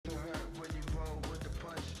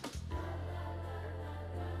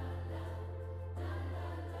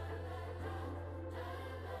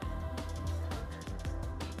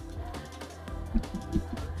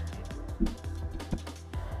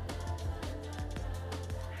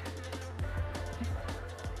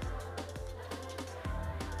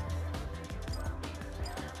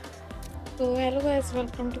तो hello guys,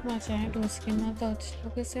 welcome to my channel दोस्तों। मैं तो आज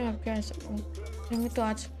लोगों से आपके आज तो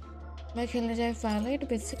आज मैं खेलने जाए फारलाइट।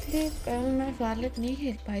 बेसिकली कल मैं फारलाइट नहीं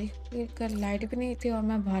खेल पाई क्योंकि कल लाइट भी नहीं थी और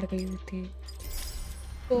मैं बाहर गई हुई थी।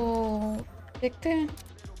 तो देखते हैं।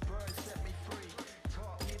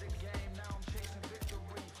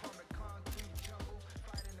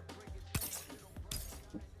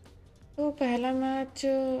 तो पहला मैच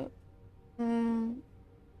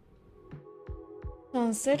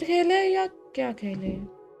सनसेट खेले या क्या खेले?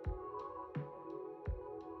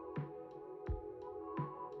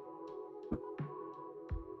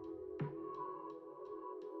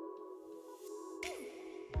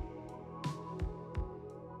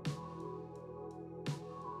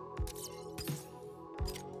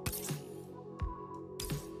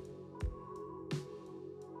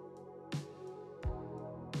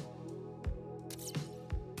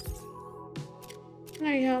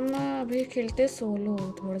 नहीं, हम अभी खेलते सोलो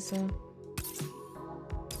थोड़ा सा।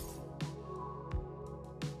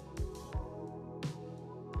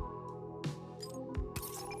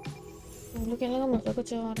 सोलो खेलने का मजा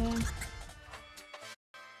कुछ और है।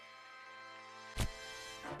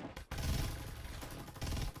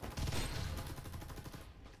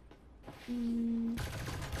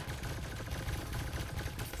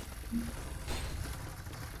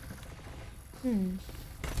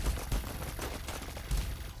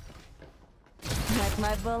 Like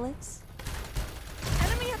my bullets?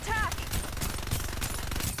 Enemy attack!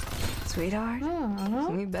 Sweetheart,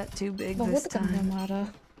 we bet too big this बहुत time. गंदा मारा।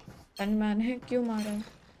 गनमैन है, क्यों मारा?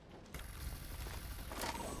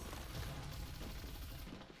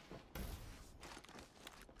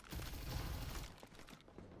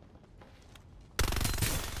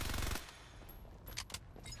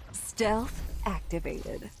 Stealth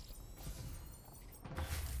activated.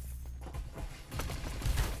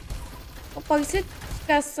 पैसे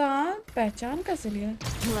कैसा पहचान कैसे लिया?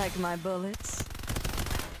 Like my bullets.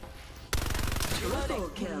 Triple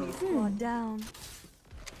kill. Squad down.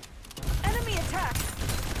 Enemy attack.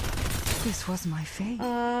 This was my fate.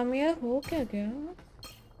 मेरा हो क्या गया?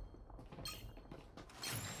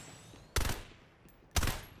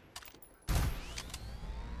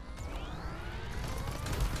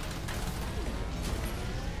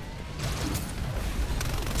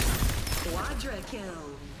 Quadra kill.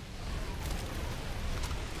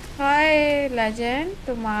 हाय लेजेंड,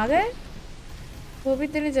 तुम आ गए? वो भी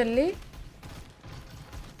इतनी जल्दी?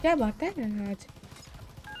 क्या बात है आज?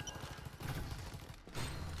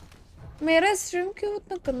 मेरा स्ट्रीम क्यों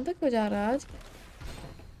इतना गंदा क्यों जा रहा है आज?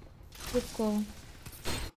 रुको।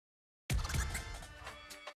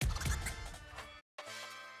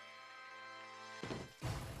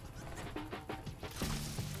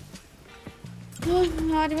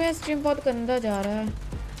 आज मेरा स्ट्रीम बहुत गंदा जा रहा है।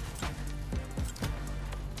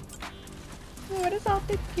 मेरे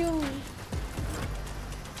साथ क्यों?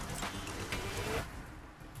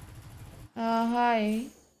 हाय।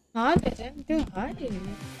 हाँ लेजेंड, क्यों हाय?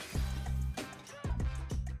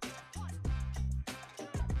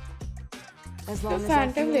 तो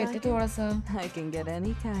फैंटम लेते थोड़ा सा। I can get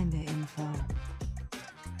any kind of info.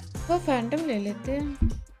 तो फैंटम ले लेते हैं।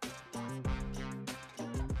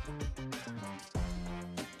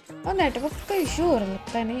 और नेटवर्क का इशू हो रहा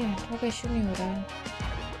लगता है। नहीं, नेटवर्क का इशू नहीं हो रहा है।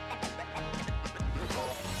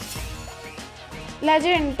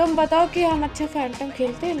 लेजेंड, तुम बताओ कि हम अच्छा फैंटम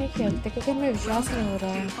खेलते हैं नहीं खेलते, क्योंकि हमें विश्वास नहीं हो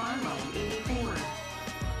रहा है।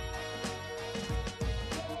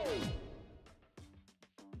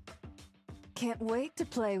 Can't wait to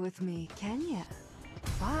play with me, can ya?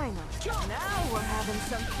 Finally, now we're having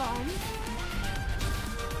some fun.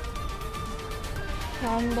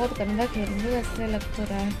 हम बहुत गंदा खेलेंगे वैसे लग तो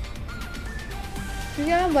रहा है,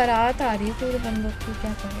 क्योंकि यहाँ बारात आ रही है पूरे बंदों की।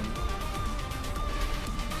 क्या करें?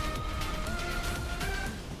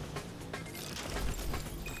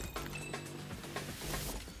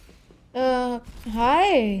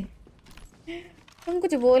 हाय, तुम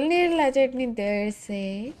कुछ बोल नहीं रहे इतनी देर से।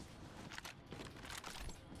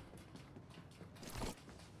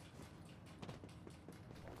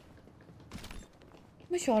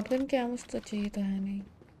 मैं शॉटगन क्या, मुझे तो चाहिए तो है नहीं।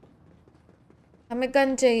 हमें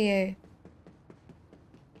गन चाहिए।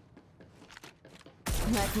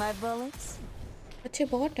 Like my bullets? अच्छे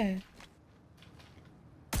बहुत है।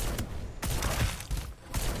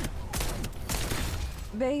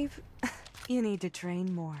 Babe, you need to train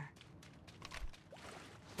more.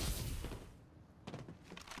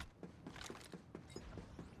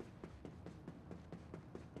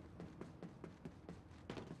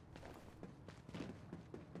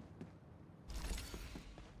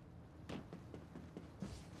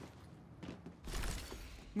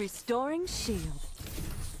 Restoring shield.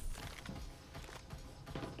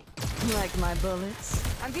 like my bullets.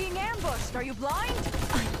 I'm being ambushed. Are you blind?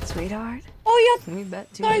 Sweetheart. Oh यार, We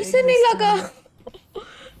bet too कैसे big नहीं this लगा? time.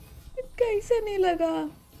 कैसे नहीं लगा?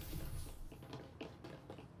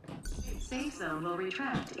 Safe zone will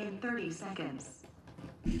retract in 30 seconds.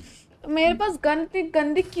 मेरे पास gun इतनी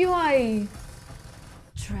गंदी क्यों आई?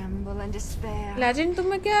 Tremble and despair. लेजेंड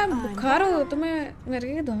तुम्हें क्या बुखार हो? तुम्हें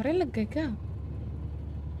मेरे के दौरे लग गए क्या?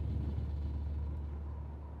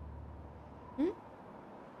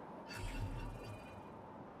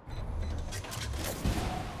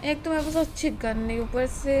 एक तो मेरे पास अच्छी गन नहीं, ऊपर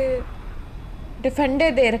से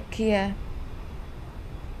डिफेंडर दे रखी है।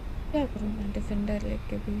 क्या करूँ मैं डिफेंडर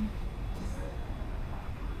लेके भी?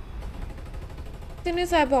 इतने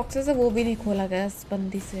सारे बॉक्सेस है, वो भी नहीं खोला गया इस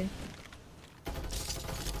बंदी से।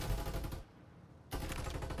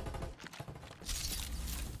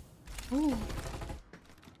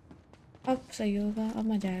 अब सही होगा,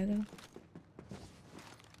 अब मजा आएगा।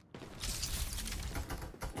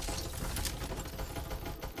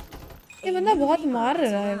 ये बंदा बहुत मार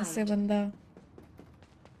रहा है इससे बंदा।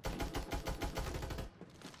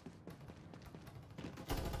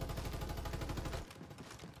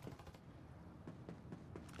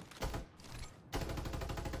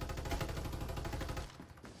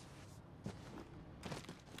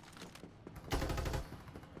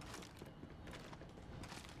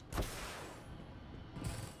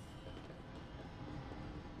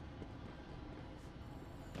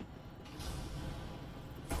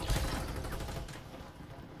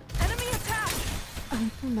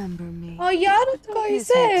 Remember me. और यार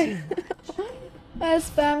कैसे? मैं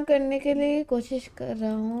स्पैम करने के लिए कोशिश कर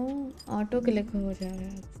रहा हूँ, ऑटो क्लिक हो जा रहा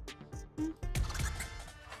है।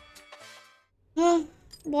 हाँ,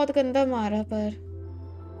 बहुत गंदा मारा पर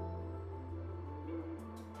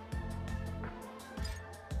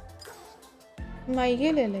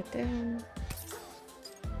माइके ले लेते हैं हम।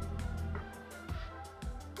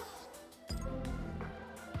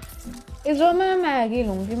 इस बार मैं मैगी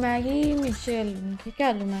लूंगी, मैगी मिशेल लूंगी।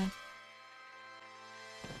 क्या लूँ मैं?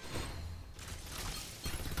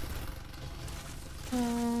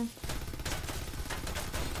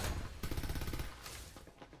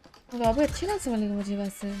 लॉबी अच्छी ना समझ लगी मुझे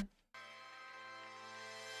वैसे।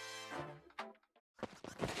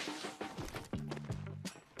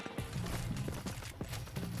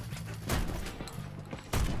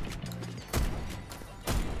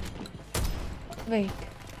 वेट,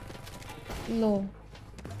 लो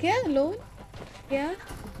क्या? लो क्या?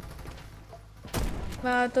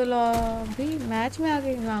 मैं तो लॉबी मैच में आ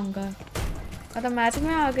गई। मैं आऊँगा, मैं तो मैच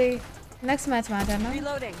में आ गई। नेक्स्ट मैच में आ जाना।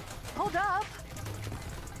 Reloading. Hold up.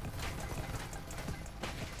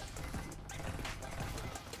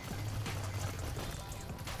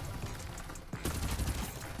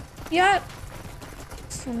 यार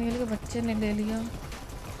सुनील के बच्चे ने ले लिया।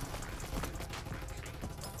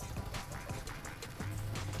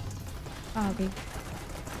 आ गई।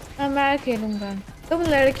 अब मैं खेलूंगा। तुम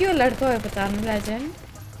लड़की हो लड़का हो बताना लेजेंड।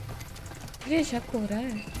 मुझे शक हो रहा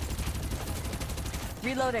है।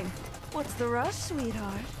 Reloading. What's the rush,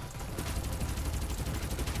 sweetheart?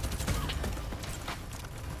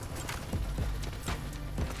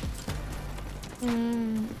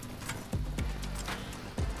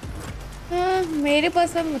 हाँ, मेरे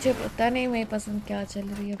पसंद मुझे पता नहीं मेरी पसंद क्या चल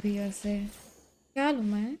रही है अभी। ऐसे क्या लूँ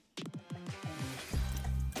मैं?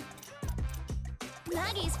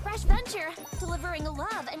 Maggie's fresh venture, delivering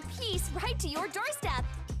love and peace right to your doorstep.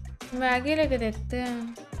 Maggi लेके देखते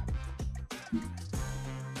हैं।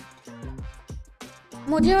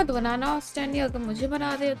 मुझे मत बनाना स्टैंड, अगर मुझे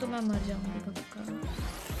बना दे तो मैं मर जाऊंगी पक्का।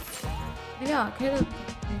 मेरी आंखें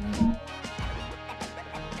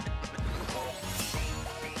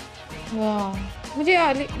वाह, मुझे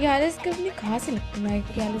यार इसके अपनी खास ही लगती है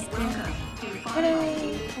यार इसके।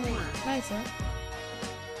 नाइस है।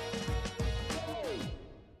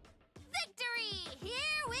 Victory!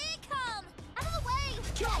 Here we come! Out of the way!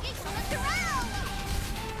 Maggie coming around!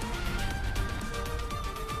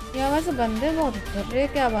 यहाँ वैसे बंदे बहुत उतर रहे,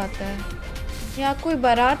 क्या बात है? यहाँ कोई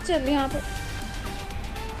बारात चल रही यहाँ पे।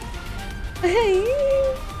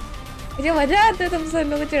 मुझे मजा आता है तुम सब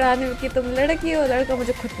लोग चिढ़ाने में कि तुम लड़की हो, लड़का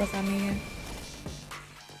मुझे खुद पसंद नहीं है।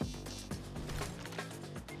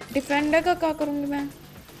 डिफेंडर का क्या करूंगी मैं?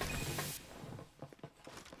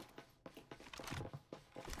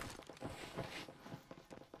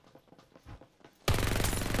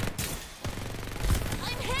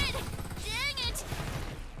 I'm hit! Dang it!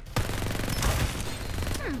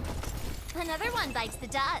 Another one bites the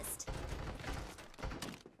dust.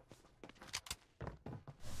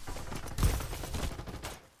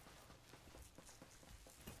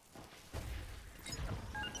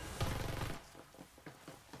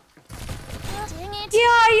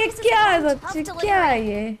 This is क्या है one tough सच्ची क्या है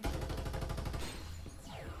delivery. ये?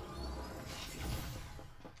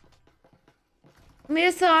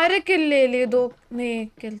 मेरे सारे किल ले लिए, 2 नहीं 1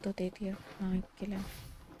 किल तो दे दिया। हाँ 1 किल है।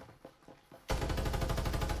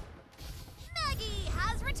 Maggie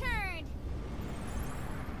has returned.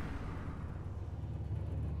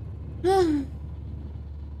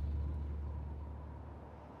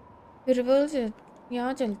 फिर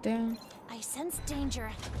यहाँ चलते हैं। I sense danger.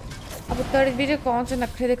 अब उत्तर भी कौन से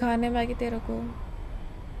नखरे दिखाने में आएगी तेरे को।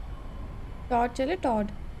 टॉड चले टॉड।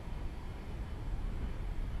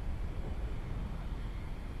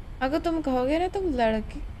 अगर तुम कहोगे ना तुम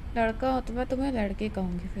लड़का हो तो मैं तुम्हें लड़की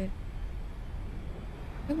कहूंगी। फिर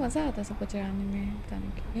मजा आता सबको चढ़ाने में, पता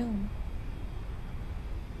नहीं क्यों।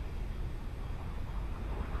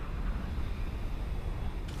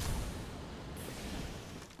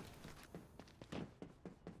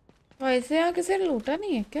 वैसे यहाँ किसी ने लूटा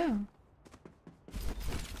नहीं है क्या?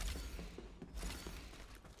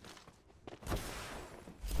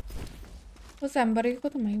 उस एम्बरिया को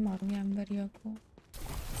तो मैं ही मारूंगी, एम्बरिया को।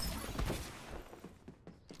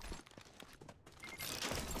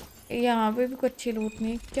 यहाँ पे भी कुछ अच्छी लूट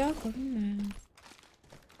नहीं, क्या करूँ मैं?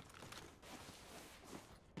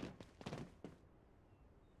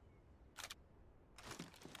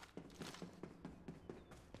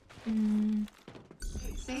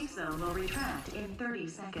 Safe zone will retract in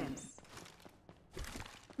 30 seconds.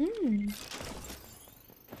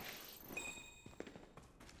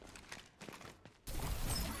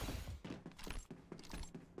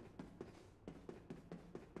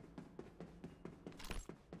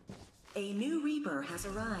 A new Reaper has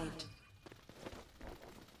arrived.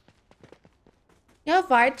 यहाँ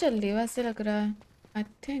फाइट चल रही है वैसे लग रहा है। आई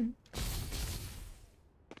थिंक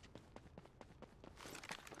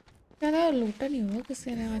क्या लूटा नहीं हुआ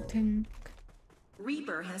किसी ने। I think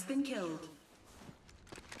Reaper has been killed.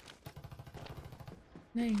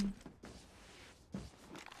 नहीं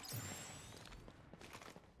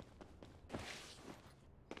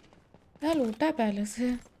क्या लूटा है पहले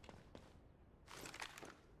से।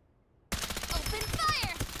 Open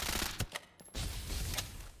fire.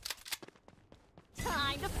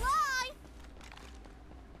 Time to fly.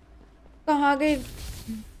 कहाँ गई?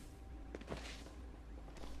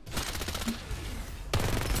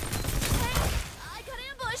 I got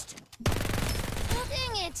ambushed.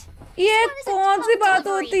 Dang it. ये This one is a कौन सी tough बात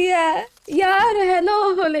delivery. होती है यार?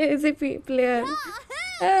 Hello lazy player.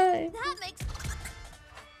 That makes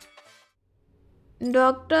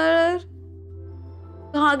doctor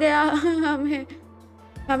कहाँ गया?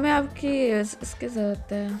 हमें आपकी इसकी जरूरत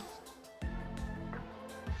है।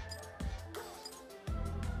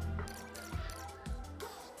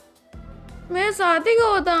 मेरे साथ ही क्यों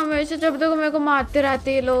होता हमेशा? जब तक मेरे को मारते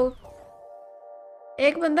रहते ये लोग।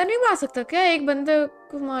 एक बंदा नहीं मार सकता क्या? एक बंदे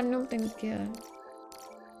को मारने में थिंक किया है।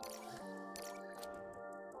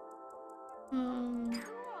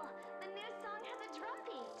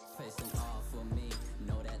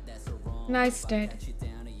 Nice dead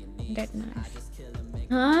nice.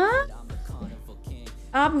 हाँ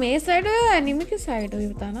आप मेरे साइड हो या एनिमी की साइड हो ये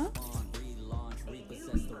बताना।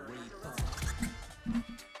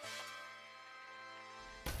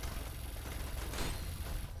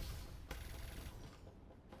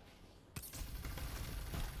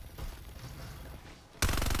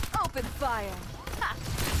 Open fire. Ha.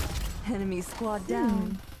 Enemy squad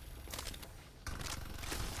down.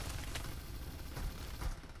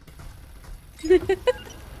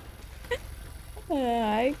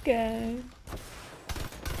 I can.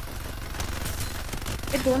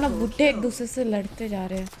 ये दोनों बुड्ढे एक दूसरे से लड़ते जा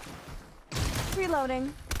रहे हैं। Reloading.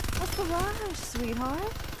 What's the rush,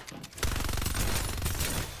 sweetheart?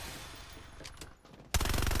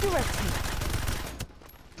 Direct hit.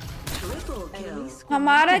 Triple kill.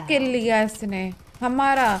 हमारा किल लिया इसने,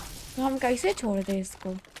 हमारा। तो हम कैसे छोड़ दे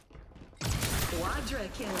इसको? Quadra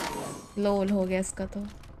kill. लोल हो गया इसका तो।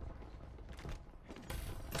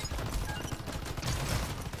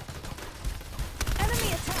 Enemy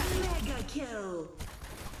attack. Mega kill.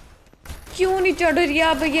 क्यों नहीं चढ़ रही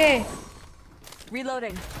अब ये?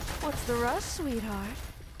 Reloading. What's the rush, sweetheart?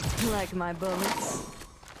 Like my bullets?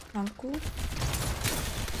 हमको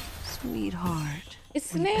Sweetheart.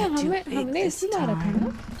 इसने हमने इसी मारा था ना?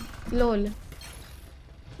 लोल।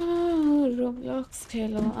 Roblox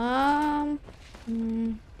Khelo. I'm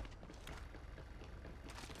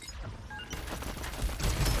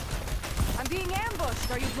being ambushed.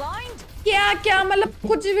 Are you blind? क्या मतलब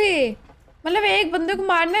कुछ भी, मतलब एक बंदे को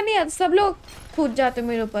मारना नहीं आता, सब लोग कूद जाते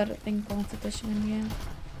मेरे ऊपर। थिंक कौन सा दुश्मन है?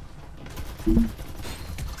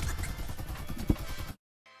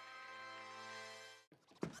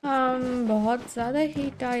 हम बहुत ज़्यादा ही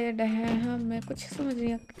टायर्ड हैं। हमें कुछ समझ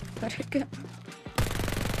नहीं करे क्या।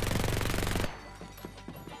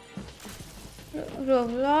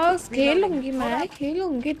 रोब्लॉक्स खेलूंगी, मैं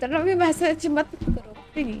खेलूंगी। इतना भी मैसेज मत करो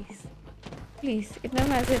प्लीज प्लीज, इतना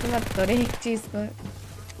मैसेज मत करो एक चीज पर।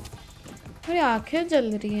 मेरी आंखें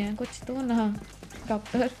जल रही हैं, कुछ तो ना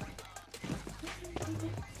डॉक्टर।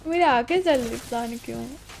 मेरी आंखें जल रही, पता नहीं क्यों।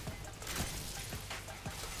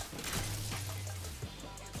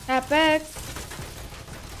 एपेक्स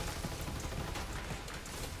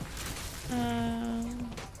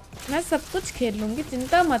मैं सब कुछ खेल लूंगी,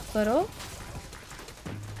 चिंता मत करो।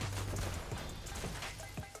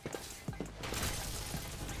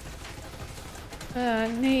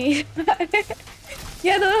 नहीं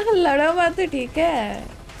ये दोनों लड़ो मत, ठीक है।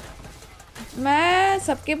 मैं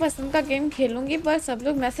सबके पसंद का गेम खेलूंगी, पर सब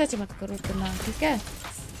लोग मैसेज मत करो इतना, ठीक है।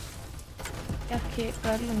 क्या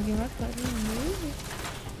कर लूंगी, मैं कर लूंगी,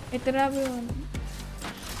 इतना भी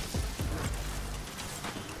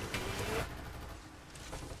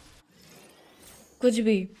कुछ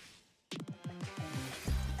भी।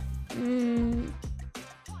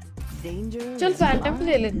 चल फैंटम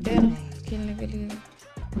ले लेते हैं खेलने के लिए।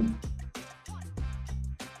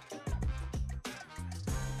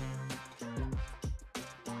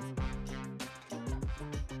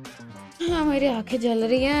 हाँ मेरी आंखें जल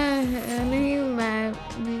रही हैं। नहीं मैं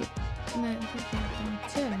भी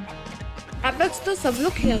अच्छा। एपेक्स तो सब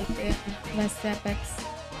लोग खेलते हैं वैसे। एपेक्स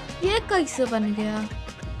ये कैसे बन गया?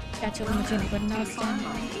 क्या चलो मुझे नहीं बनना उस टाइम।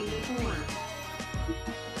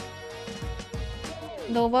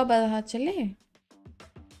 नोवा बढ़ा चले,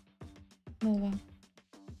 नोवा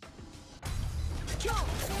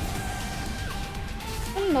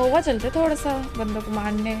नोवा चलते थोड़ा सा बंदों को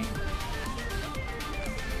मारने।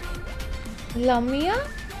 लमिया,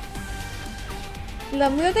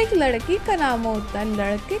 लमिया तो एक लड़की का नाम होता है,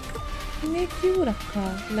 लड़के ने क्यों रखा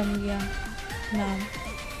लमिया नाम?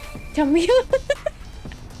 चमिया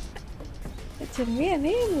चमिया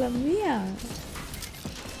नहीं, लमिया।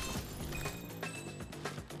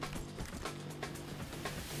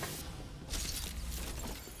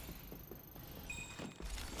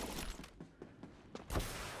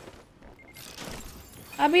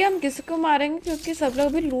 अभी हम किसको मारेंगे, क्योंकि सब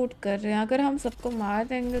लोग भी लूट कर रहे हैं। अगर हम सबको मार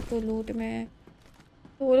देंगे तो लूट में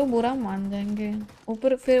तो वो लोग बुरा मान जाएंगे,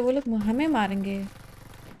 ऊपर फिर वो लोग हमें मारेंगे।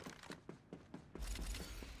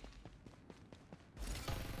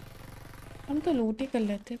 हम तो लूट ही कर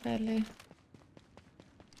लेते पहले।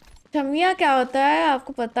 चमिया क्या होता है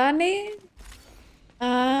आपको पता नहीं?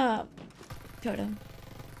 हाँ छोड़ो।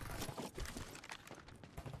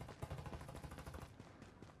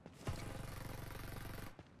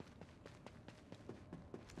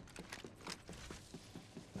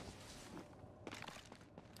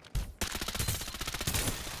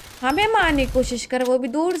 हमें मारने की कोशिश कर, वो भी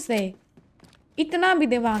दूर से। इतना भी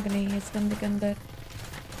दिमाग नहीं है इस बंदे के अंदर।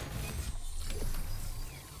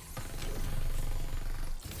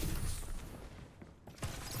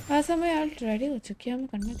 ऐसा मैं यार रेडी हो चुकी है, हमें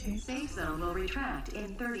करना चाहिए। Safe zone will retract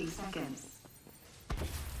in 30 seconds.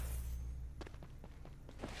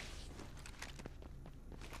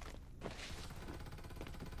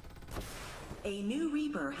 A new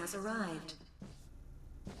Reaper has arrived.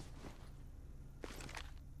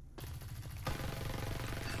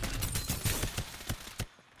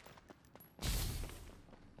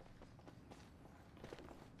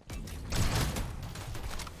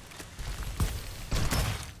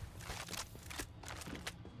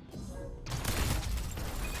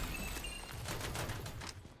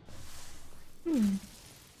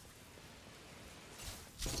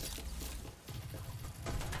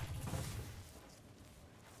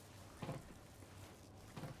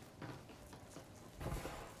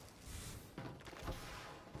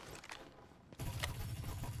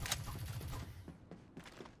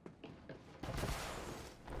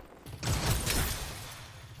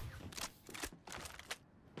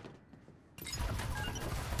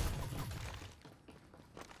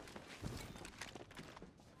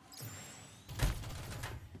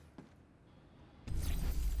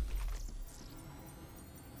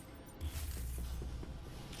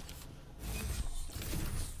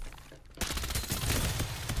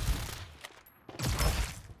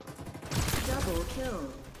 Double kill.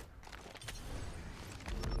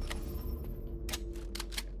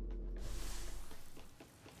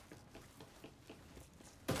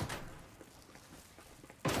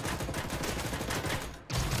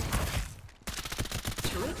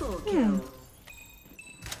 Triple kill.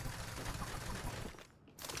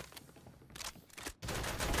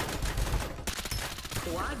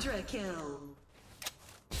 Quadra kill.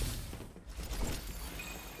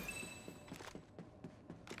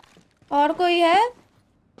 और कोई है?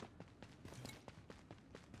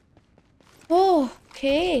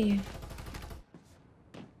 Okay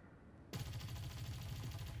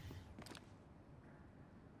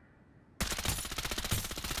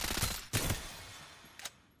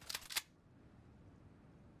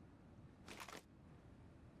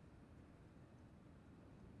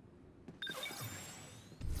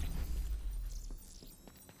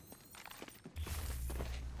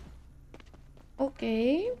okay.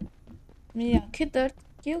 मेरी आंखें दर्द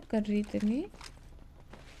क्यों कर रही इतनी?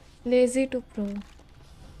 Lazy to pro.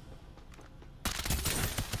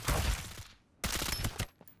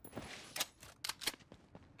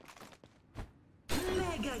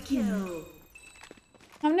 Mega kill.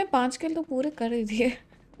 हमने 5 किल तो पूरे कर ही दिए।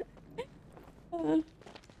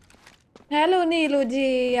 हेलो नीलू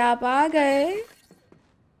जी, आप आ गए?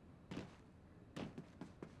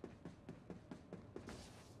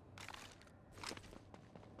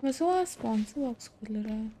 बस वो स्पॉन्सर बॉक्स खुल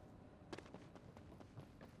रहा है।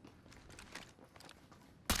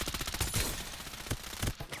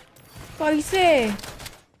 कैसे?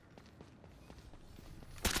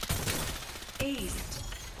 Ace.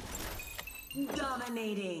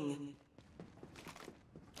 Dominating.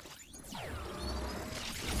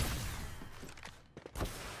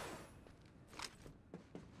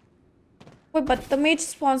 कोई बदतमीज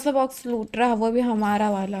स्पॉन्सर बॉक्स लूट रहा है, वो भी हमारा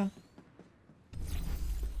वाला।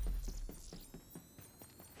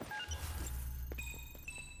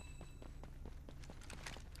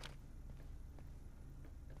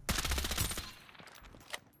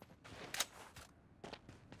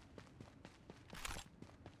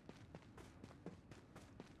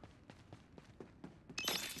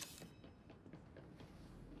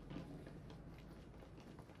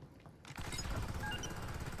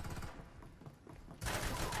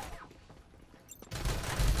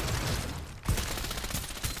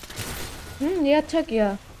 ये अच्छा किया।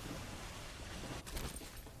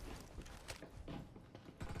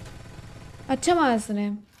 अच्छा मारा इसने।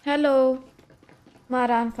 हेलो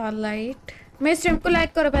मारान फारलाइट। मैं स्ट्रीम को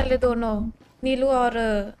लाइक करो पहले दोनों, नीलू और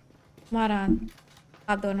मारान,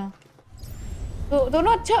 आप दोनों। तो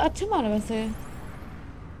दोनों अच्छा अच्छा मारा वैसे।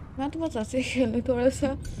 मैं तो बस ऐसे ही खेलूं थोड़ा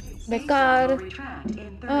सा बेकार।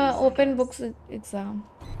 Open books exam.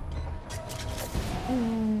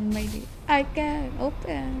 maybe I can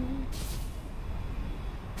open।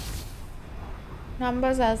 हम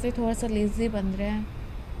बस ऐसे ही थोड़ा सा लेजी बन रहे हैं।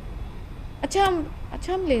 अच्छा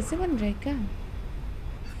हम लेजी बन रहे हैं क्या?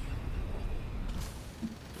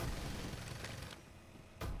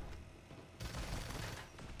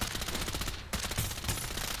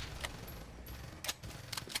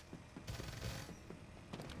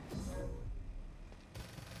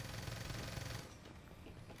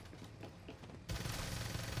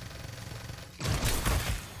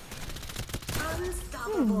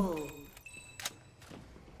 Unstoppable.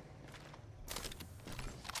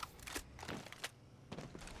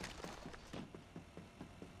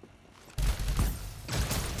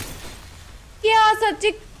 क्या सच्ची?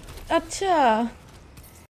 अच्छा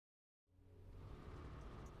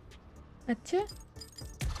अच्छा।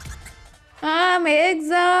 हाँ मेरे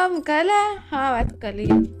एग्जाम कल है। हाँ बात कल ही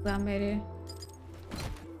एग्जाम मेरे।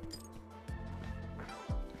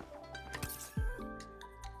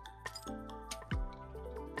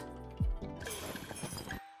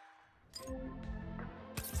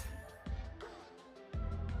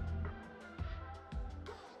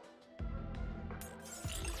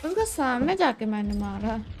 उनका सामने जाके मैंने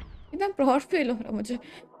मारा। इतना प्राउड फील हो रहा मुझे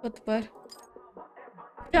खुद पर।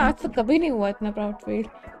 आज तक कभी नहीं हुआ इतना प्राउड फील।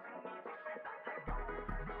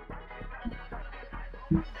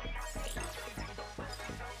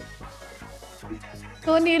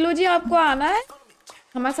 तो नीलू जी आपको आना है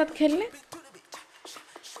हमारे साथ खेलने?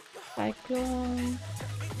 साइक्लोन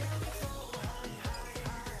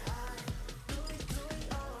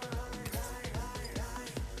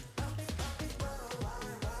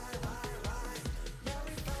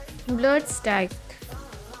ब्लड स्टैक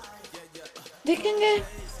देखेंगे।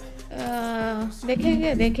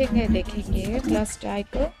 देखेंगे प्लस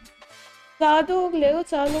स्टैक। 4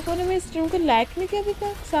 लोगों ने मेरे स्ट्रीम को लाइक नहीं किया अभी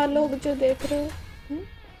तक। 4 लोग जो देख रहे हो।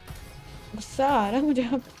 गुस्सा आ रहा है मुझे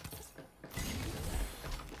अब।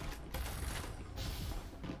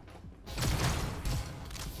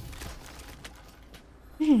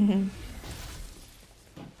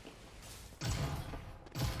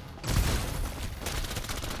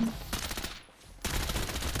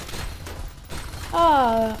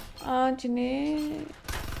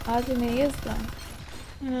 आज नहीं है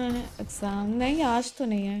एग्जाम नहीं, आज तो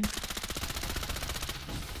नहीं है।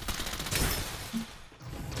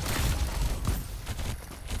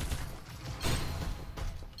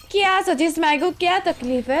 क्या सजेस्ट मैगो क्या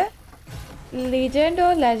तकलीफ है? लीजेंड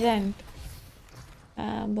और लेजेंड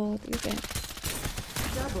बहुत ही है।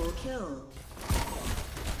 Double kill.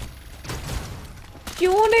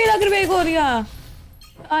 क्यों नहीं लग रही गोलियां?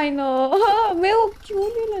 आई नो मैं वो क्यों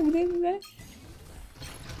नहीं लग रही मैं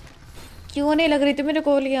क्यों नहीं लग रही थी मेरे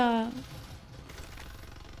गोलियां?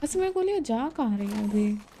 बस मेरी गोलियां जा कहाँ रही है अभी?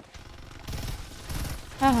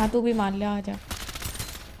 हाँ हाँ तू भी मान ले, आ जा।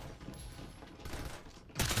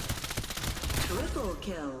 Triple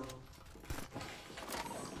kill.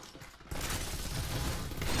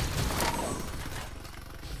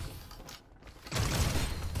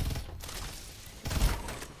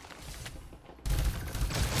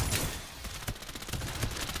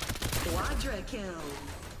 Quadra kill.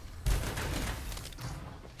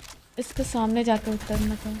 इसके सामने जाके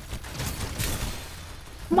उतरना था।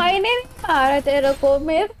 मैंने नहीं मारा तेरे को,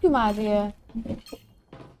 मेरे को क्यों मार दिया?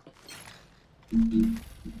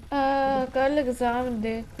 कल एग्जाम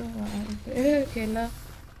दे तो खेला।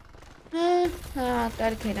 हाँ हाँ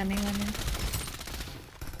कल खेला नहीं मैंने।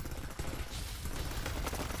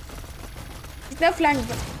 इतना फ्लैंक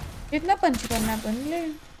जितना पंच करना बन ले।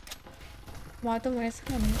 माँ तो मेरे से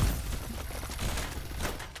खानी।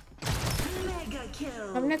 Mega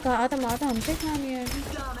kill. हमने कहा था माँ तो हमसे खानी है।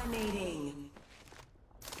 Dominating.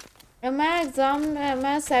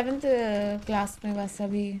 मैं 7th क्लास में बस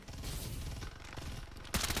अभी।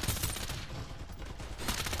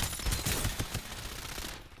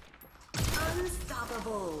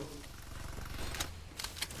 Unstoppable.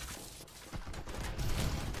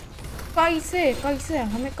 कैसे कैसे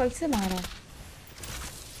हमें कैसे मारा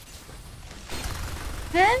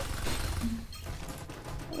है?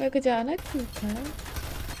 मेरे को जाना क्यों था?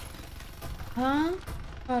 हाँ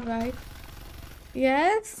ऑलराइट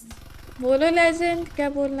यस बोलो लेजेंड, क्या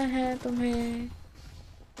बोलना है तुम्हें?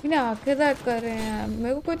 मेरी आंखें दर्द कर रहे हैं,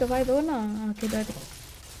 मेरे को कोई दवाई दो ना।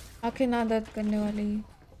 आंखें ना दर्द करने वाली।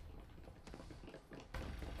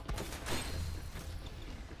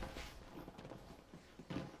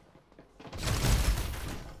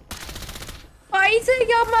 से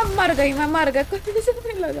क्या मैं मर गई कुछ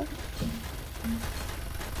नहीं लगा।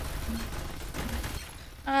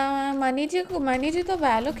 मनी जी तो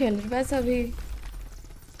वैलो खेल रही बस अभी।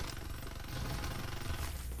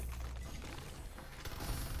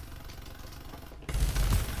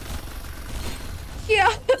 क्या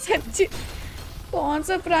सच्ची कौन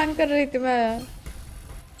सा प्रैंक कर रही थी मैं?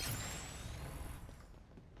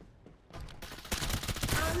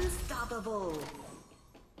 Unstoppable.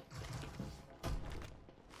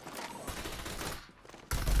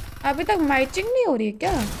 अभी तक मैचिंग नहीं हो रही है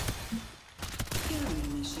क्या? Killing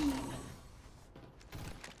machine.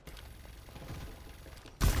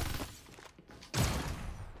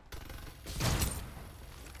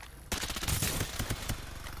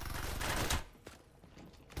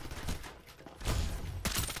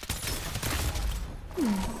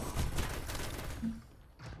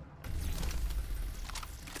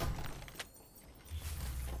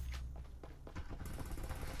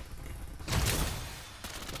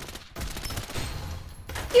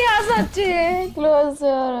 क्या सच्ची close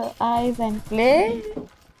your eyes and play.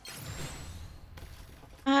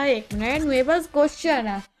 हाँ एक मिनट मेरे पास क्वेश्चन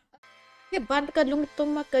है। ये बंद कर लूंगी तो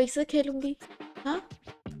मैं कैसे खेलूंगी? हाँ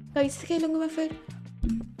कैसे खेलूंगी मैं फिर?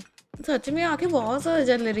 सच में आंखें बहुत ज्यादा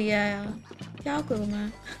जल रही है यार, क्या करूँ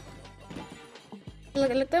मैं?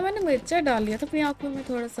 लगता है मैंने मिर्चा डाल लिया था अपनी आंखों में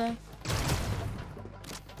थोड़ा सा।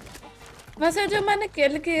 वैसे जो मैंने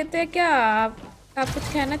किल किए थे क्या आप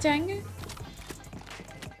कुछ कहना चाहेंगे?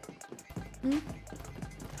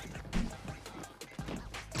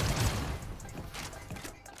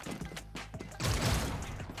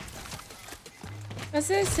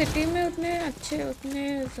 वैसे सिटी में उतने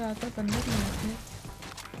ज़्यादा बंदे नहीं आते।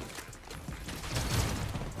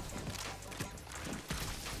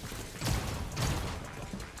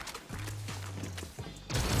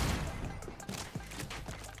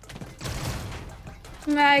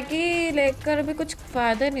 मैगी लेकर भी कुछ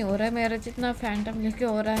फायदा नहीं हो रहा है मेरा, जितना फैंटम लेके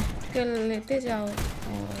हो रहा है। कल लेते जाओ।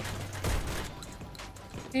 और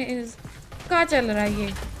कहाँ चल रहा है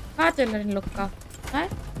ये? कहाँ चल रहा है इन लोग का? है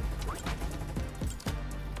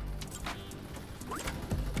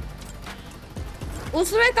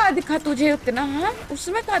उसमें कहाँ दिखा तुझे उतना? हाँ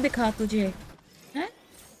उसमें कहाँ दिखा तुझे? हैं?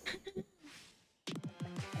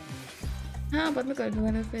 हाँ बंद कर दो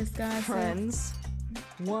मैंने फेस का। Friends,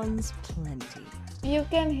 one's plenty. You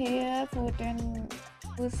can hear 14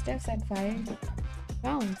 footsteps and 5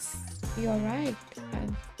 rounds. You're right.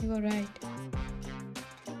 You're right.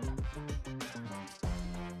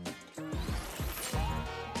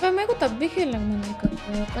 पर मेरे को तब भी खेलने का मन नहीं करता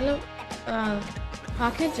है। मतलब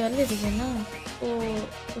आंखें जल रही है ना, तो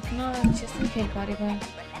उतना अच्छे से नहीं खेल पा रही मैं।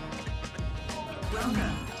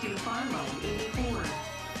 Welcome to Farlight 84.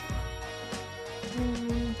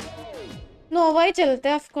 नोवा ही चलते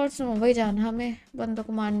हैं, ऑफ कोर्स नोवा ही जाना हमें बंदों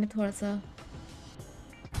को मारने थोड़ा सा।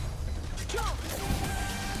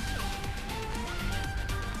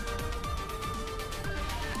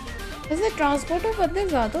 वैसे ट्रांसपोर्ट में बंदे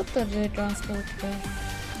ज्यादा उतर रहे ट्रांसपोर्ट पे।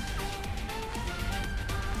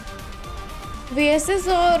 वीएसएस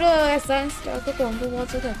और एसएस का तो कॉम्बो बहुत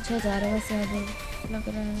ज़्यादा अच्छा जा रहा है वैसे, अब लग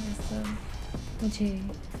रहा है ऐसा मुझे।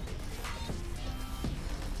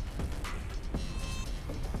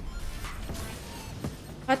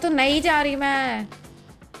 हाँ तो नहीं जा रही मैं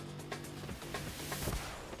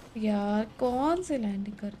यार, कौन सी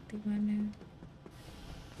लैंडिंग करती मैंने।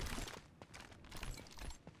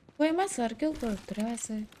 कोई मैं सर के ऊपर उतरा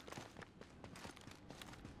वैसे।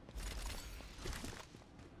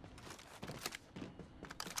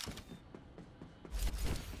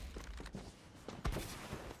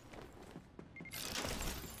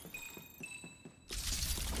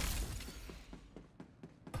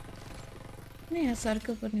 नहीं यार, सर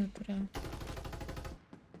के ऊपर नहीं उतरा।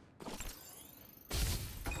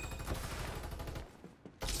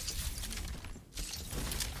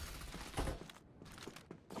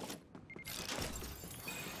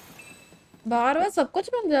 बार बार सब कुछ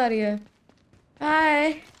बन जा रही है।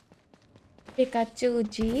 हाय पिकाचू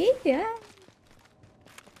जी यार।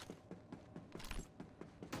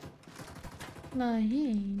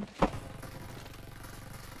 नहीं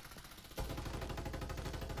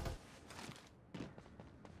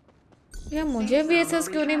यार, मुझे भी एसएस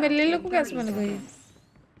क्यों नहीं मिल रही, लोगों को कैसे मिल गई।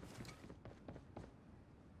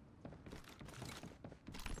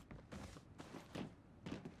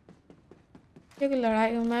 ये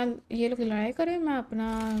लड़ाई, मैं ये लोग लड़ाई करें, मैं अपना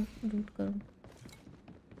लूट करूं।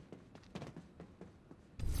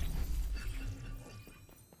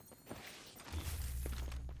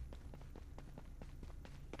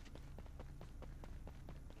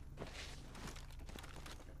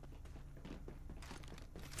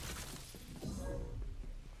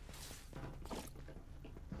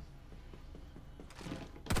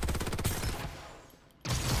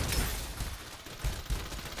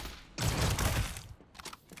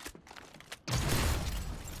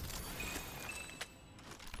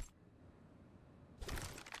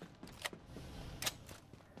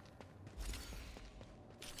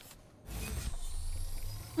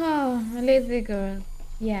 हाँ लेजी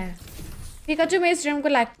गर्ल या पिकाचू, मेरे स्ट्रीम को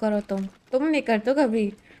लाइक करो। तुम नहीं करते हो कभी।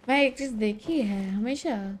 मैं एक चीज देखी है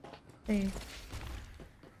हमेशा से।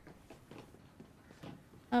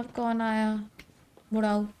 अब कौन आया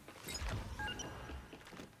बुढ़ाऊ।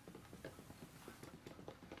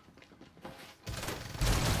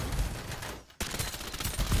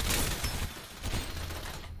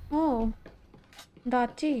 ओ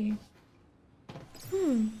दाची।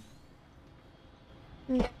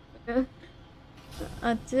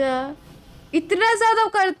 अच्छा इतना ज्यादा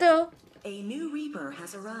करते हो। A new Reaper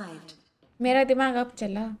has arrived. मेरा दिमाग अब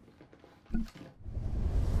चला।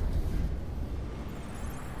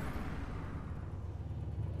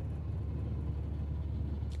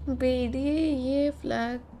 बेदी ये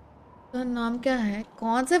फ्लैग का नाम क्या है,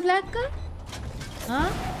 कौन से फ्लैग का। हाँ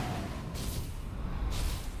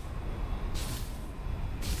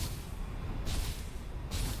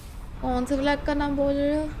कौन से फ्लैग का नाम बोल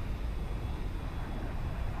रहे हो।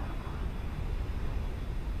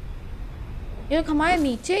 ये लोग हमारे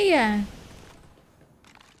नीचे ही है।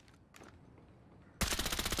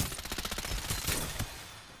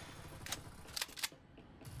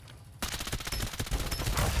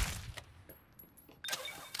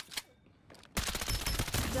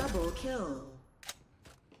 Double kill.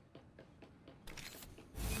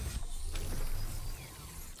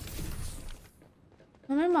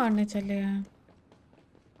 हमें मारने चले हैं।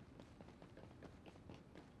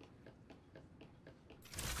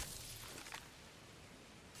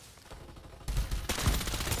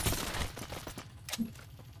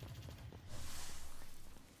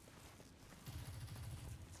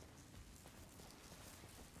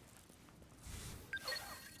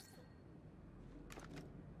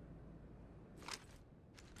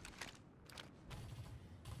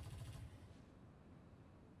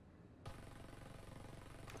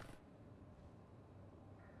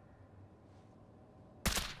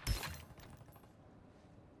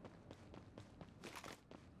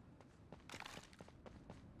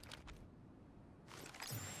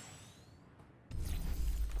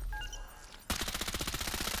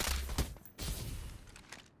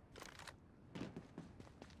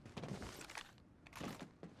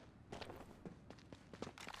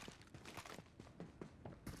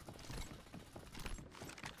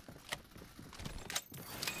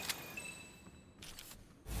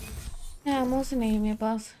 एमोस नहीं है मेरे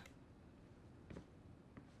पास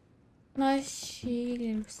ना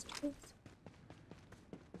शील्ड।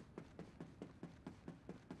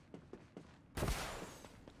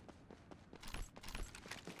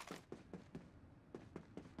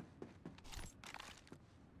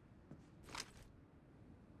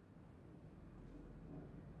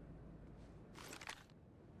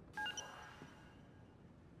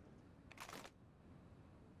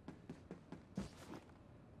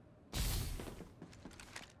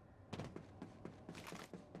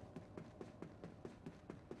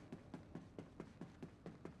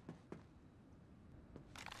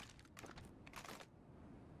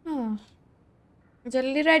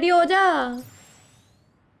 जल्दी रेडी हो जा।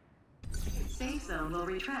 Safe zone will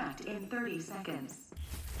retract in 30 seconds.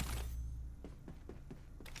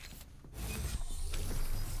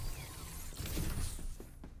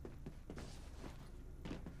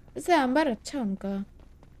 इसे एम्बर अच्छा उनका।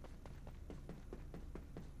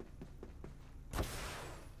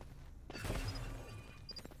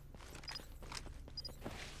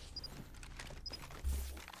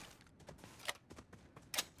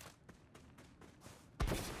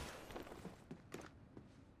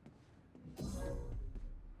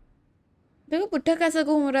 देखो पुट्ठा कैसे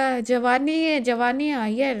घूम रहा है। जवानी है, जवानी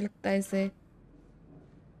आई है लगता है इसे।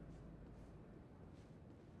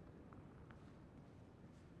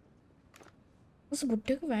 उस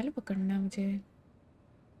बुड्ढे को पहले पकड़ना है मुझे।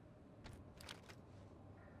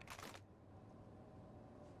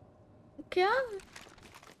 क्या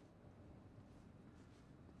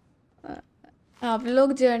आप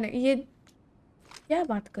लोग जन ये क्या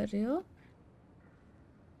बात कर रहे हो?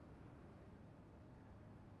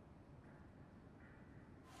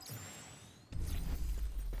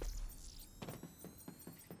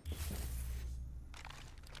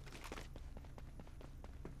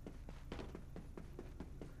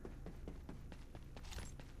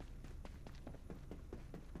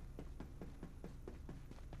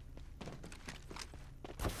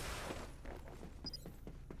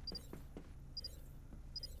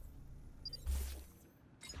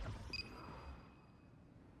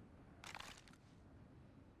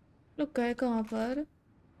 लोग गए कहाँ पर?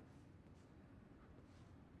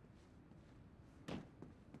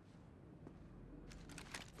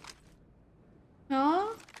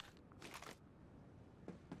 हाँ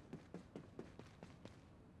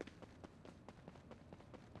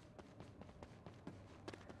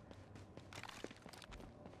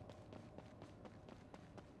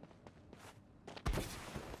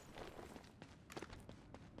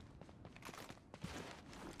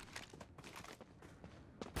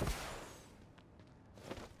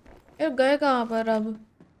ये गए कहाँ पर अब?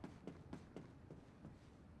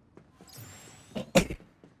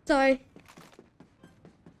 Sorry.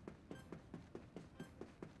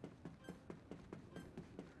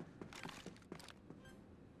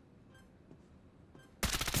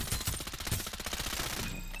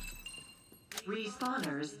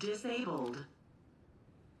 Respawners disabled.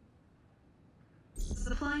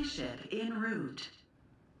 Supply ship en route.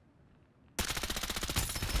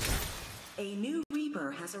 A new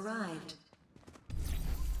Reaper has arrived.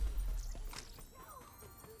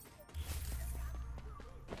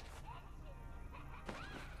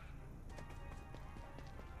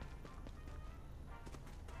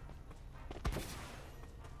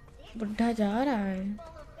 बुड्ढा जा रहा है।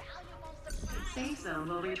 Safe zone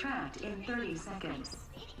will retract in 30 seconds.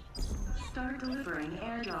 Start delivering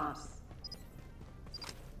airdrops.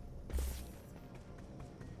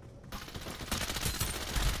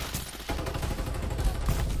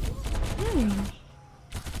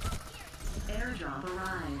 Airdrop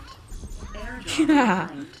arrived. Airdrop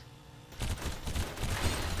arrived.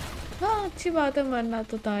 हाँ अच्छी बात है, मरना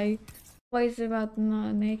तो था ही। वैसे बात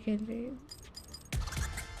ना नहीं खेल रही हूँ।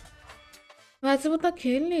 वैसे वो तो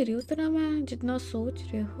खेल नहीं रही उतना मैं जितना सोच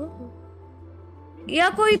रही हो। या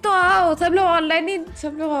कोई तो आओ, सब लोग ऑनलाइन ही,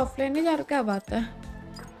 सब लोग ऑफलाइन ही जा रहे। क्या बात है?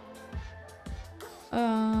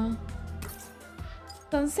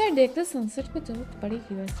 सनसेट देखते, सनसेट की जरूरत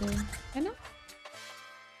पड़ेगी वैसे, है ना?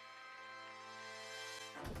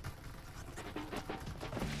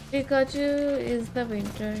 Pikachu is the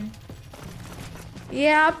winter.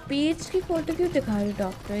 ये आप पीच की फोटो क्यों दिखा रहे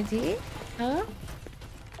डॉक्टर जी? हाँ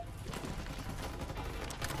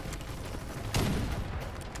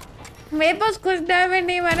मेरे पास कुछ डायमंड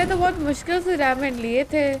नहीं, मैंने तो बहुत मुश्किल से डायमंड लिए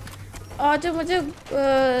थे। और जो मुझे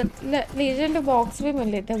लीजेंड बॉक्स भी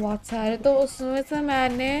मिले थे बहुत सारे, तो उसमें से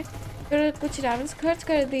मैंने फिर कुछ डायमंड्स खर्च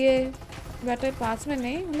कर दिए बैटल पास में,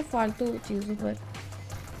 नहीं मतलब फालतू चीज़ों पर।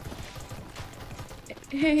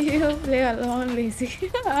 You play alone lazy।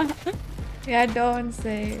 Yeah, don't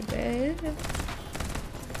say this.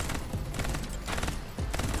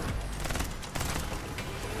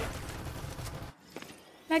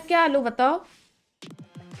 मैं क्या लूँ बताओ?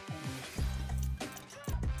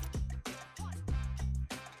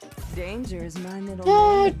 Danger is my middle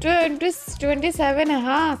name. 27 है,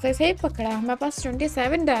 हाँ सही सही पकड़ा, हमारे पास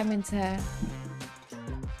 27 डायमंड्स है।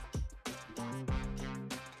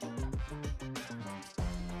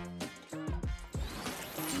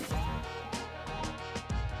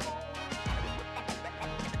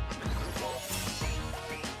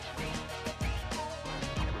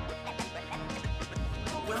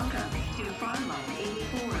 Welcome to Farlight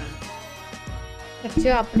 84.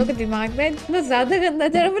 अच्छा, आप लोग के दिमाग में इतना ज्यादा गंदा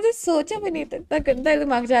जा रहा है, मुझे सोचा भी नहीं था इतना गंदा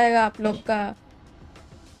दिमाग जाएगा आप लोग का।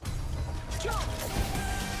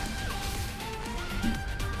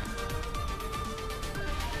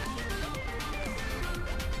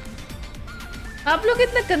 आप लोग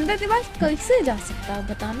इतना गंदा दिमाग कैसे जा सकता है,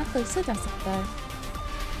 बताना कैसे जा सकता है?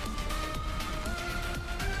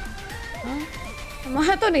 हाँ,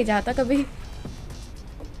 हमारा तो नहीं जाता कभी।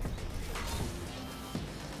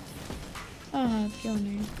 हाँ क्यों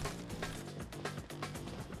नहीं।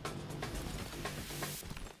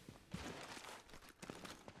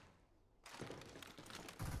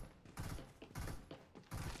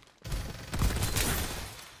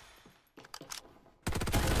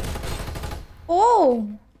 ओह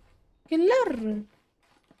किलर,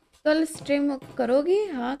 कल स्ट्रीम करोगी?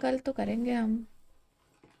 हाँ कल तो करेंगे हम।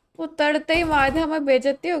 वो तड़ते ही मार दे, हमें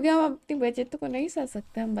बेइज्जती हो गया, हम अपनी बेइज्जती को नहीं सह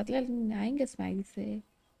सकते, हम बदला लेने आएंगे स्माइल से।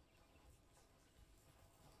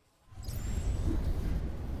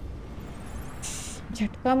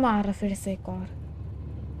 झटका मारा फिर से एक और।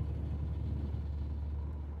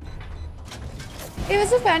 ये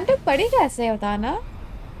वैसे फैंटम पड़ी कैसे है बताना?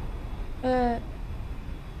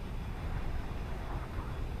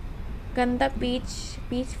 गंदा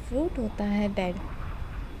पीच फ्रूट होता है डेड।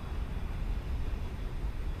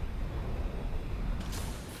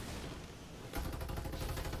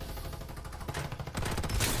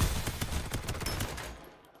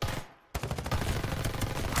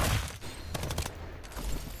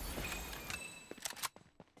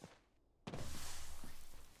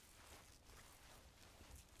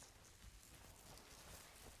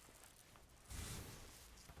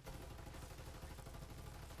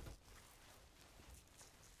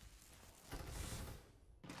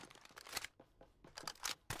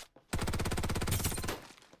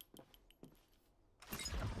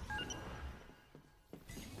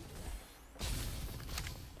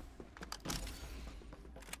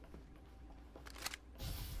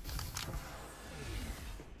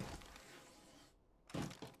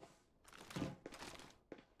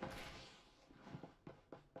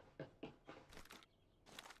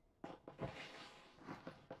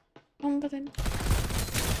 हम पता नहीं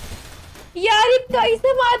यार ये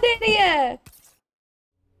कैसे मार दे रही है।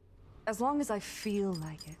 As long as I feel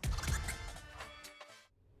like it.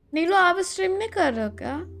 नीलू आप स्ट्रीम नहीं कर रहे हो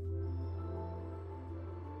क्या?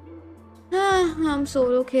 हाँ हम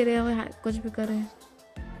सोलो खेल रहे हैं, कुछ भी कर रहे हैं।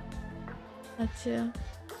 अच्छा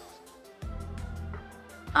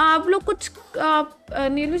आप लोग कुछ आप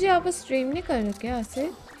नीलू जी आप स्ट्रीम नहीं कर रहे हो क्या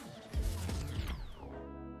ऐसे?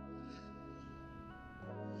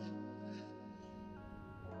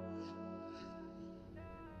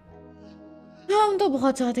 हम तो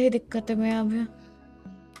बहुत ज्यादा ही दिक्कत में अब।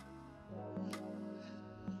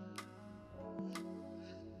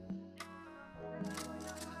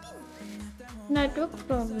 नेटवर्क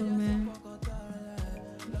प्रॉब्लम है।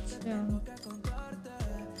 अच्छा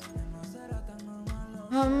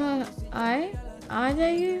हम आ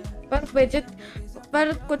जाइए पर बेइज्जत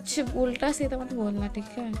पर कुछ उल्टा सीधा मत बोलना ठीक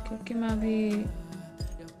है, क्योंकि मैं अभी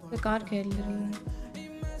बेकार खेल रही हूँ।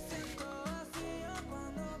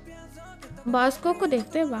 बास्को को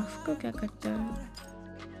देखते हैं, बास्को क्या करता है।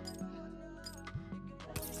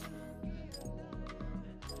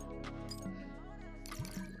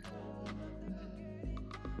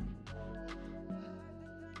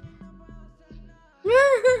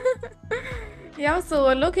 यार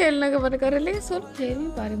सोलो खेलने का मन कर रहा है, लेकिन सोलो खेल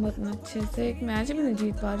नहीं पा रही मैं उतना अच्छे से, एक मैच भी नहीं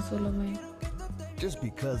जीत पा रही सोलो में।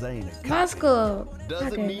 बास्को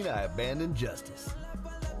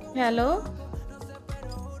हेलो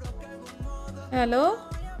हेलो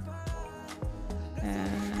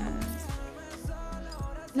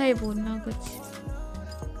नहीं बोलना कुछ।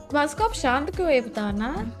 बस को आप शांत क्यों है बताना।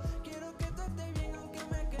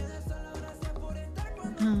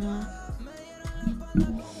 हाँ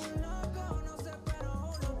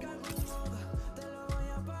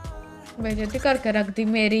बेइज्जती करके रख दी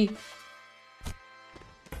मेरी।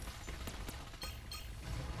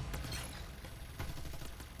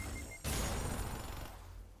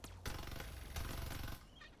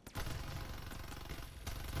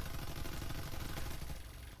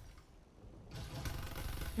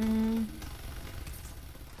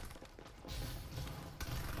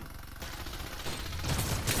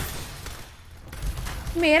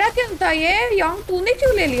 मेरा किल था ये, यंग तूने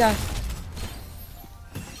क्यों ले लिया?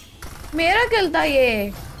 मेरा किल था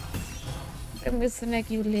ये, मिसने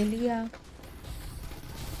क्यों ले लिया?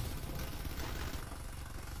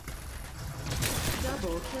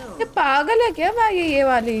 ये पागल है क्या भाई ये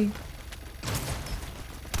वाली?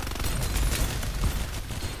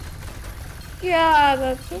 क्या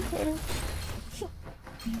आदत है?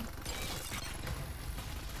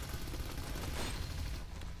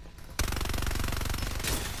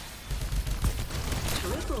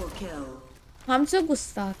 हमसे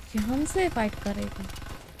गुस्सा कि हमसे फाइट करेगी।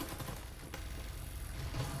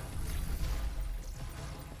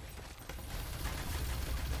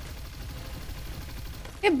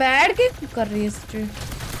 ये बैड के कर रही है स्ट्रीट।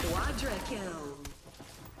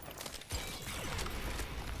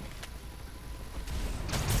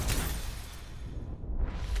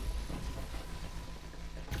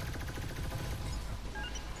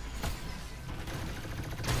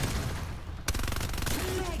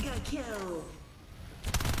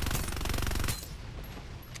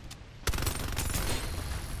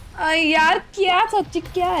 यार क्या सच्ची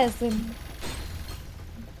क्या है ऐसे?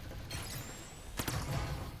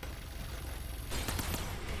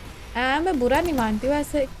 मैं बुरा नहीं मानती हूँ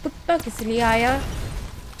ऐसे। कुत्ता किस लिए आया?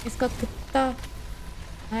 इसका कुत्ता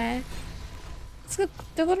है, इसके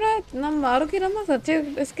कुत्ते को ना इतना मारोगी ना मैं सच्चे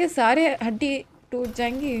इसके सारे हड्डी टूट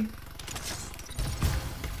जाएंगी।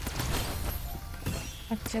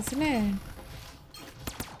 अच्छे से ने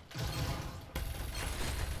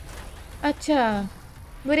अच्छा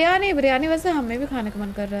बिरयानी बिरयानी वैसे हमें भी खाने का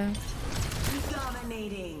मन कर रहा है।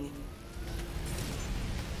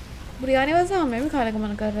 बिरयानी वैसे हमें भी खाने का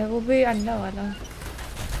मन कर रहा है, वो भी अंडा वाला।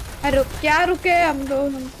 अरे क्या रुके हम दो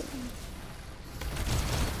हमको।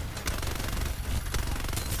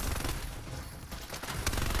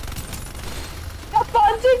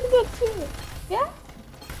 क्या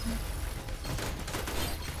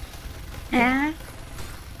है?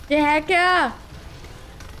 ये है क्या?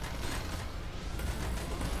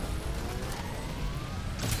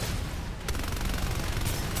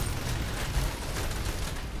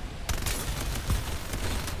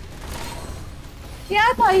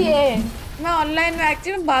 क्या था ये? मैं ऑनलाइन में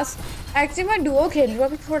एक्चुअली बस मैं डुओ खेल रही हूँ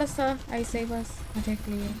अभी थोड़ा सा ऐसे ही बस मजे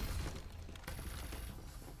के लिए।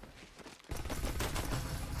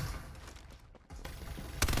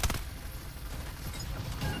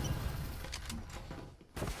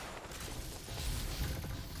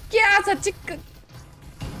 क्या सच्ची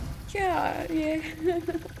क्या ये?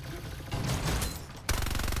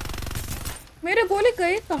 मेरे गोली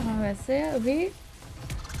गई कहाँ वैसे अभी?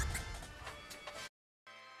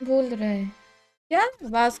 भूल रहे क्या?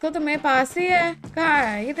 वास्को तो मेरे पास ही है। कहाँ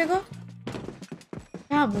है ये? देखो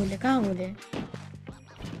कहाँ बोले कहाँ बोले।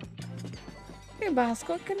 ये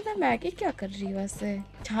वास्को के अंदर मैगी क्या कर रही है वैसे?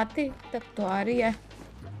 छाते तक तो आ रही है।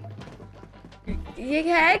 ये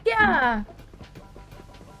है क्या?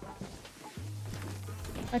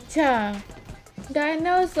 अच्छा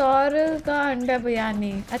डायनासोर का अंडा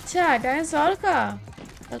बिरयानी। अच्छा डायनासोर का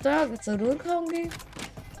तो जरूर खाऊंगी।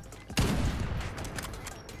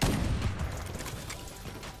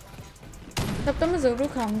 तब तो मैं जरूर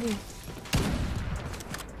खाऊंगी।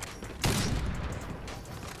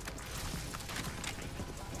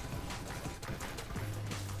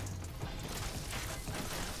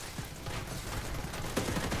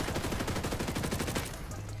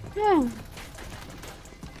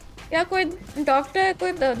 या कोई डॉक्टर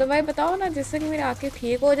कोई दवाई बताओ ना जिससे कि मेरी आंखें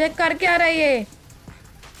ठीक हो जाए। कर क्या रही है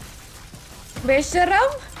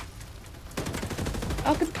बेशरम?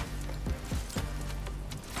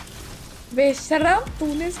 बेशरम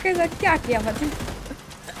तूने इसके साथ क्या किया बता?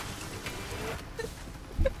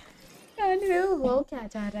 वो क्या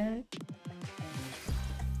चाह रहा है?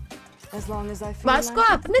 बस को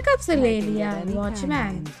आपने कब से ले लिया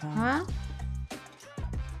वॉचमैन? हाँ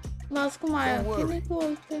बस को माया क्यों नहीं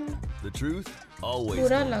बोलते हैं?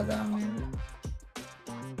 बुरा लगा मैं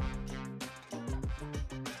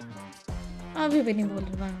अभी भी नहीं बोल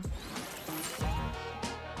रहा।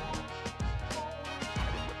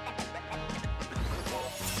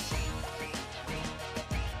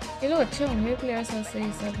 ये लोग अच्छे होंगे प्लेयर्स ऐसे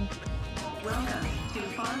ही सब। Welcome to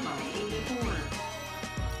Farlight 84.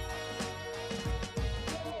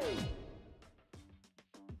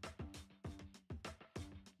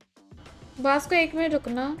 बस को 1 मिनट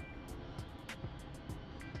रुकना।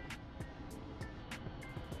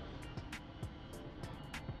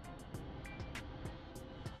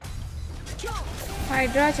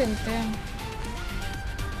 हाइड्रा चलते हैं।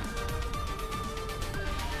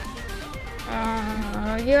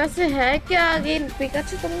 ये वैसे है क्या ये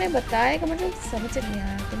पिकाचू? तुमने बताया कि मुझे समझ नहीं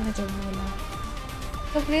आया तुमने जो बोला,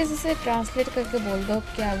 तो प्लीज इसे ट्रांसलेट करके बोल दो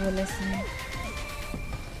क्या बोले इसने।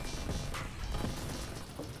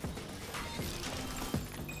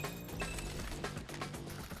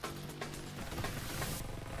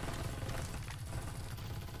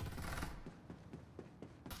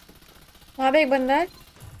 वहाँ पे एक बंदा है।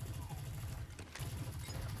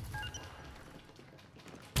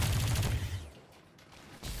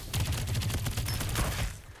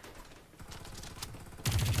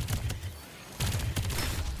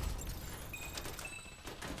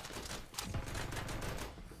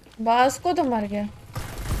 बास को तो मर गया।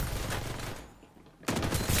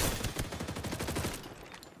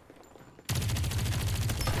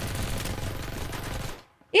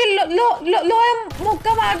 ये लो लो लो, लो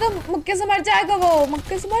मुक्का मार दो, मुक्के से मर जाएगा वो,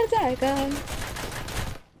 मुक्के से मर जाएगा।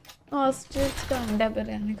 ऑस्ट्रिच का अंडा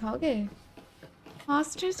बिरयानी खाओगे?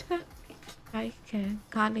 ऑस्ट्रिच का ठीक है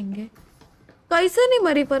खा लेंगे। कैसे नहीं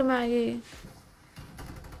मरी पर मैं ये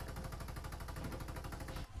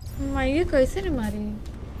कैसे नहीं मारी?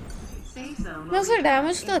 Safe zone मैं will उसे retract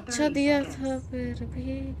डैमेज तो in अच्छा 30 दिया था seconds. फिर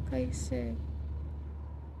भी कैसे?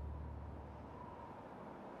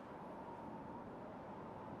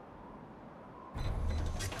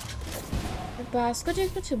 बास्को जी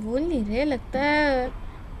कुछ बोल नहीं रहे लगता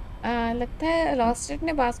है लॉस्टेड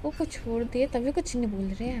ने बास्को को छोड़ दिए तभी कुछ नहीं बोल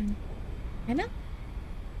रहे हैं, है ना?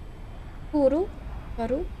 करू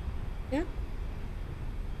करू क्या?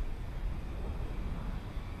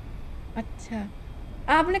 अच्छा,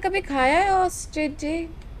 आपने कभी खाया है ऑस्ट्रिच जी?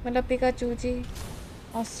 मतलब पिकाचू जी?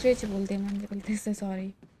 ऑस्ट्रिच बोल दिया मैंने गलती से,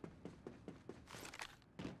 सॉरी।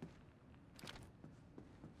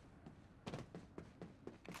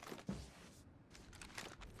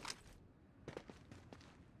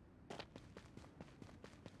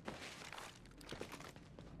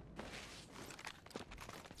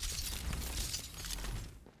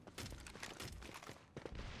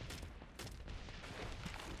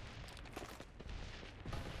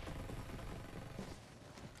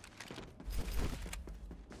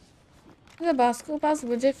 मतलब बास्को के पास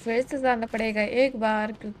मुझे फिर से जाना पड़ेगा एक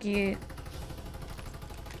बार, क्योंकि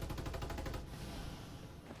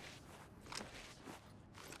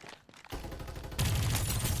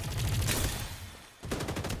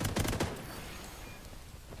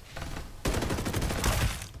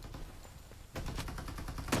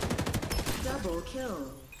Double kill.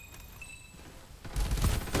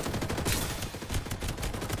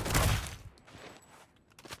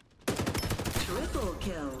 Triple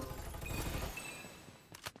kill.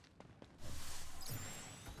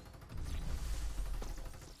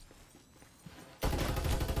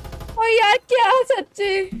 ओ यार क्या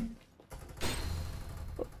सच्ची,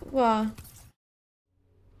 वाह।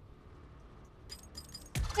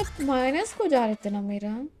 माइनस को जा रहे थे ना मेरा।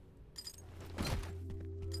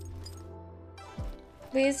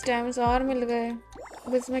 20 टाइम्स और मिल गए,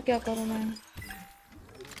 अब इसमें क्या करूं मैं?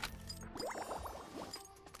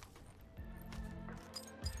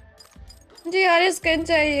 जी यार स्किन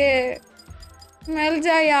चाहिए, मिल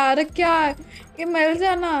जाए यार, क्या ये मिल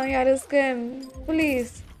जाना यार स्किन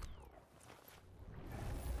प्लीज।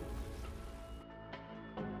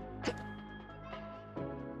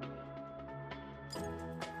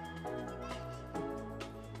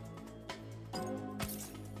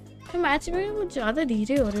 तो मैच में कुछ ज्यादा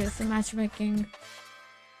धीरे हो रही है match making.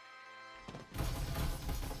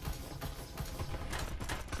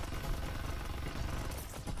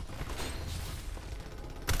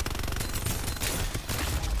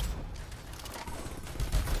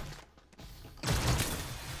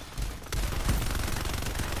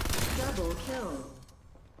 Double kill.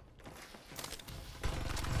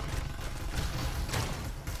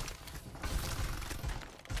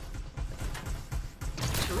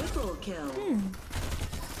 Triple kill.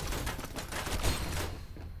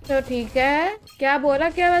 तो ठीक है, क्या बोला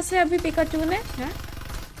क्या वैसे अभी पिकाचू ने? हैं?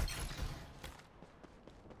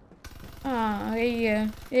 हाँ यही है,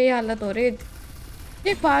 यही हालत हो रही है।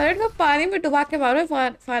 ये फारेट को पानी में डुबा के मारो,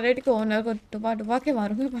 फारेट के ओनर को डुबा डुबा के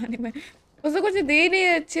मारूंगी पानी में। उसे कुछ दे नहीं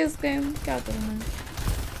है अच्छी स्किन, क्या करूँ मैं?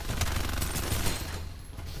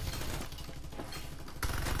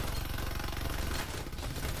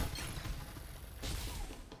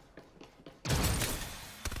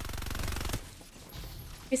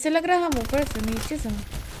 इसे लग रहा है हम ऊपर से नीचे से।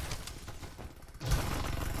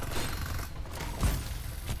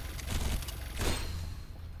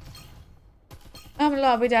 हम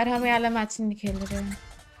लॉबी जा रहे हैं, हम ये वाला मैच नहीं खेल रहे हैं।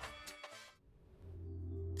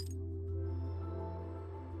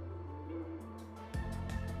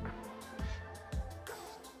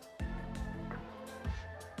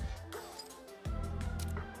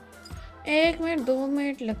 1 मिनट 2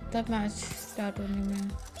 मिनट लगता है मैच स्टार्ट होने में।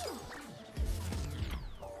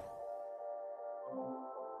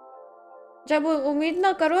 जब उम्मीद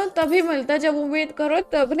ना करो तभी मिलता है, जब उम्मीद करो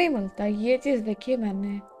तब नहीं मिलता। ये चीज देखी है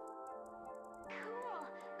मैंने।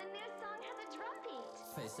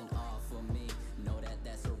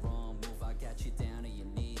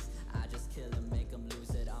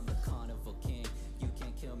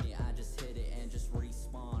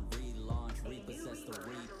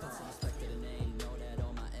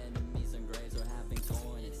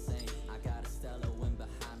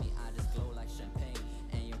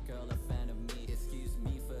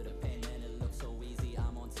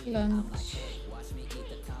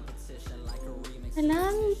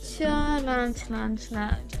 Lunch lunch lunch lunch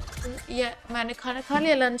lunch ये मैंने खाना खा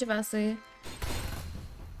लिया लंच वैसे।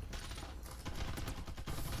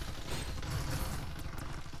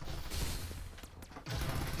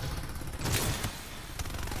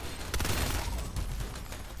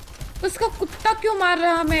 उसका कुत्ता क्यों मार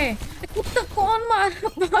रहा है हमें? कुत्ता कौन मार रहा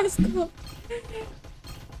है बास्को?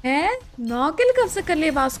 है 9 किल कब से कर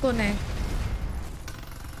लिए बास्को ने?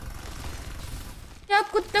 क्या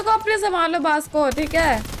कुत्ते को अपने संभालो बास्को, ठीक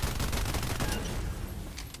है?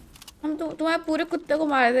 हम तुम्हारे पूरे कुत्ते को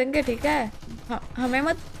मार देंगे, ठीक है? हमें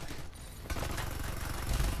मत।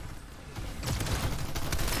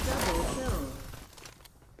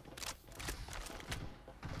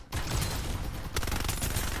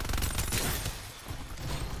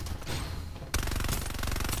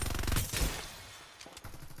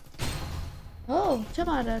 ओह अच्छा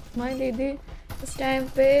मारा तुम्हारी दीदी इस टाइम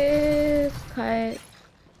पे खाए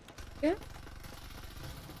क्या?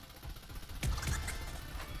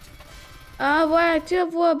 वो एक्चुअली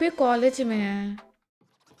वो अभी कॉलेज में है,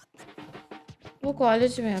 वो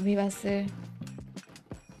कॉलेज में अभी वैसे।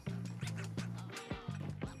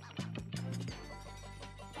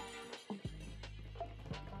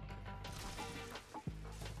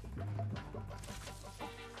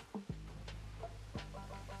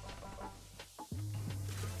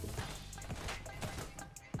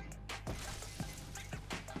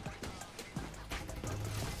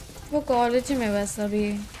 वो कॉलेज में वैसे अभी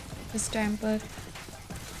इस टाइम पर।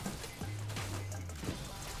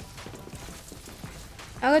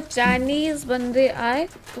 अगर चाइनीज बंदे आए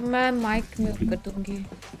तो मैं माइक म्यूट कर दूंगी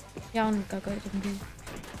या उनका कर दूंगी।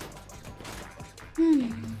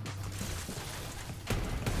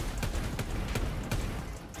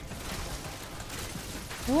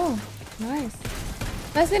 Oh nice.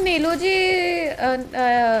 वैसे नीलू जी,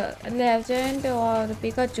 लेजेंड और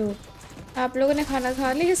पिकाचू, आप लोगों ने खाना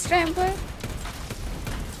खा लिया इस टाइम पर?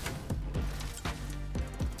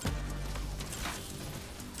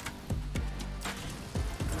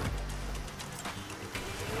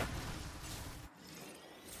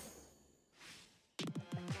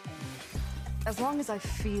 As long as I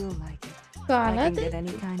feel like it, I काला can दिल, get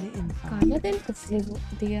any kind of info. काला दिल किसने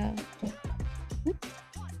दिया?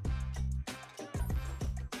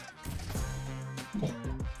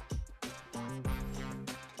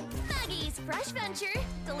 Maggie's Fresh Venture,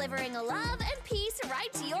 delivering a love and peace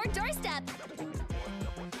right to your doorstep.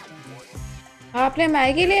 आपने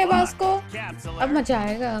मैगी लिया बस को? अब मजा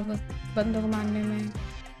आएगा अब बंदों को मारने में।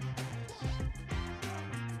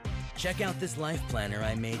 Check out this life planner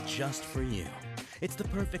I made just for you. It's the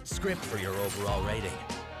perfect script for your overall rating.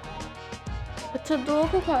 अच्छा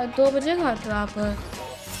 2 बजे खाते हो आप?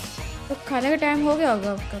 तो खाने का टाइम हो गया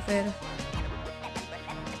होगा आपका फिर।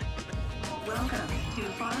 Welcome to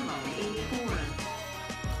Farlight 84.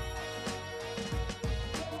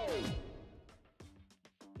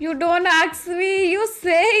 You don't ask me. You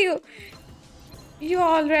say you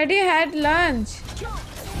already had lunch.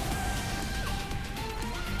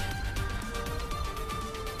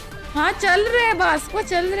 हाँ चल रहे हैं बस को,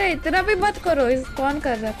 चल रहे हैं। इतना भी मत करो। इस कौन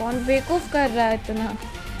कर रहा है, कौन बेवकूफ कर रहा है इतना?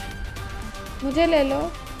 मुझे ले लो।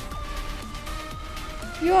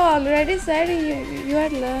 You already said you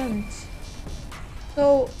had lunch. So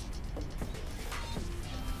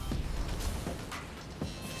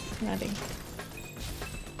nothing.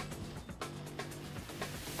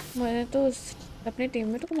 मैं तो अपने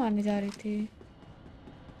टीममेट को मारने जा रही थी।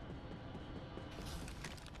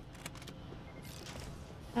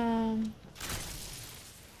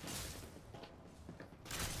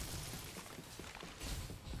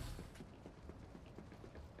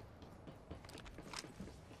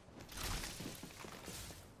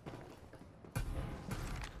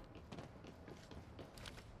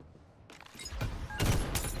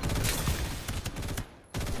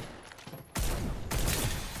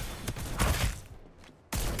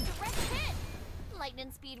 Direct hit!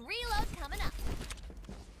 Lightning speed reload coming up.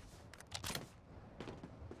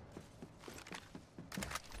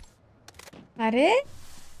 अरे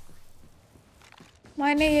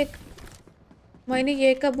मैंने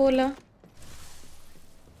ये कब बोला?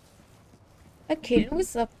 मैं खेलूंगी,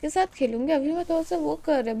 सबके साथ खेलूंगी। अभी मैं थोड़ा सा वो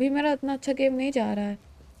कर, अभी मेरा इतना अच्छा गेम नहीं जा रहा है।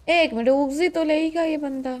 एक मिनट, उगजी तो लेगा ये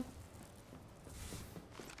बंदा।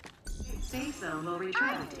 Safe zone will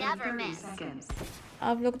retract in 30 seconds.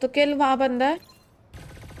 आप लोग तो किल, वहां बंदा है।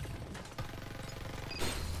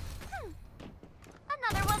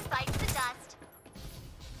 Another one bites the dust.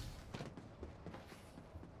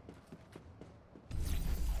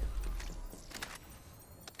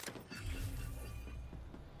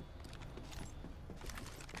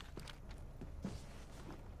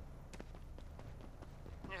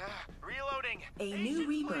 Reloading. A new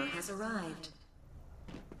Reaper has arrived.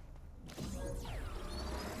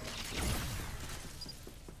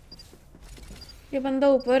 ये बंदा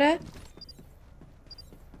ऊपर है।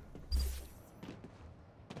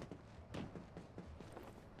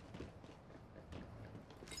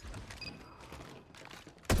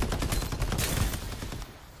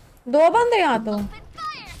 दो बंदे यहाँ तो।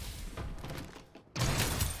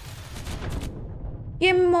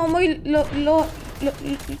 ये मोमोई लो लो लो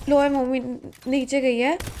लो है। मोमोई नीचे गई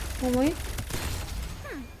है। मोमोई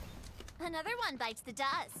Another one bites the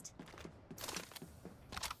dust.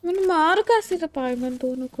 मैंने मार कैसे पाए मैं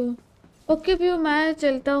दोनों को। ओके व्यू, मैं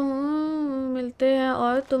चलता हूँ, मिलते हैं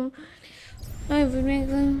और तुम में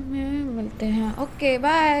मिलते हैं। ओके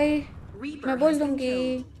बाय, मैं बोल दूंगी।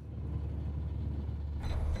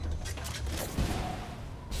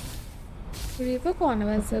 रीपर कौन है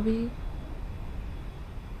वैसे अभी?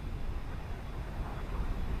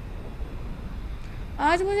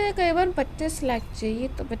 आज मुझे करीबन 25 लाइक चाहिए,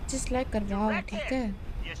 तो 25 लाइक करवाओ, ठीक है?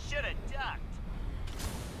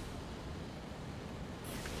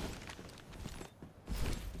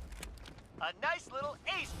 A nice little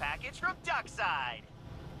ace package from Duckside.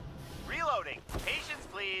 Reloading. Patience,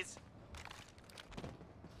 please.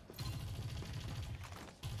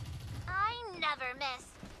 I never miss.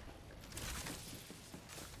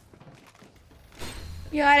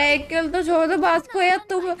 यार एक किल तो छोड़ दो बात को यार।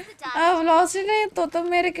 तुम लॉस ही नहीं तो तुम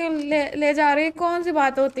मेरे किल ले जा रही है। कौन सी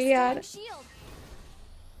बात होती है यार?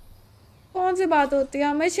 कौन सी बात होती है?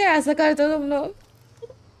 हमेशा ऐसा करते हो तुम लोग।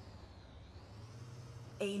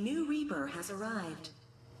 A new Reaper has arrived.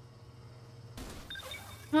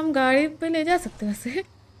 हम गाड़ी पे ले जा सकते हैं वैसे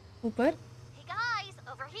ऊपर। Hey guys,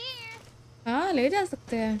 over here. हाँ ले जा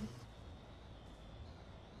सकते हैं।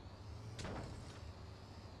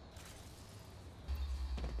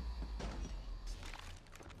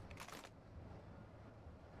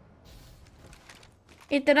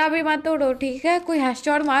 इतना भी मत उड़ो, ठीक है? कोई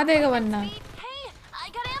हेडशॉट मार देगा वरना। Hey, I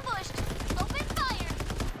got ambushed. Open fire.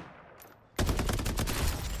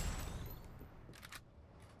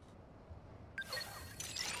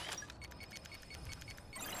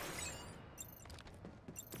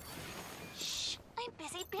 Shh, I'm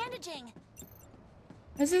busy bandaging.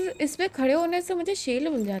 वैसे इसमें खड़े होने से मुझे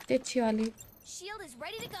शील्ड मिल जाती है अच्छी वाली। Shield is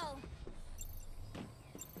ready to go.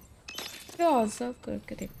 तो ऑब्जर्व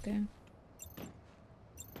करके देखते हैं।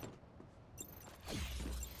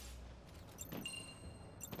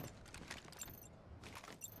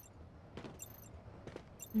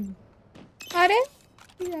 अरे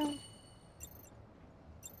यार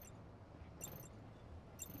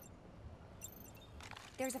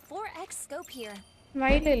There's a 4x scope here.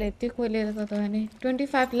 मैं ले लेती, कोई ले लेता तो है नहीं।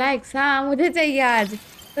 25 लाइक्स, हाँ मुझे चाहिए आज,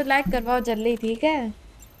 तो लाइक करवाओ जल्दी, ठीक है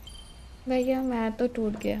भैया? मैं तो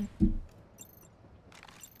टूट गया।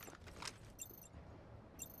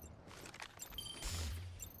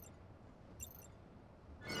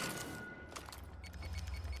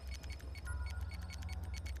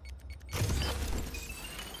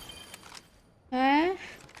 हैं?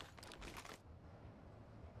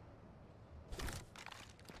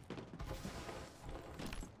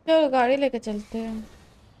 चलो गाड़ी लेके चलते हैं।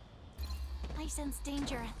 I sense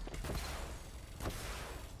danger.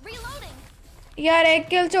 Reloading. यार एक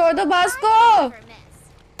किल छोड़ दो बस को। Never miss.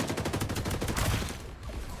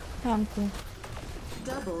 Thank you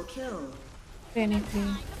Double kill. देने के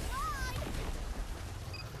लिए।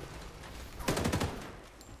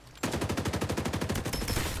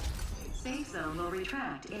 Safe zone will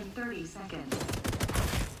retract in 30 seconds.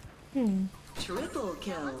 Triple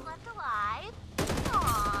kill. One's left alive.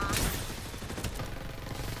 Aww.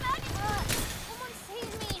 Someone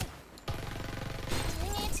save me.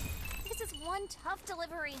 Dang it. This is one tough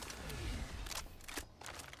delivery.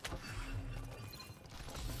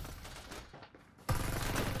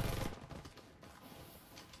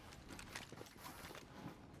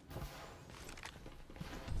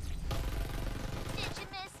 Did you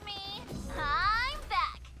miss me? I'm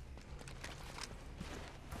back.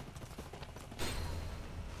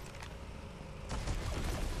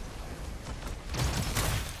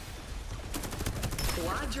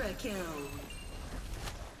 Quadra kill.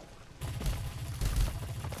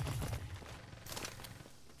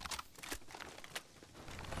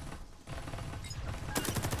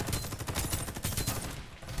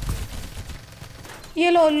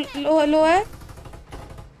 ये लो है।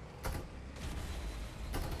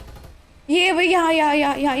 ये भाई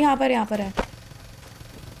यहाँ पर है।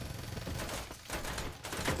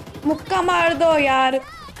 मुक्का मार दो यार।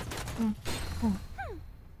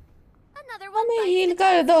 हमें हील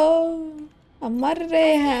कर दो, हम मर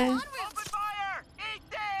रहे हैं।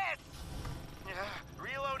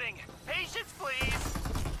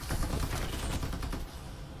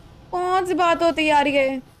 कौन सी बात होती है यार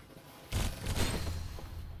ये?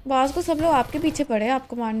 बास को सब लोग आपके पीछे पड़े हैं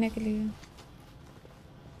आपको मारने के लिए।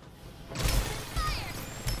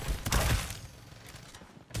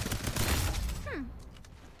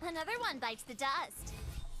 Another one bites the dust.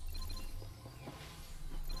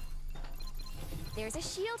 There's a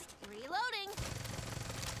shield. Reloading.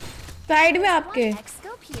 Side में आपके।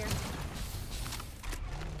 Scope here.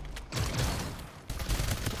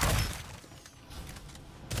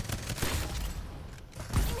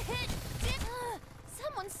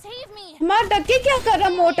 Someone save me. मार डके क्या कर रहा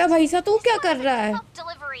मोटा भाई सा? तू क्या कर रहा है?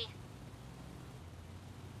 Delivery.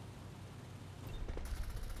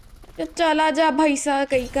 चला जा भाई सा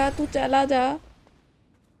कहीं का, तू चला जा।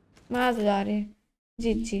 मार जा रहे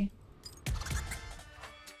जी।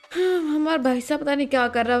 हाँ, हमारा भाई सा पता नहीं क्या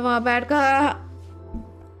कर रहा है वहां बैठ कर।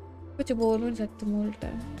 कुछ बोल नहीं सकते बोलता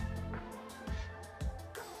है।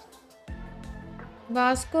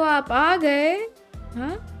 बास को आप आ गए?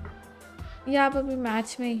 हाँ, या आप अभी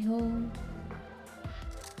मैच में ही हो?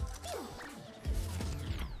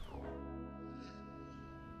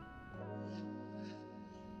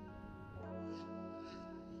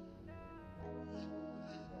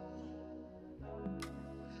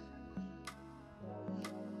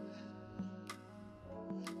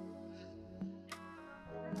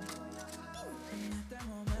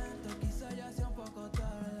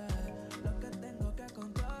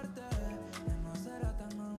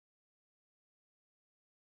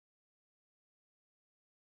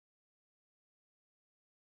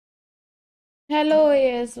 Hello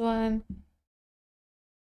AS1।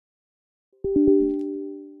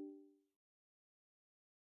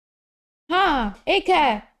 हाँ एक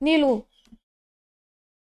है नीलू।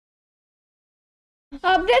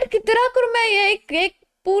 अपडेट कितना करूं मैं? ये एक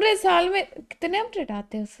पूरे साल में कितने अपडेट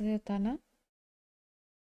आते हैं उससे होता ना।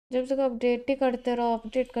 जब तक अपडेट ही करते रहो,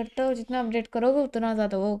 अपडेट करते रहो, जितना अपडेट करोगे उतना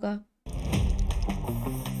ज्यादा होगा।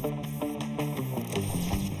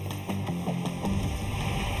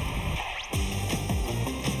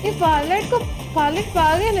 ये फार्लाइट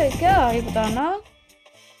पागल है क्या? ये बताना।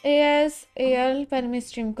 ASAL पहले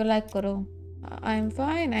स्ट्रीम को लाइक करो। I am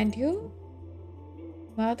fine and you?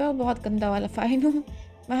 मैं तो बहुत गंदा वाला फाइन हूँ।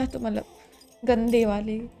 मैं तो मतलब गंदे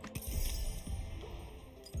वाली।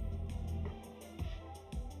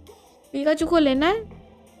 पिकाचू को लेना है?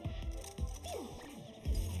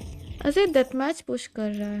 ऐसे डेथ मैच पुश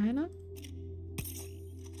कर रहा है ना?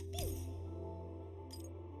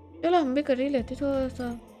 चलो हम भी कर ही लेते थोड़ा सा।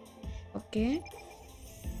 ओके,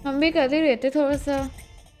 हम भी कर ही लेते थोड़ा सा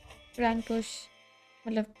रैंक पुश,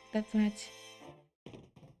 मतलब डेथ मैच।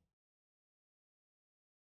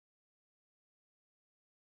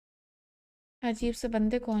 अजीब से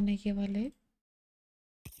बंदे कौन है ये वाले?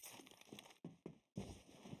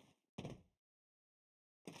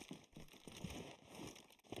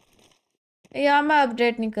 या मैं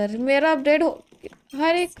अपडेट नहीं कर रही। मेरा अपडेट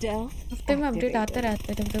हर एक हफ्ते में अपडेट आता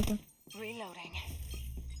रहता है। जब देखो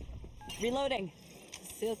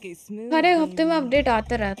हर एक हफ्ते में अपडेट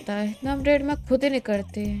आता रहता है। इतना अपडेट मैं खुद ही नहीं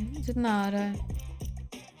करती जितना आ रहा है।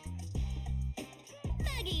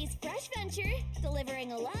 Maggie's Fresh Venture, delivering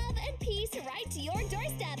love and peace right to your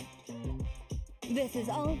doorstep. This is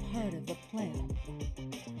all part of the plan.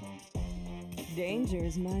 Danger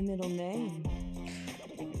is my middle name.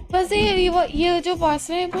 बस ये जो बॉस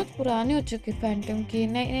लाइन बहुत पुरानी हो चुकी है फैंटम की।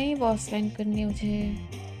 नई बॉस लाइन करनी मुझे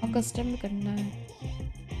और कस्टम भी करना है।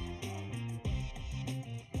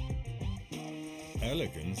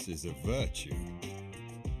 Elegance is a virtue.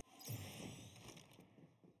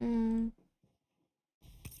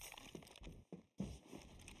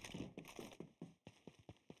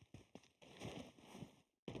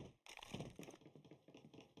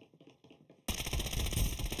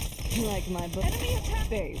 Like my book. Enemy attack.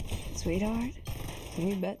 Babe, sweetheart,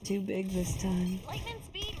 you bet too big this time.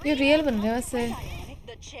 ये रियल बन रहा है वैसे।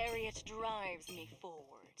 The chariot drives me forward.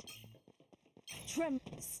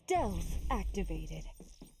 Stealth activated.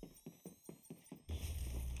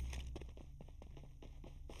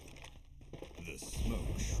 The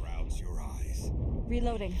smoke shrouds your eyes.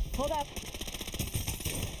 Reloading. Hold up.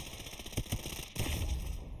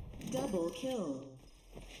 Double kill.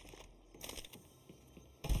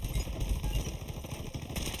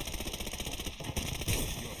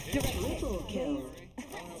 Triple kill.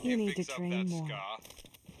 You need to train more. Time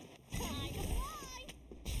to fly!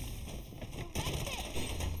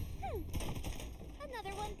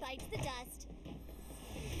 Another one bites the dust.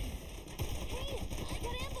 Hey, I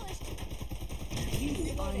got ambushed.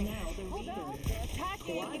 You are now the Reaper.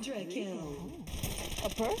 Attacking. Quadra kill. A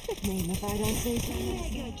perfect name if I don't say so.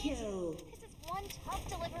 Mega kill. This is one tough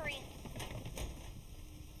delivery.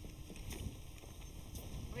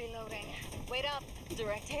 Reloading. Wait up.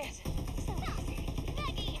 Direct hit.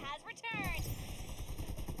 Maggie has returned.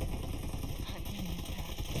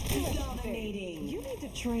 Dominating. You need to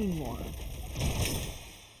train more.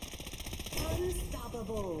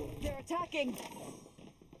 Unstoppable. They're attacking.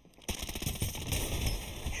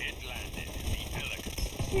 Hit landed in the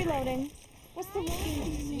elegance. Reloading. What's the wrong?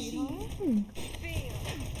 Another Feel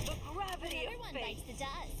the gravity of one fate. bites the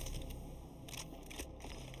dust.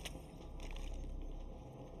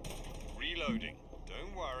 Reloading.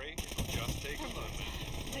 Don't worry, it'll just take a moment.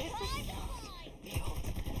 This is not the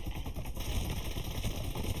ultimate.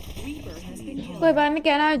 Reaper has been killed. कोई बात नहीं,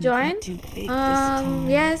 can I join? Too big this time.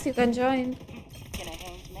 Yes, you can join. Can a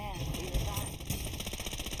hanged man be revived?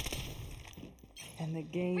 And the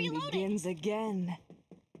game begins again.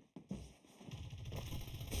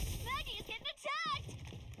 Maggie is getting attacked.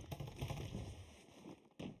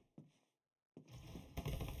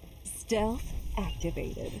 Stealth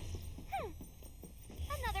activated.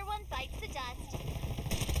 Another one bites the dust.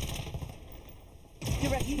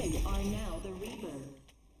 Direct You hit. are now the Reaper.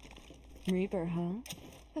 Reaper, huh?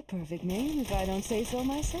 A perfect name if I don't say so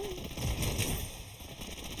myself.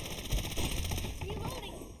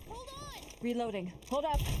 Reloading. Hold on. Reloading. Hold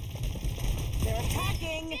up. They're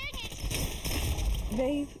attacking. Dang it.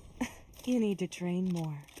 Babe, you need to train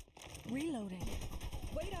more. Reloading.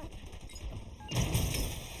 Wait up.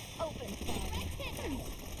 Open fire.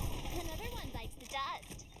 Another one bites the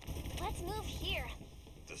dust. Let's move here.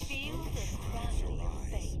 The Feel smoke the shrouds your gravity of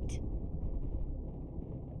eyes. fate.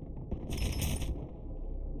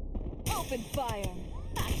 Open fire.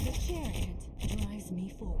 The chariot drives me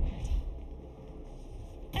forward.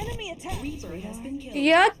 Enemy attack. Reaper has been killed.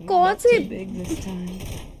 यार कौन सी Too big this time.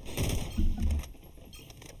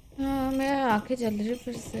 हाँ मैं आंखें जल रही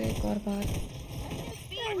फिर से एक और बार.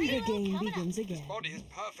 And the game begins again. Body is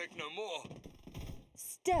perfect no more.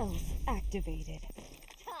 Stealth activated.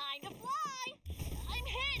 Time to fly. I'm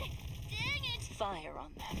hit. Dang it. Fire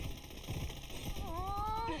on them.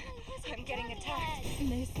 Oh, I wasn't I'm getting done attacked. yet.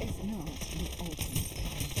 This is not the ultimate.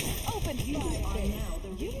 Open You fire. are now the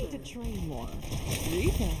You need to Reaper. train more.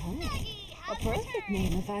 Reaper, huh? Maggie A has perfect returned.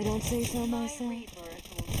 name if I don't say so My myself. rebirth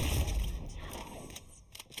will be hypnotized.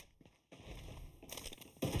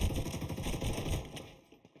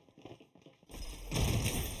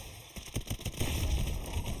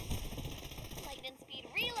 Lightning speed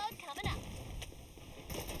reload coming up.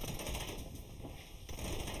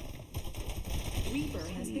 Reaper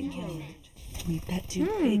has been killed. We bet too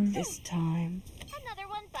big this time. Another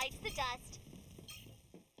one bites the dust.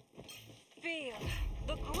 Feel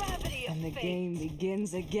the gravity of And the fate. game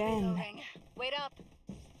begins again. Reloading. Wait up.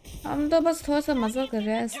 हम तो बस थोड़ा सा मजा कर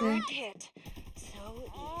रहे हैं ऐसे. Direct hit. So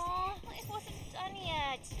Oh, it wasn't done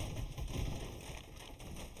yet.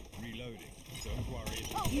 Reloading. Don't worry.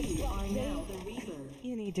 You are now the Reaper.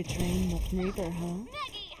 You need to train more. Reaper, huh?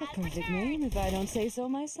 Maggie A has perfect returned. name if I don't say so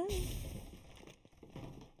myself.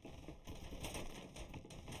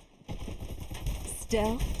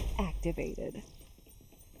 Stealth activated.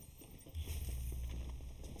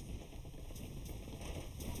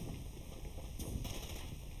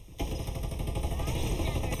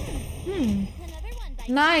 Another one bites.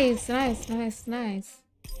 Nice, nice, nice, nice.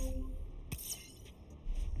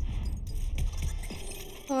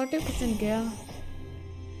 40% गया.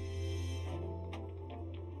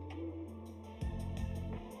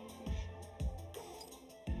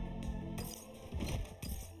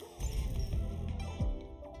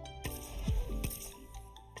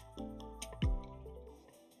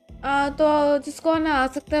 तो जिसको ना आ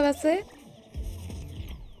सकता है वैसे.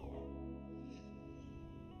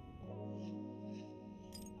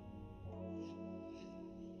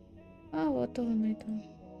 हाँ वो तो नहीं था.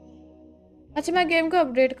 अच्छा मैं गेम को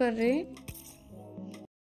अपडेट कर रही.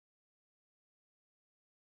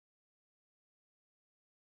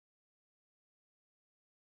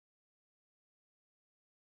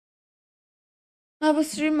 अब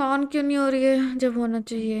स्ट्रीम ऑन क्यों नहीं हो रही है जब होना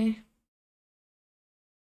चाहिए.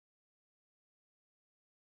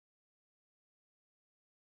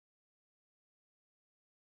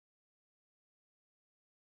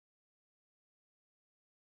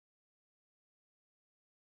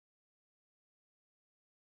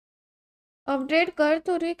 अपडेट कर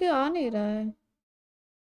तो रही कि आ नहीं रहा है।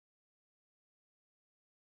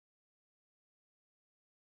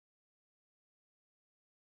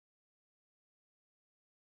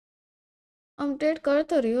 अपडेट कर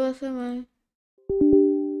तो रही हूँ वैसे मैं।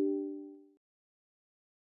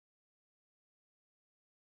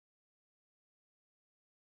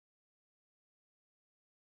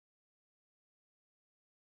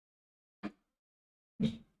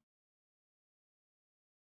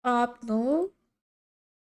 आप लोग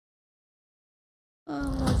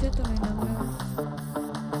मुझे तो नहीं लग रहा है।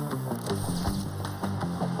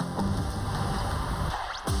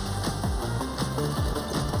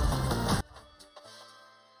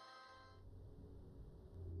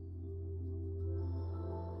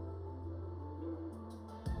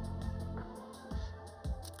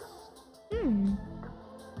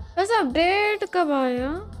 वैसे अपडेट कब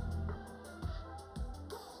आया?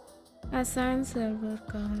 असाइन सर्वर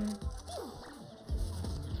का है।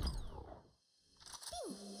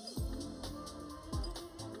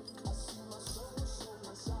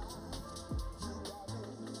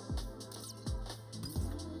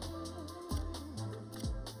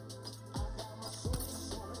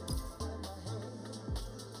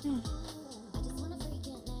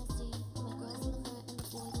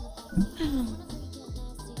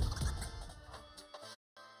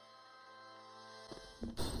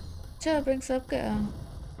 अच्छा ब्रिंग सब क्या?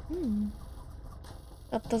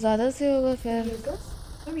 अब तो ज़्यादा से होगा फिर।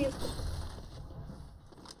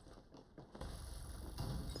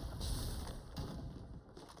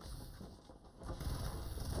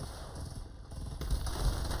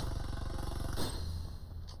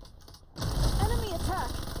 Enemy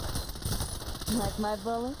attack! Like my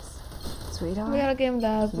bullets? Sweetheart, मेरा गेम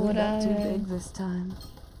लैग हो you रहा got too है। big this time.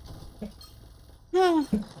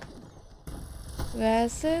 हाँ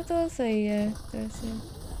वैसे तो सही है वैसे।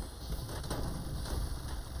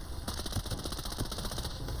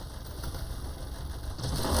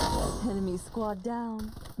 Enemy squad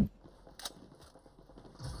down.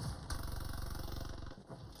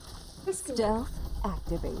 Stealth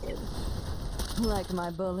activated. Like my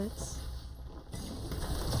bullets.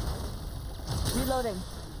 Reloading.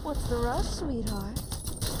 What's the rush, sweetheart?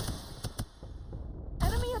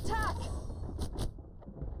 Enemy attack!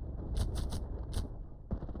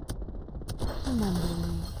 Remember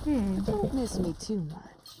me. Don't miss me too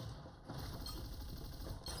much.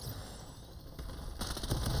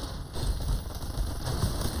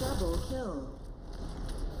 Double kill.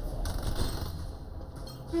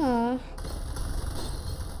 हाँ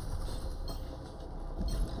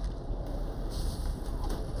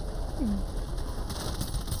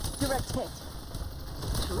Direct hit.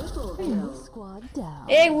 Triple kill. Squad down.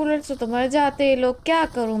 एक bullet से तो मर जाते ये लोग, क्या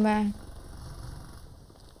करूं मैं?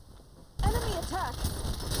 Enemy attack!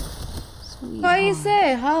 कैसे?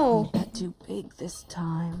 How? You got too big this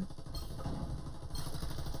time.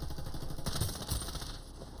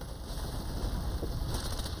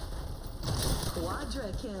 Quadra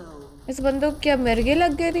kill. इस बंदूक क्या मिर्गी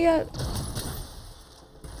लग गई थी यार?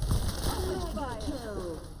 Mega kill.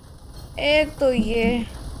 एक तो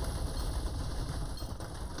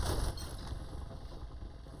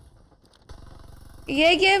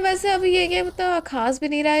ये गेम वैसे अभी ये गेम तो खास भी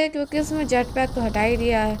नहीं रहा है क्योंकि उसमें जेट पैक तो हटा ही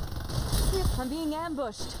दिया है। I'm being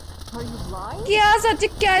ambushed. Are you blind? क्या सच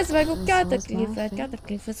क्या इस मैगी को क्या This was तकलीफ है? my क्या fate.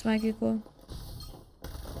 तकलीफ है इस मैगी को?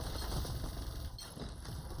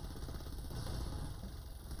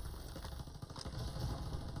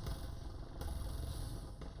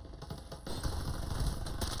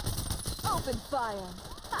 Open fire.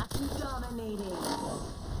 Dominating.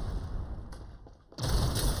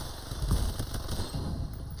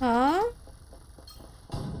 हाँ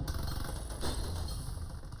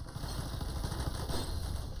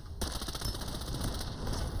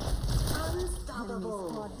Unstoppable.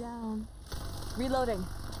 Squad down. Reloading.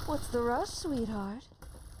 What's the rush, sweetheart?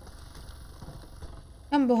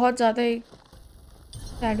 हम बहुत ज़्यादा ही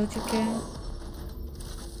सैड हो चुके हैं।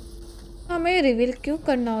 हमें रिवील क्यों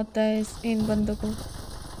करना होता है इन बंदों को?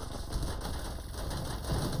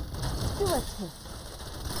 Direct hit.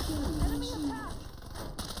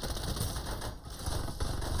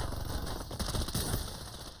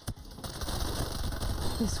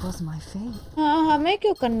 This was my fate. हाँ हमें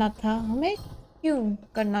क्यों करना था? हमें क्यों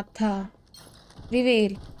करना था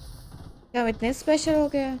रिवील? क्या हम इतने स्पेशल हो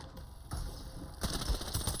गए?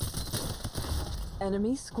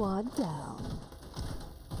 Enemy squad down.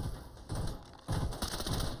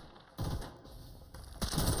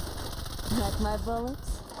 Like my bullets?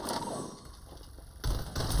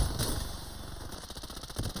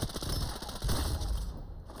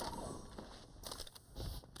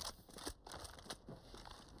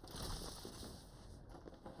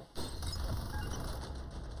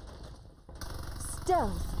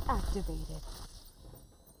 Stealth activated.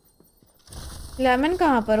 Lemon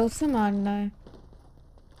कहाँ पर, उससे मारना है।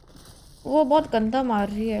 वो बहुत गंदा मार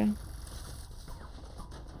रही है।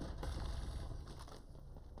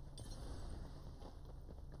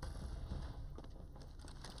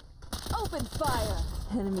 Open fire.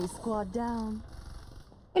 Enemy squad down.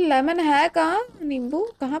 Lemon है कहाँ? नींबू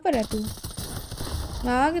कहाँ पर है तू?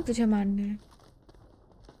 मैं आगे तुझे मारना है।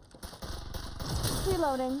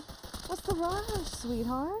 Reloading. What's the rush,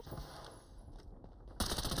 sweetheart?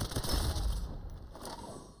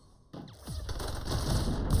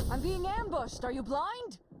 I'm being ambushed. Are you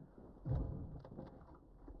blind?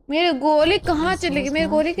 मेरी गोली कहाँ चली गई? मेरी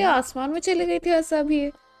गोली के आसमान में चली गई थी ऐसा भी।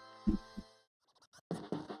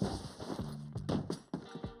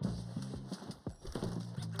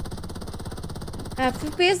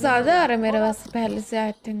 FPS ज्यादा आ रहा है मेरा वैसे पहले से,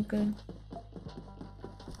 आई थिंक।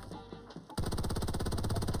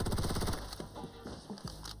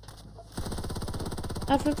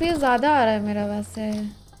 FPS ज्यादा आ रहा है मेरा वैसे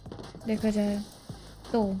देखा जाए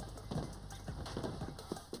तो।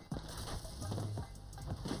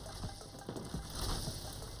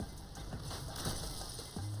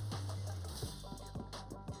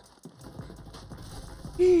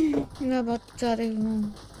 मैं बहुत ज्यादा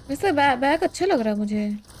हूँ वैसे। बैग अच्छा लग रहा है मुझे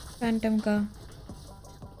फैंटम का।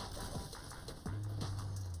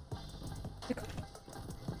 देखो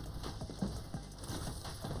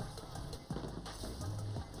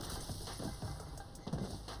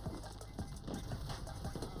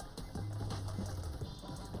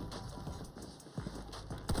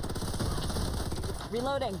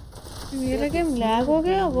Reloading. मेरा गेम लैग हो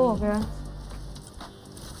गया, वो हो गया।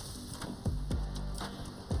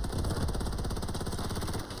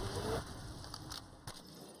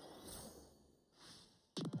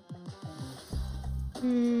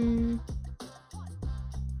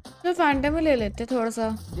 तो फैंटम ही ले लेते थोड़ा सा।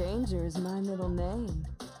 Danger is my middle name.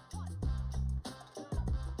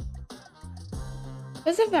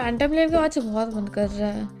 वैसे फैंटम लेने के बाद से बहुत मन कर रहा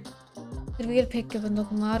है। फिर वीर फेंक के बंदों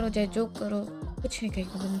को मारो, चाहे जो करो, कुछ नहीं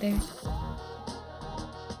कहेंगे बंदे।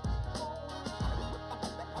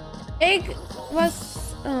 एक बस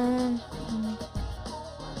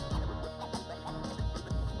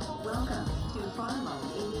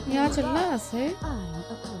यहाँ चलना है ऐसे।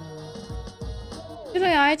 चलो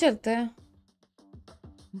यहाँ ही चलते हैं।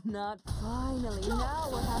 Not finally. Now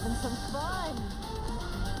we're having some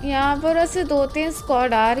fun. यहाँ पर ऐसे 2-3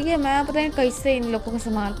 स्क्वाड आ रही है। मैं पता नहीं कैसे इन लोगों को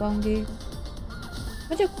संभाल पाऊंगी।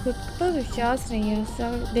 मुझे खुद पर विश्वास नहीं है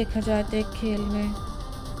ऐसा देखा जाए तो एक खेल में।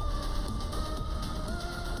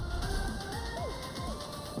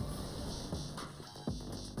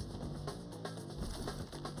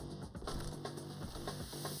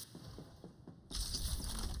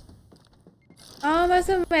 हाँ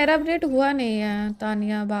वैसे मेरा अपडेट हुआ नहीं है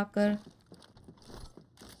तानिया बाकर।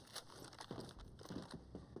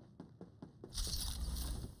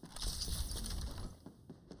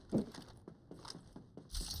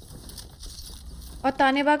 और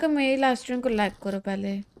तानिया बाकर मेरी लाइव स्ट्रीम को लाइक करो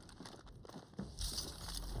पहले।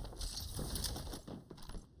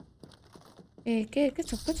 एक एक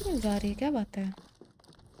सब कुछ मिल जा रही है, क्या बात है।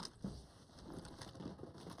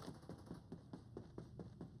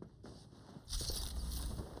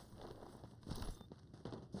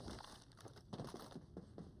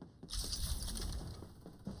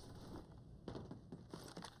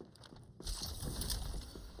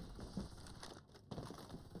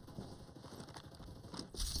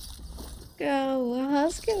 क्या हुआ?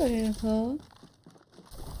 हंस क्यों रहे हो?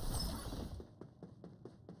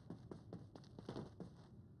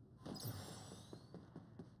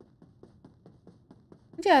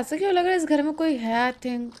 मुझे ऐसा क्यों लग रहा है इस घर में कोई है? आई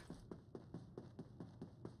थिंक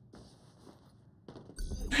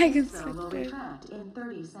आई कैन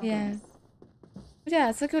मुझे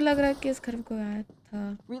ऐसा क्यों लग रहा है कि इस घर में कोई आया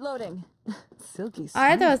था। Reloading. Silky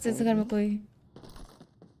आया था smooth, वैसे इस घर में baby. कोई।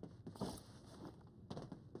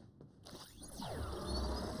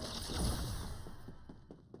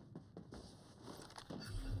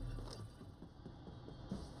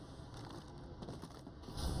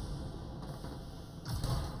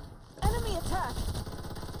 Enemy attack.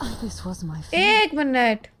 This was my favorite. एक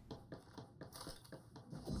मिनट,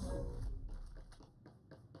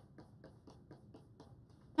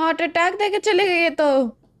 हार्ट अटैक देके चले गए। ये तो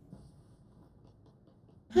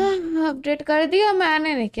हाँ अपडेट कर दिया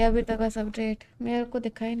मैंने, नहीं किया अभी तक बस अपडेट। मेरे को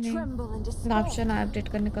दिखाई नहीं Tremble in despair. ऑप्शन है अपडेट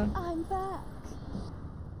करने का। I'm back.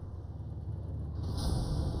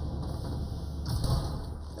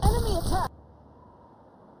 Enemy attack.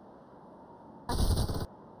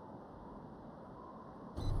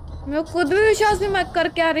 मैं खुद भी विश्वास नहीं मैं कर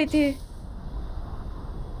क्या रही थी।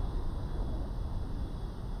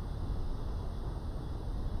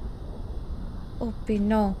 ओपी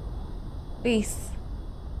नो प्लीज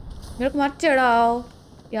मेरे को मत चढ़ाओ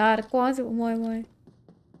यार। कौन से मोए मोए?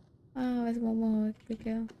 हाँ वैसे मोमो हो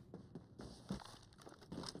क्या?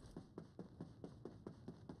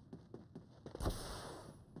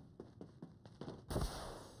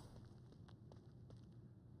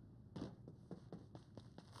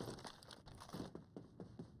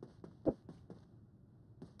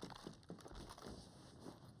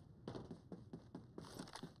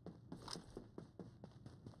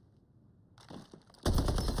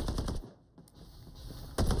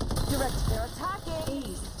 Direct, they're attacking.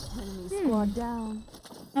 Enemy squad down.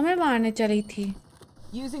 हमें मारने चली थी।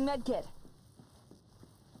 Using medkit.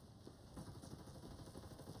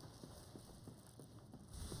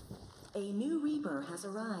 A new Reaper has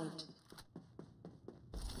arrived.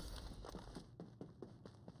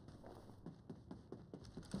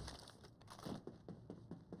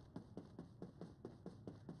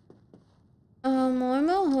 मोए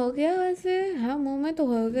में हो गया वैसे। हाँ मुंह में तो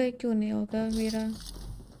हो गया, क्यों नहीं होगा मेरा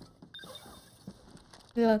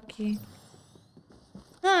लकी।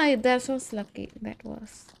 हाँ that was lucky, that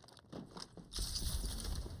was।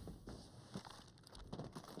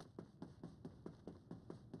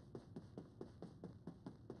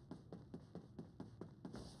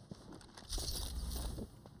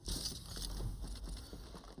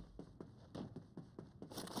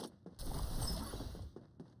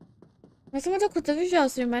 वैसे मुझे खुद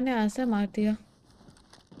विश्वास नहीं, मैंने ऐसा मार दिया।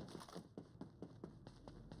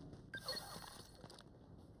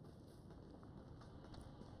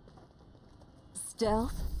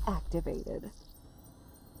 Stealth activated.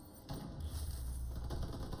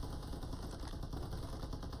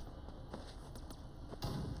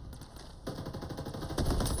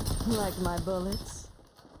 Like my bullets.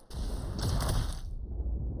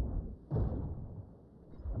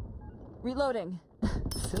 Reloading.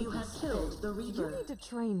 You have killed the You Reaper. need to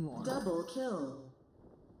train more. Double kill.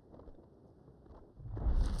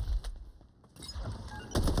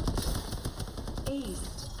 Ace.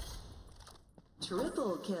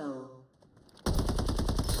 Triple kill.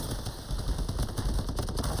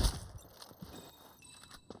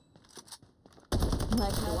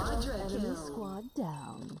 Like my Quadra enemy kill. squad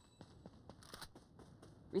down.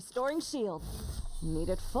 Restoring shield. Need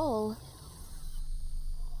it full.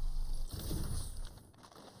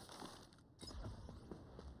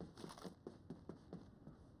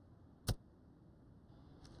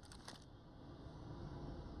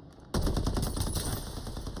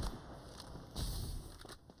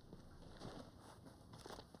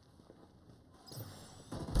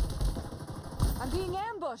 I'm being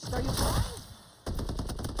ambushed. Are you blind?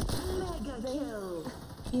 Mega kill.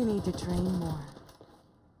 You need to train more.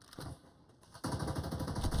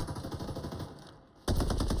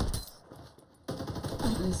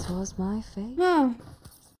 This was my fate. हाँ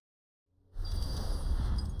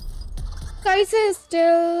guys is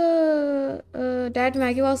still that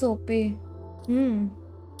Maggie was OP.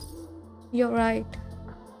 You're right.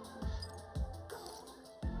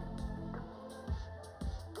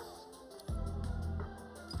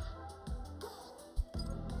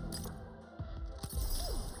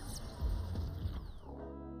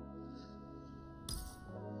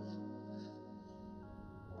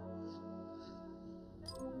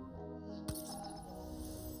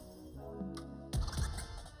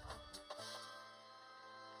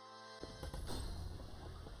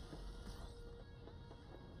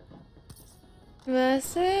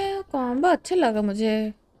 वैसे combo अच्छा लगा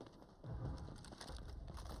मुझे।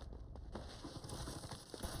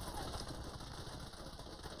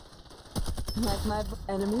 Like my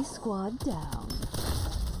enemy squad down.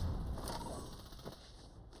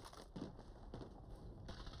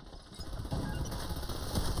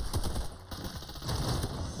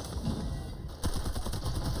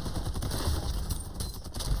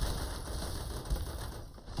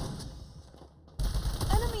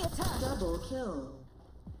 Enemy attack. Double kill.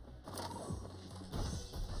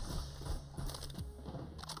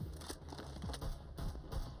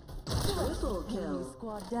 Triple Enemy kill.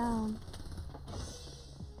 squad down.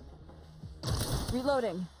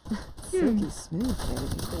 Reloading. Silky smooth,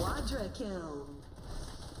 baby. Quadra kill.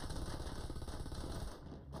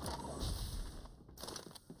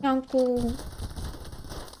 Uncle.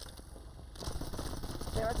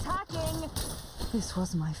 They're attacking. This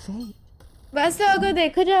was my fate. वैसे अगर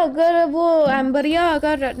देखा जाए, अगर वो एम्बरिया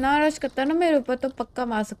अगर ना रश करता ना मेरे ऊपर तो पक्का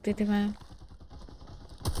मार सकती थी मैं।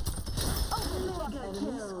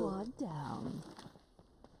 Enemy squad down.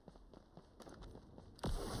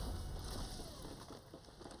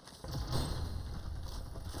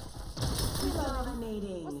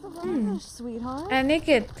 Dominating. What's the language, sweetheart?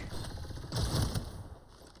 Aniket,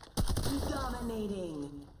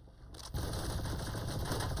 Dominating.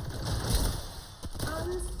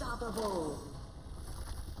 Unstoppable.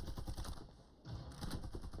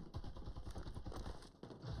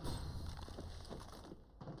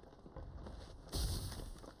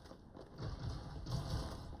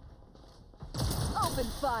 Open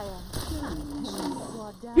fire.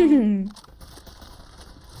 Squad down.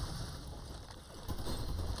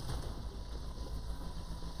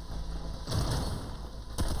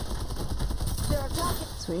 They're attacking.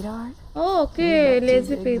 Sweetheart. Oh, okay,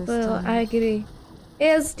 lazy people. I agree.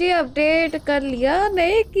 SD update कर लिया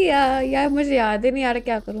नहीं किया यार, मुझे याद ही नहीं आ रहा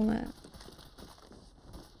क्या करूँ मैं।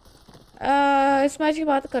 इस मैच की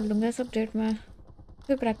बात कर लूँगा इस अपडेट में,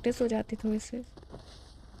 फिर प्रैक्टिस हो जाती थोड़ी सी।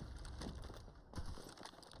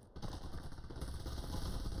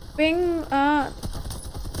 Ping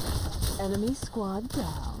Enemy squad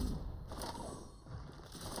down.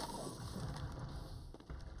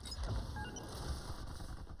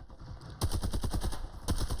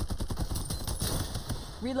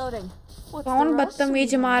 Reloading. कौन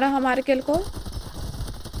बदतमीज मारा हमारे किल को?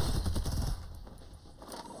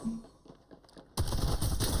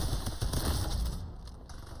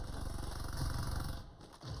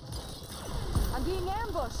 I'm being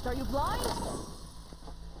ambushed. Are you blind?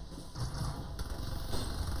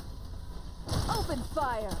 Open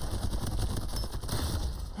fire.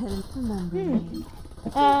 And remember me.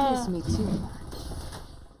 Miss me too much.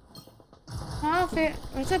 हाँ फिर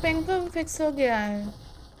वैसे पिंग तो फिक्स हो गया है।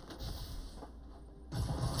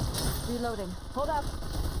 Reloading. Hold up.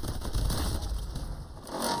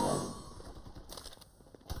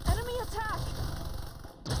 Enemy attack.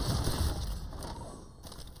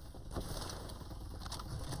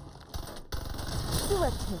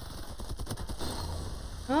 Direct hit.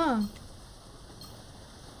 हाँ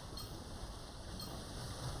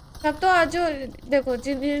तब तो आज जो देखो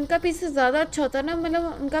जिनका पीसी ज़्यादा अच्छा होता है ना,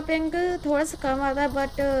 मतलब उनका पिंग थोड़ा सा कम आता है,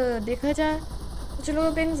 बट देखा जाए कुछ लोगों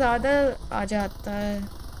का पिंग ज़्यादा आ जाता है,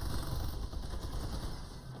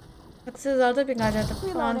 अक्सर ज़्यादा पिंग आ जाता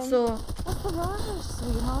है 500। What's the rush,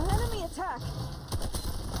 sweetheart? Enemy attack.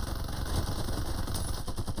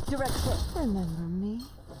 Direct hit. Remember me,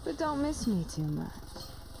 but don't miss me too much.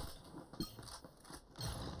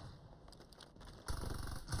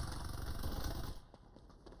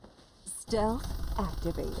 Stealth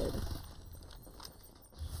activated.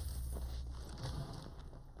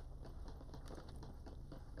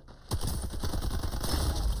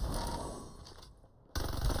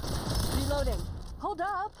 Reloading. Hold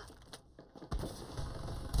up.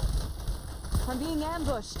 I'm being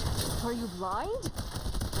ambushed. Are you blind?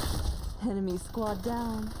 Enemy squad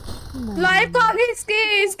down. Live को आगे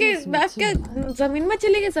इसके back के जमीन में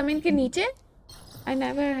चले गए, जमीन के नीचे। I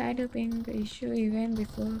never had a ping issue even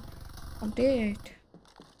before update.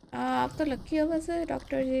 आप तो लकी हो वैसे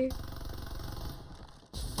doctor ji.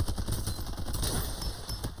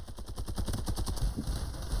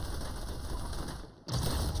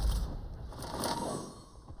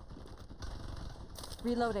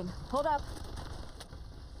 Reloading. Hold up.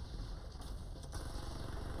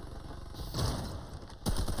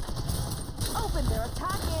 Open, they're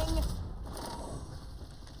attacking.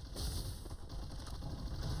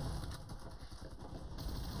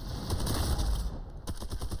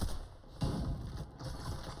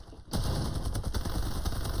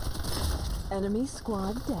 Enemy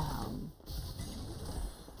squad down.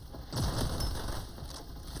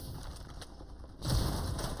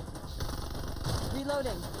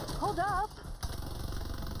 Reloading. Hold up.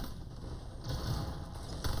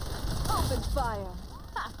 Open fire.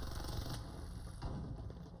 Ha.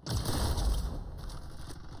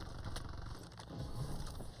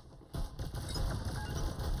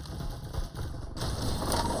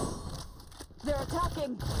 They're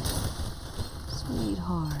attacking.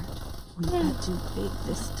 Sweetheart, we got too big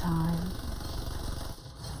this time.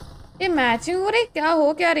 ये matching हो रही क्या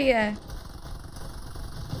हो क्या रही है?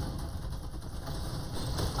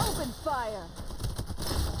 Open fire.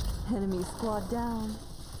 Enemy squad down.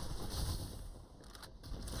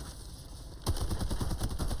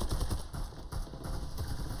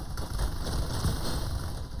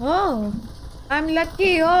 Oh, I'm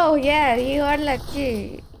lucky. Oh yeah, you are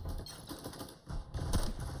lucky.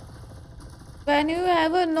 When you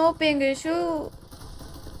have a no ping issue,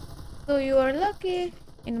 so you are lucky,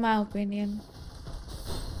 in my opinion.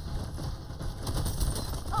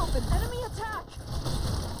 Open, enemy attack.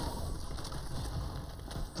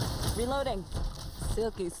 Reloading.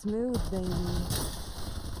 Silky smooth, baby.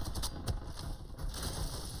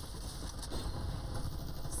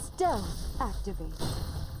 Stealth activated.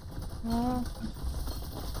 Oh.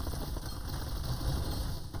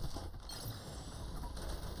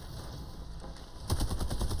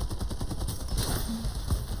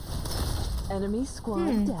 Enemy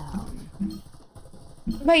squad down.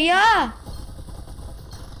 भैया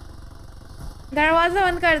दरवाजा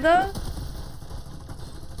बंद कर दो।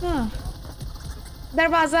 हाँ,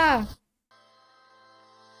 दरवाजा।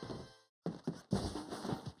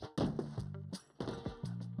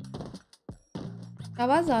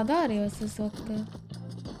 आवाज ज्यादा आ रही है वैसे इस वक्त।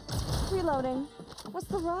 Reloading. What's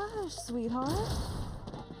the rush, sweetheart?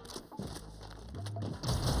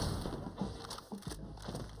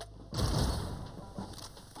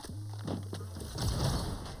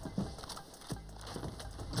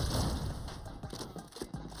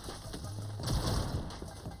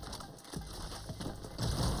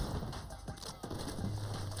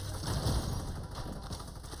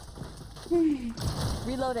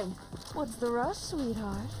 Reloading. What's the rush,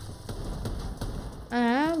 sweetheart?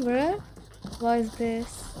 Bruh, what is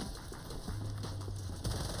this?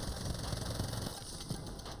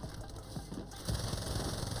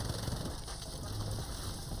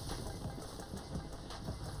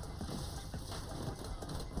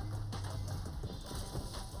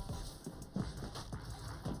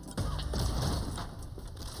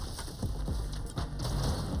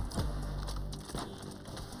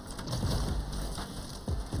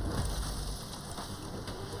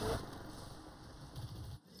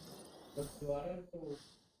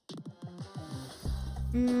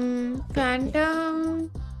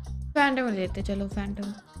 Phantom लेते चलो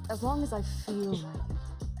Phantom. As long as I feel like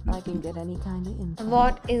it, I can get any kind of info.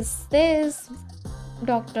 What is this,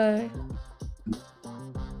 doctor?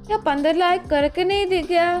 क्या 15 लाख करके नहीं दे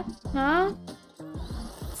गया? हाँ,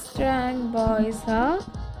 Strang boys. हाँ,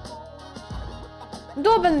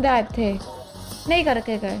 2 बंदे आए थे, नहीं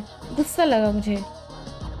करके गए। गुस्सा लगा मुझे।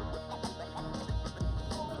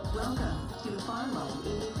 Welcome to Farlight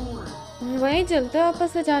 84. वहीं चलते हैं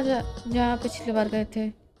वापस से जहाँ पिछली बार गए थे।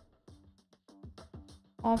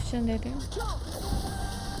 ऑप्शन देते हैं।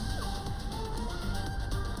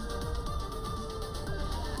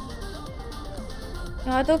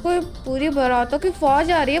 यहाँ तो कोई पूरी बारातों की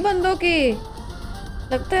फौज आ रही है बंदों की।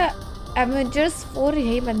 लगता है एवेंजर्स 4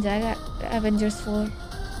 यही बन जाएगा। एवेंजर्स 4।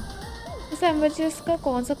 इस एवेंजर्स का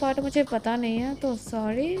कौन सा पार्ट मुझे पता नहीं है, तो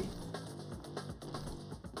सॉरी।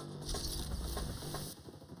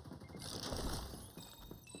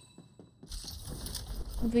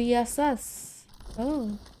 VSS। Oh,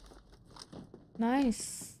 nice.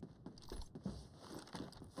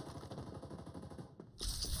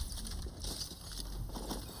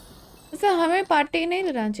 वैसे हमें पार्टी नहीं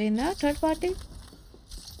लेना चाहिए ना, थर्ड पार्टी।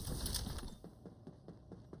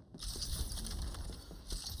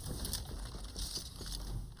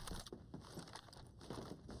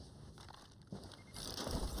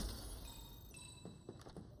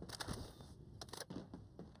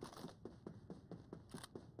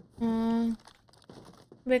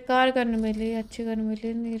 बेकार करने मिली, अच्छी करने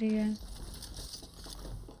मिली नहीं रही है।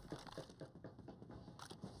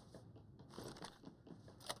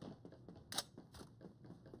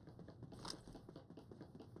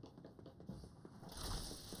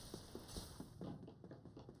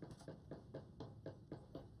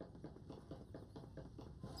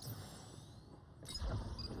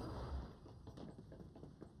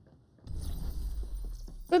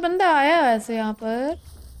 कोई बंदा आया है वैसे यहाँ पर।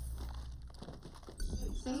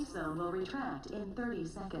 Safe zone will retract in 30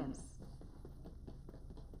 seconds.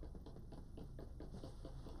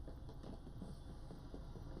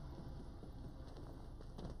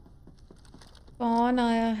 कौन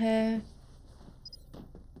आया है?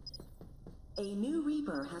 A new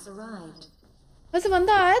Reaper has arrived. वैसे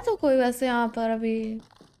बंदा आया तो कोई वैसे यहाँ पर अभी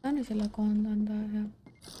पता नहीं चला कौन बंदा आया।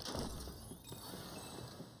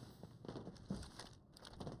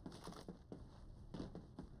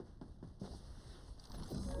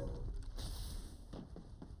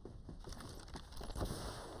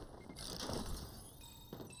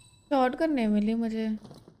 शॉटगन नहीं मिली मुझे।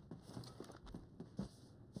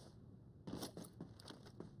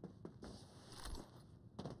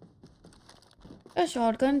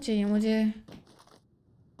 शॉटगन चाहिए मुझे।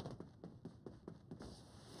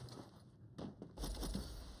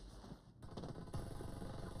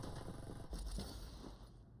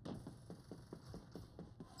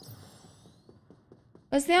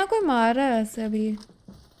 वैसे यहाँ कोई मार रहा है वैसे अभी।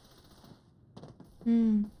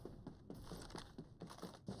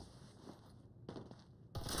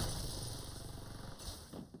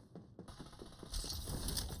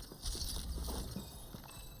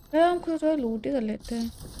 हम खुद लूट ही कर लेते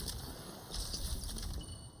हैं।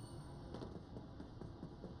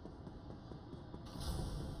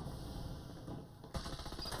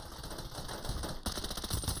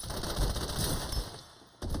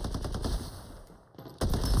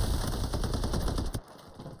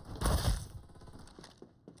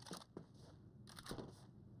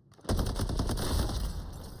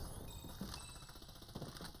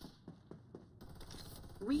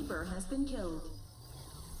 Reaper has been killed.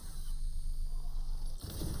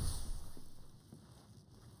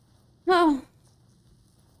 हाँ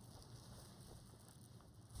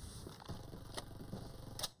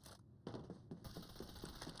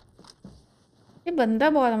ये बंदा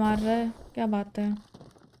बहुत मार रहा है, क्या बात है।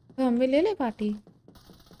 तो हम भी ले ले पार्टी।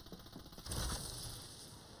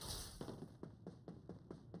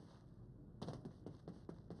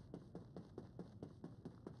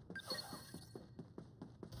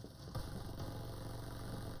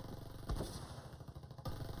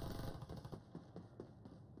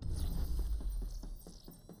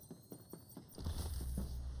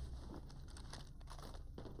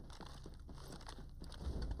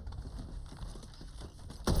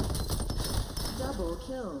 Double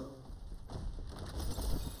kill.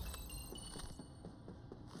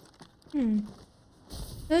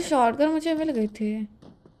 तो शॉटगन मुझे मिल गई थी।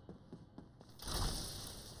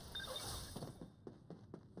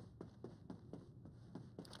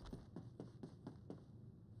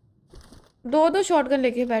 दो दो शॉटगन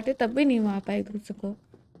लेके बैठे तब भी नहीं मार पाए एक दूसरे को।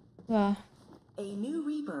 वाह। A new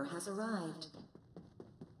Reaper has arrived.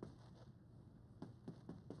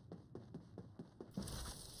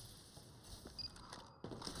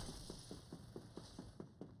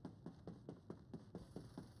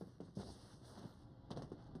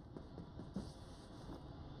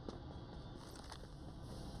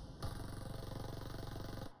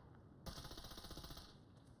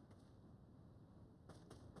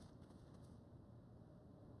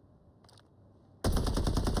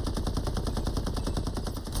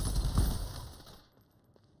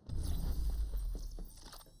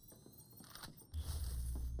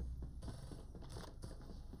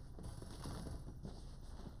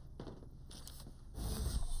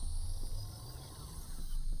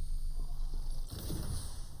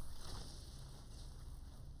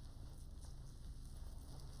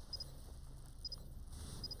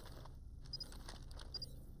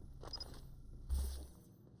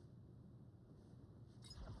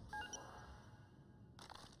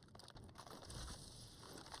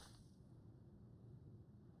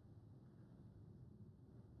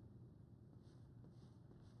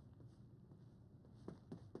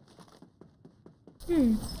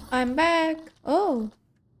 I'm back. Oh,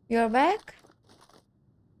 you're back?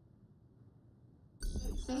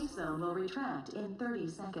 Safe zone will retract in 30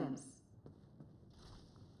 seconds.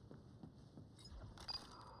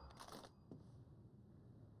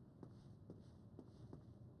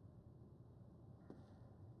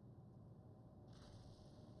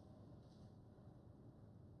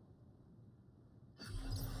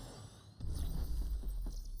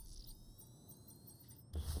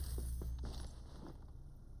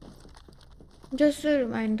 Just a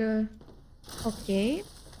reminder. Okay.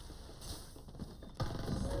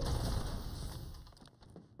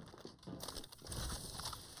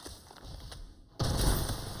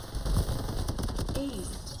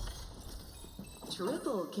 Ace.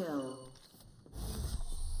 Triple kill.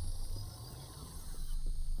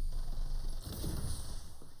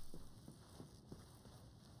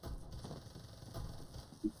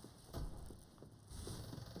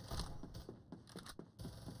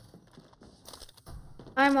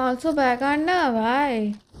 I'm also back, Anna.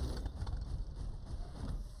 Why?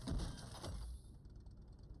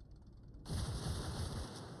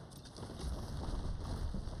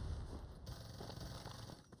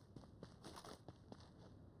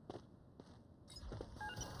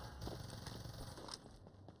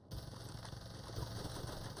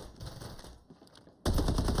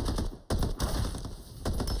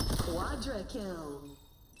 Quadra kill.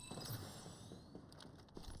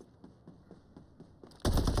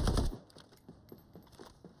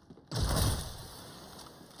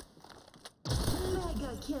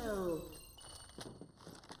 Mega kill.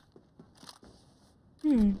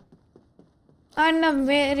 अन्ना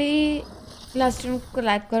मेरी last time को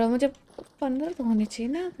like करो, मुझे 15 तो होने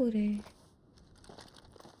चाहिए ना पूरे।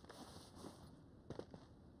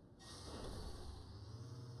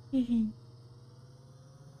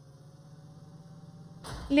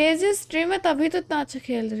 Lazy stream है तभी तो इतना अच्छा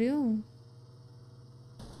खेल रही हूँ।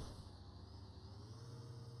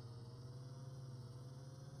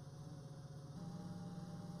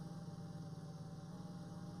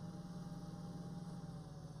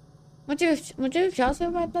 मुझे विश्वास है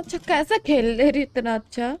मैं इतना अच्छा कैसे खेल ले रही इतना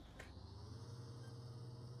अच्छा।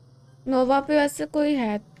 नोवा पे वैसे कोई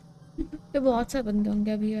है तो बहुत सारे बंदे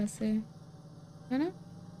होंगे अभी वैसे, है ना।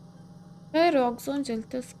 पहले रॉक जोन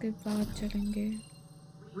चलते उसके बाद चलेंगे।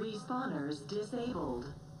 Respawners disabled.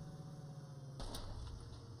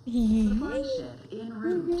 मुझे Supply ship en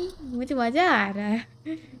route. मजा आ रहा है।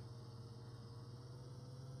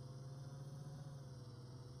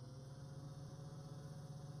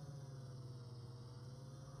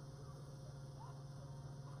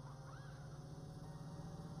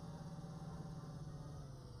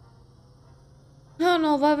 हाँ,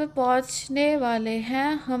 नोवा पे पहुंचने वाले हैं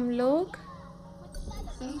हम लोग।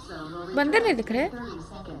 Safe zone will बंदर नहीं retract दिख in रहे। 30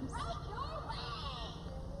 seconds.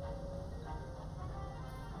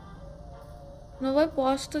 नोवा पे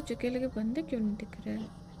पहुंच तो चुके, लेकिन बंदे क्यों नहीं दिख रहे?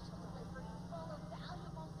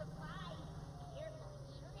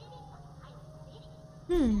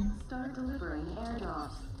 Start delivering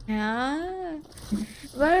airdrops. Yeah.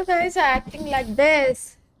 Why are you guys acting like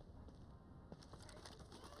this?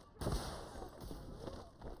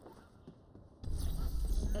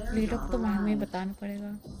 Leader को Airdrop तो हमें arrived. बताना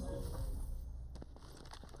पड़ेगा।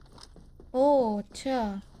 ओह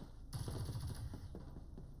अच्छा।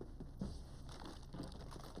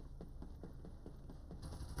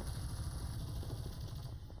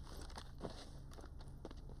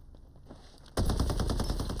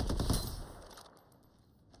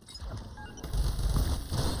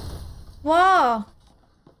 वाह,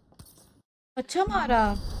 अच्छा मारा।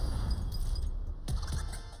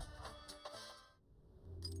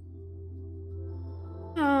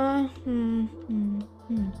 हाँ,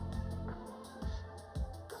 हम्म।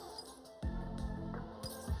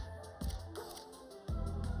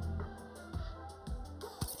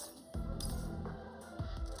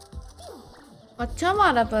 अच्छा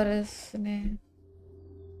मारा पर इसने।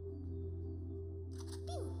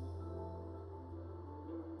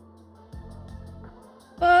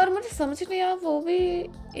 पर मुझे समझ नहीं आया, वो भी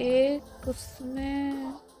एक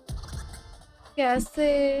उसमें कैसे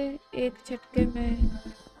एक झटके में।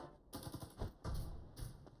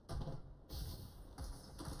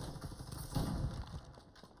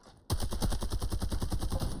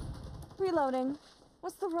 Reloading.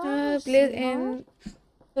 What's the rush? Play sweetheart?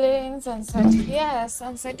 In sunset. Yes,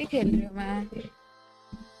 sunset ही खेल रही हूँ मैं।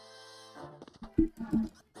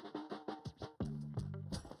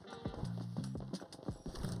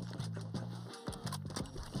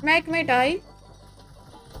 मैं एक मिनट आई।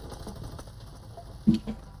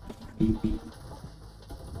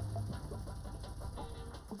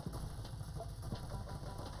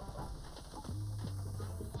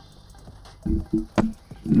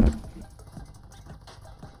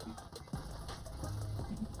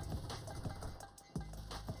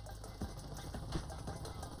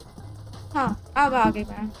 हाँ, अब आ गई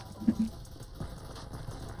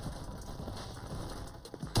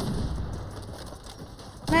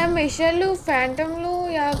मैं मिशेल लूँ, फैंटम लूँ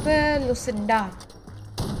या फिर लुसिंडा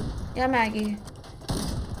या मैगी।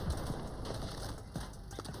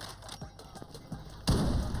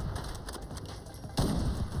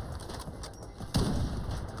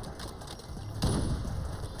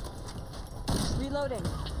 Reloading.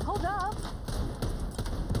 Hold up.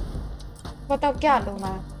 बताओ क्या लूँ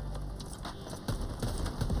मैं?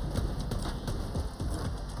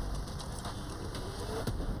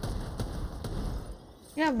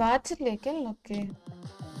 या बात से लेके लोग के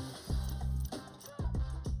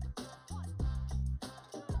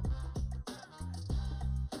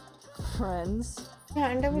Friends.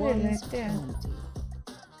 फैंटम ले One's लेते हैं। plenty.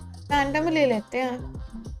 फैंटम ले लेते हैं,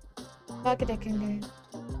 बाकी देखेंगे।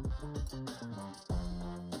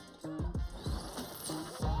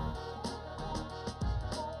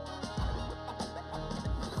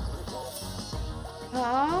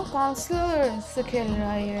 हाँ, काउंसलर से खेल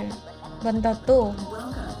रहा है ये बंदा तो।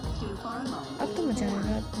 Welcome to Farlight. अब तो मजा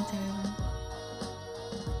आएगा, अब मजा आएगा।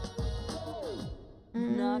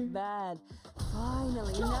 Not bad.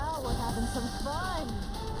 Finally, now we're having some fun.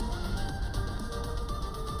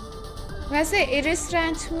 वैसे इरिस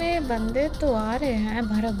रैंच में बंदे तो आ रहे हैं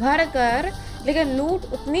भर भर कर, लेकिन लूट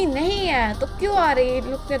उतनी नहीं है, तो क्यों आ रही है?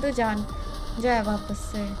 लूट के तो जान जाए वापस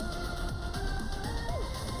से।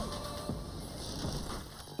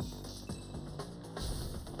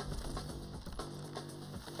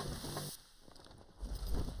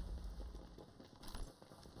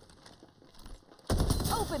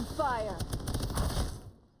 Open fire.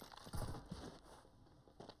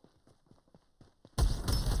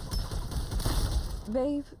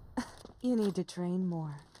 Babe, you need to train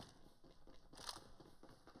more.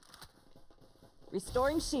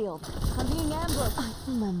 Restoring shield. I'm being ambushed.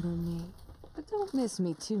 Remember me, but don't miss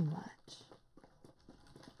me too much.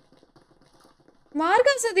 मार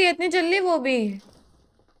कहाँ से दिया इतनी जल्दी वो भी?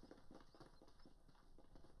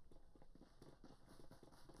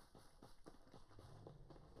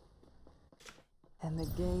 And the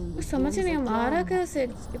game समझ ही नहीं begins मारा again. कैसे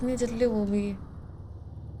इतनी जल्दी वो भी।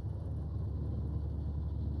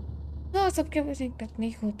 हाँ, सबके पास एक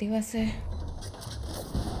टेक्निक होती है वैसे।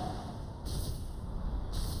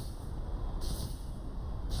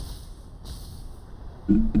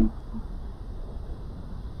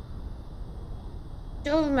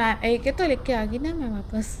 जो मैं एक तो लेके आ गई ना मैं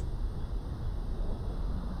वापस।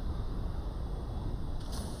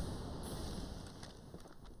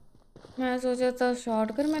 मैं सोचा था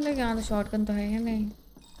शॉटगन, मैंने यहाँ तो शॉटगन तो है ही नहीं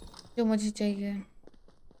जो मुझे चाहिए।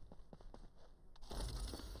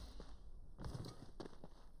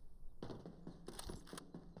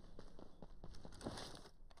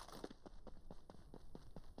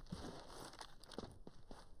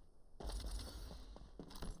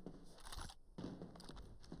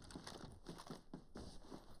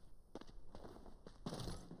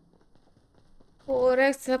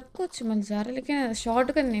 और सब कुछ मिल जा रहा है लेकिन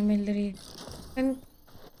शॉटगन नहीं मिल रही।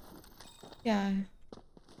 क्या है?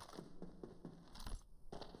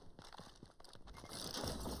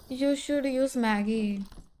 You should use Maggi.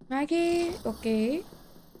 Maggi okay.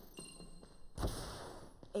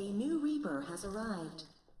 A new Reaper has arrived.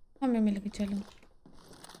 हमें मिल गई, चलो।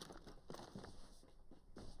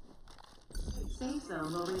 Safe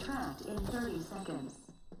zone will retract in 30 seconds.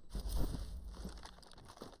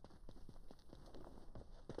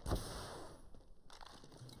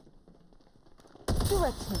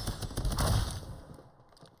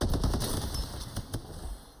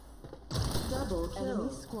 Double kill. Enemy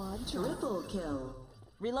squad Triple kill.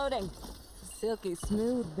 reloading. Silky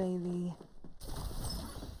smooth, baby.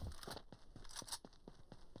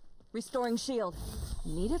 Restoring shield.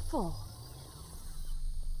 Need it full.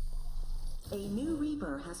 A new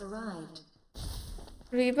Reaper has arrived.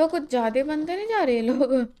 Rewa कुछ ज्यादा बनते नहीं जा रहे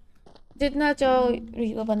लोग, जितना चाहो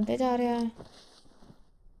रीवा बनते जा रहे हैं।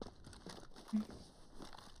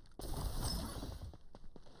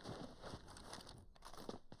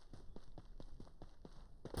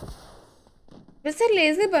 वैसे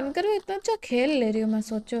लेजी बनकर भी इतना अच्छा खेल ले रही हूँ मैं,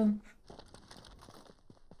 सोचो।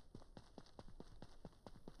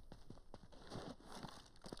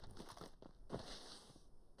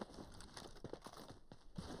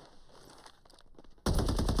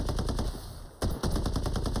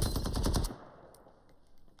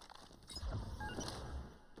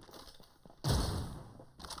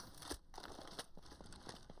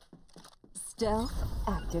 Stealth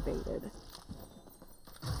activated.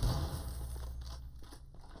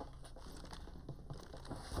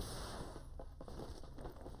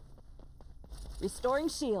 Restoring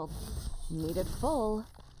shield. Need it full.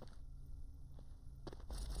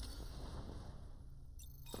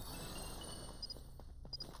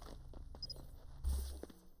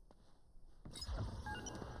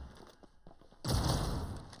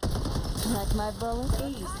 Like my bullet.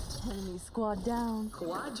 Ace. Enemy squad down.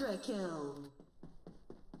 Quadra kill.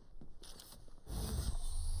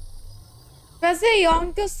 वैसे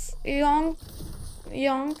योंग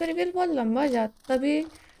का रिवील बहुत लंबा जाता, तभी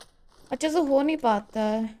अच्छे से हो नहीं पाता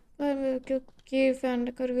है, पर क्योंकि फैन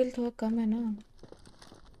का रिवील थोड़ा कम है ना,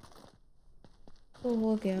 तो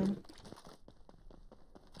हो गया।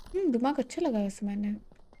 दिमाग अच्छा लगा वैसे मैंने।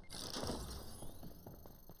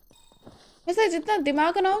 वैसे जितना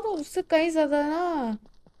दिमाग ना हो तो उससे कहीं ज्यादा ना,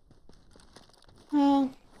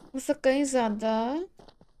 हाँ, उससे कहीं ज्यादा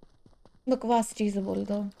बकवास चीज़ बोल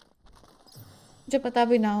दो जो पता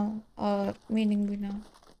भी ना हो और मीनिंग भी ना हो।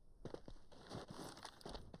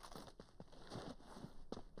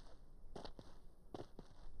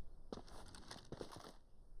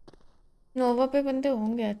 नोवा पे बंदे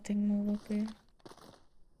होंगे, आई थिंक नोवा पे।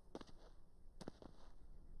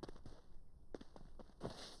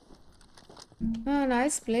 हाँ,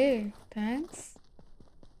 nice play, thanks.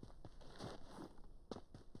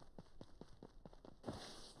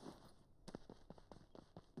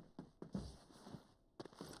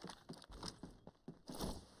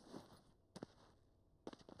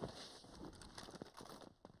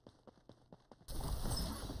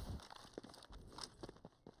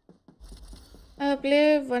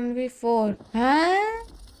 Play 1v4. हाँ?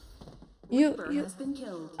 Reaper has been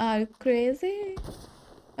killed. Are you crazy?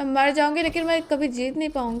 मैं मर जाऊंगी लेकिन मैं कभी जीत नहीं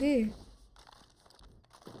पाऊंगी।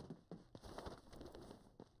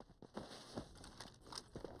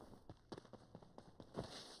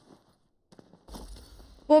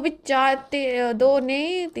 वो भी दो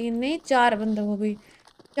नहीं, तीन नहीं, चार बंदे, वो भी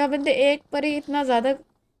क्या बंदे एक पर ही इतना ज्यादा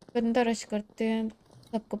बंदा रश करते हैं,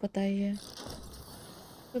 सबको पता ही है।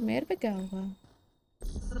 तो मेरे पे क्या होगा?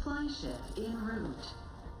 Supply ship en route.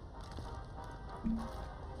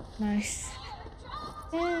 Nice.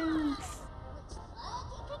 Thanks.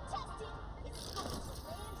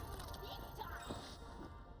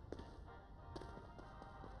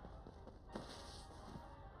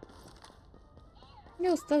 ये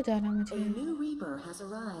उस तरफ जाना A मुझे। new Reaper has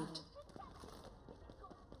arrived.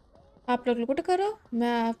 आप लोग लुट करो,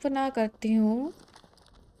 मैं अपना करती हूँ।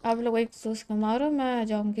 आप लोग एक सोच को मारो, मैं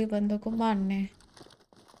जाऊंगी बंदों को मारने,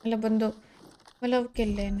 मतलब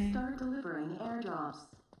किल लेने। Start delivering airdrops.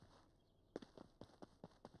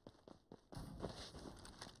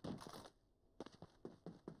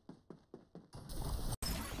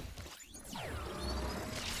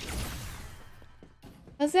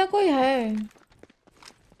 ऐसा कोई है?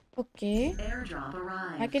 Okay, Airdrop I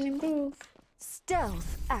arrived. can improve.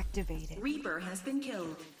 Stealth activated. Reaper has been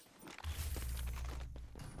killed.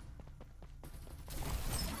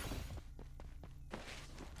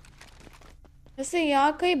 ऐसे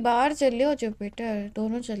यहाँ कहीं बाहर चले हो जुपिटर,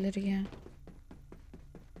 दोनों चल रही हैं।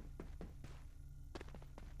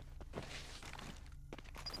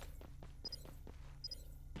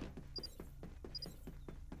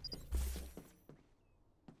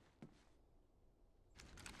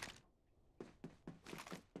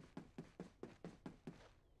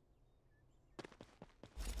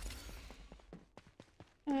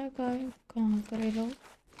 कहाँ पर ये लोग?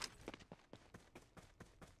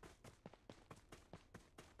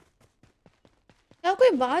 यहाँ कोई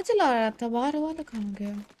बाहर चला रहा था, बाहर वाला कहाँ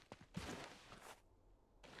गया?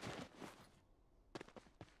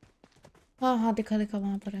 हाँ हाँ, दिखा दिखा,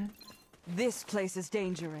 वहां पर है। This place is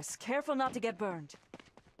dangerous. Careful not to get burned.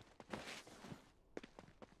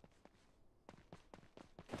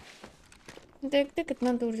 देखते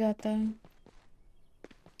कितना दूर जाता है।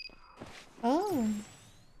 ओह,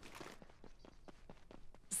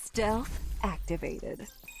 Stealth activated.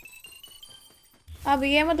 अब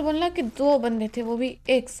ये मत बोलना कि दो बंदे थे, वो भी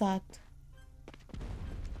एक साथ।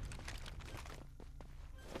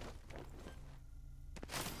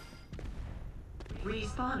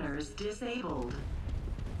 Respawners disabled.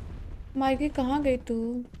 माइकी कहाँ गई तू?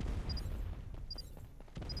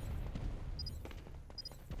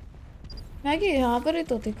 मैगी यहाँ पर ही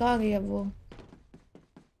तो थी, कहाँ गई अब वो?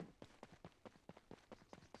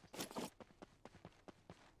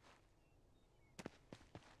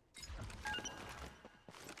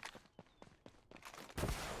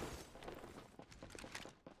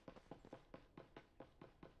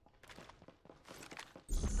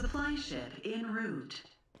 Supply ship en route.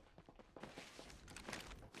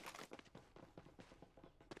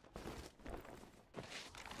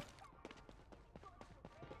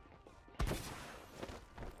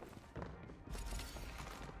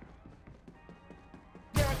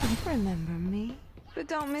 Remember me, but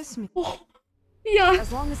don't miss me. यार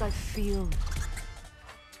As long as I feel.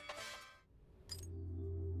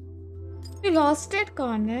 Lost it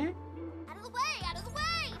कौन है? Out of the way! Out of the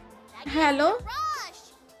way! Maggie, Hello? Rush!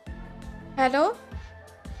 Hello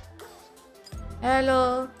hello,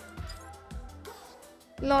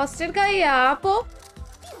 lost it का ये आप हो?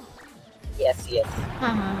 Yes, yes.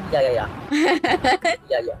 हाँ हाँ। Yeah.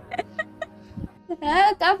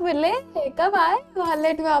 हाँ, कब मिले, कब आए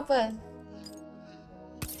वॉलेट वापस?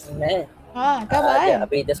 मैं हाँ, कब आए?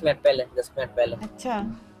 अभी 10 मिनट पहले। अच्छा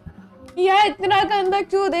यार, इतना गंदा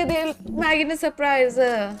क्यों दे दे मैगी ने सरप्राइज?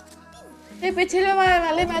 ये पिछले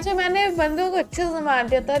वाले मैच में मैंने बंदों को अच्छे से मार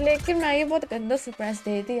दिया था, लेकिन मैगी बहुत गंदा सरप्राइज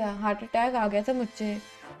दे दिया। हार्ट अटैक आ गया था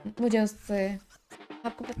मुझे उससे,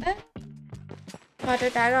 आपको पता है? हार्ट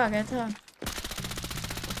अटैक आ गया था।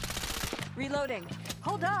 Reloading.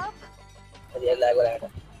 Hold up. अरे लैग हो रहा है।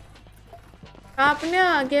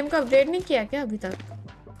 आपने गेम का अपडेट नहीं किया क्या अभी तक?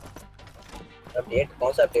 अपडेट?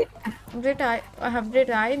 कौन सा अपडेट?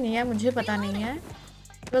 अपडेट आई नहीं है, मुझे पता नहीं है,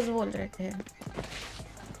 बस बोल रहे थे।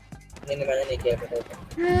 नहीं मैंने नहीं किया।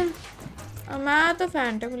 मैं तो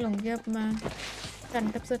फैंटम लूंगी अब, मैं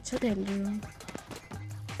फैंटम से अच्छा खेल रही हूँ।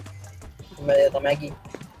 मैं देता मैगी।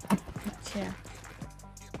 अच्छा,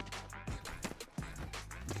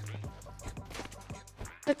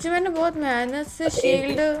 सच्ची मैंने बहुत मेहनत से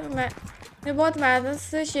शील्ड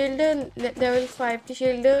लेवल 5 की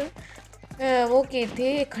शील्ड वो की थी,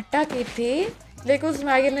 इकट्ठा की थी, लेकिन उस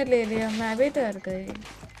मैगी ने ले लिया, मैं भी डर गई।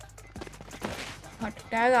 हार्ट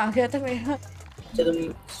अटैक आ गया था मेरा। अच्छा तुम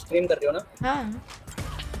स्ट्रीम कर रही हो ना? हाँ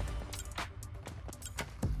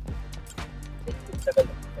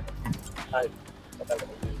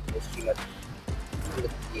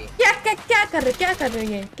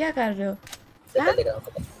क्या कर रहे हो?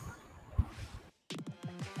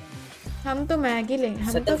 हम तो मैगी लेंगे,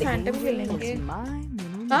 हम तो फैंटम भी लेंगे।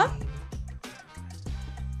 हाँ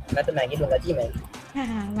मैं तो मैगी लूंगा जी।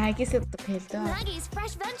 हाँ, मैगी से तो खेलते हो। Maggie's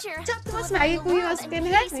fresh venture. अच्छा, तो बस मैगी कोई और स्किन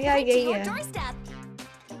है या यही है?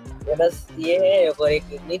 ये बस ये है, और एक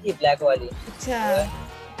नहीं थी ब्लैक वाली? अच्छा,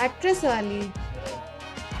 एक्ट्रेस वाली।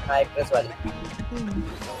 हाँ एक्ट्रेस वाली,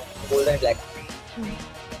 गोल्डन ब्लैक।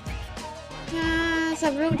 हाँ,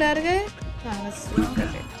 सब लोग डर गए। हाँ बस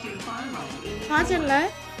Welcome to Farlight in हाँ चल रहा है।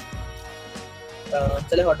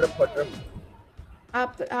 चले हॉट ड्रॉप।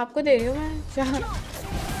 आपको दे रही हूँ मैं चाह।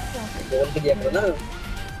 बोल के दिया करो ना।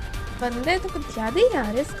 बंदे तो कुछ ज्यादा ही आ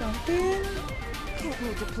रहे इसका। Can't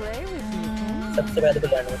wait to play with you. सबसे पहले तो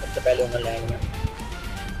लैंड में, सबसे पहले उन्होंने लैंड में।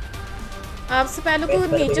 आपसे पहले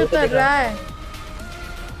को नीचे उतर रहा है।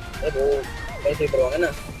 अरे वो कैसे करवाओगे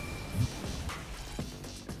ना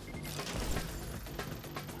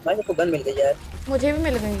भाई सबको गन मिल गई यार मुझे भी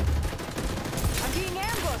मिल गई। I'm being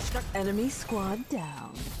ambushed. Enemy squad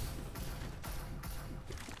down.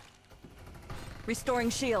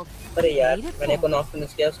 Restoring shield. अरे यार मैंने को नॉक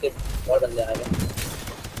फिनिश किया उसके और बंदे आ गए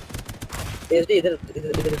एसडी इधर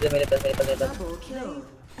मेरे पास Double kill.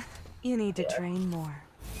 You need to train more.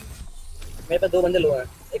 मेरे पास 2 बंदे लो हैं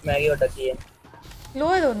एक मैगी और डकी है लो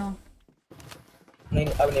है दोनों। नहीं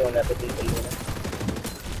अब नहीं होना पे बिल्कुल नहीं होना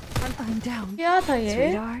I'm down. क्या था ये?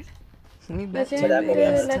 Sweetheart. We bet मजाक हो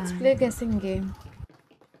गया। लेट्स प्ले गेसिंग गेम।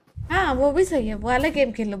 हाँ वो भी सही है, वो वाला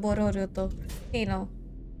गेम खेल लो, बोर हो रहे हो तो तीनों।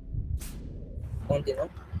 कौन तीनों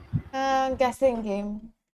गेसिंग गेम,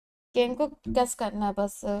 गेम को गेस करना है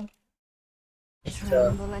बस।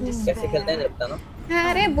 tremble and कैसे खेलते हैं despair. लगता ना हाँ,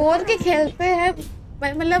 अरे बोल के खेलते हैं,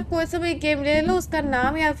 मतलब कोई सा भी गेम ले लो, उसका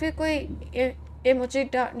नाम या फिर कोई इमोजी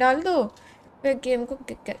डाल दो, फिर गेम को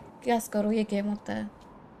गेस करो, ये गेम होता है।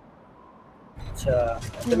 अच्छा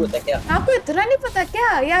ऐसे होता है क्या आपको इतना नहीं पता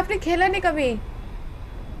क्या? ये आपने खेला नहीं कभी?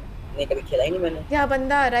 नहीं कभी खेला ही नहीं मैंने यहाँ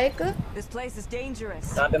बंदा आ रहा है एक, This place is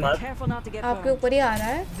dangerous. कहाँ पे मार Careful not to get आपके burned. ऊपर ही आ रहा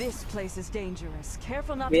है। This place is dangerous.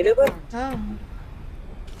 Careful not to मेरे get ऊपर burned. हाँ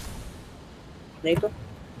नहीं तो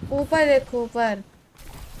ऊपर देखो, ऊपर।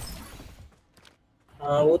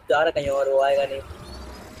 हाँ वो जा रहा कहीं और वो आएगा नहीं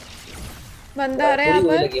बंदा आ रहा है पूरी यहाँ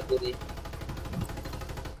वही पर। लगी है पूरी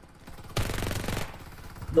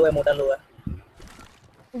लो है मोटा लो है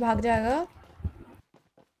भाग जाएगा।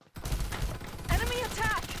 Enemy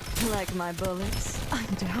attack. Like my bullets.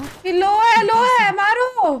 I'm down. ये लो है,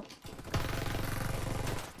 मारो।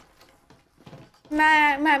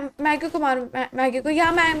 मैं मैगी को मारूं, मैगी को,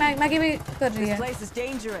 या मैगी भी कर रही This है। place is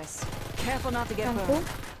dangerous. Careful not to get हमको burned.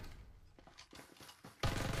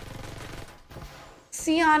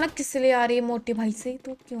 सियाना किस लिए आ रही है? मोटी भाई से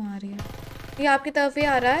तो क्यों आ रही है? ये आपकी तरफ ही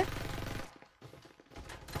आ रहा है।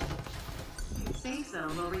 Safe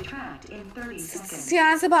zone will retract in 30 seconds.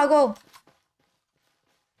 सियान से भागो।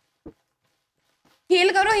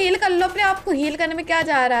 हील करो, हील कर लो अपने आप को। हील करने में क्या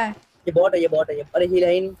जा रहा है? ये बॉट है ये अरे हील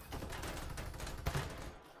है ही नहीं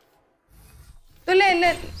तो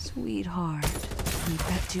ले Sweetheart, we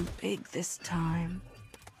bet you big this time.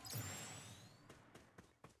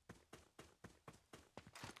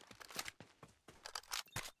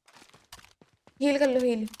 Heal कर लो,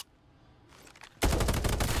 हील।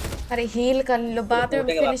 अरे हील कर लो, बाद में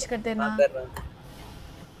फिनिश कर देना। हाँ, कर रहा हूँ।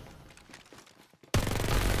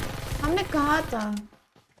 हमने कहा था।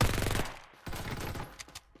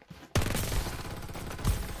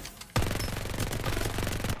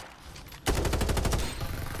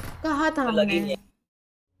 कहा था तो लगी हमने। नहीं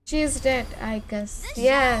She is dead, I guess. The show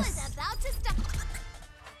Yes. is about to start.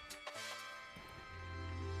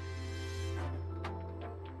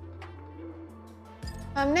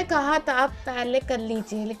 हमने कहा था आप पहले कर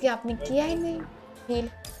लीजिए, लेकिन आपने किया ही नहीं। हील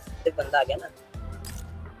एक बंदा आ गया ना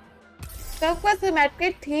सबका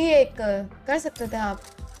सिमेट्रिक थी, एक कर सकते थे आप।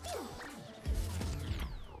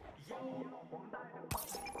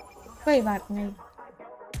 कोई बात नहीं।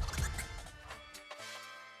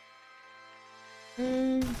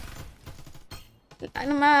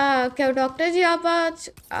 क्या डॉक्टर जी आप आज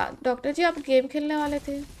डॉक्टर जी आप गेम खेलने वाले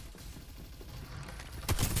थे?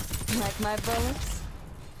 Like my bullets.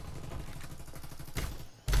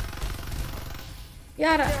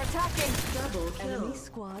 यार They're attacking. Double kill. Enemy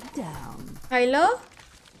squad down. Hello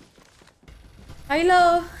hello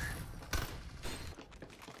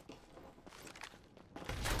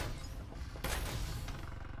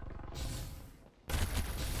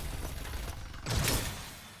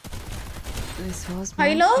This was my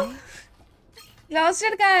hello fate.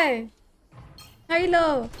 लॉस्टर का है। Hello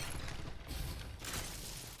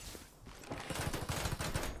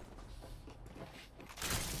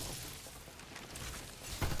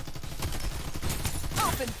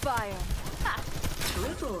Open fire.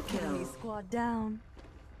 Triple kill. Enemy squad down.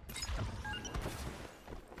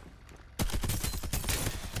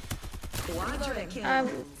 Quadra kill.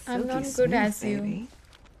 I'm not Silky good smooth, as you. baby.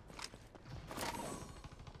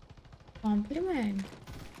 Compliment.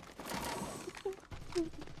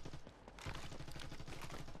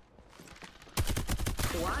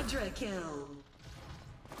 Quadra kill.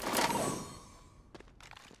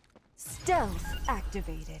 Stealth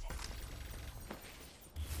activated.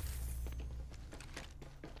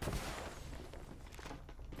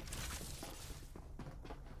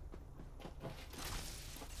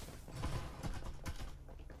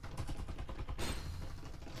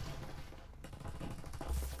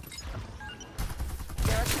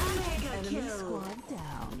 Mega Enemy kill. squad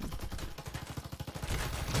down.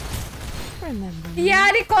 Remember me?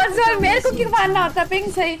 यार ये कौन सा मेरे को क्यों मारना होता है?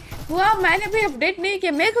 पिंग सही हुआ, मैंने भी अपडेट नहीं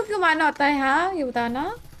किया, मेरे को क्यों मारना होता है? हाँ ये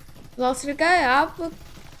बताना। लॉस्ट का है आप।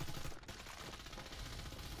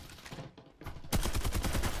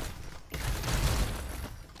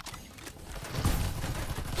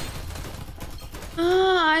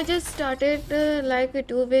 I just started like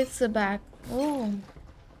 2 weeks back. Oh,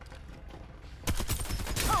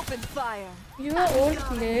 Open fire. you are old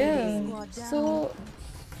player. So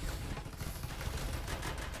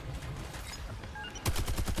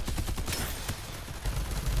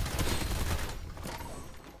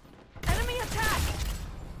Enemy attack.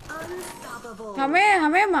 Unstoppable.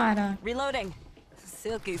 हमें मारा। Reloading.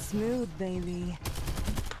 Silky smooth, baby.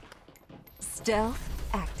 Stealth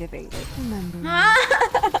activated. Remember me?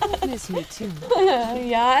 Miss me too.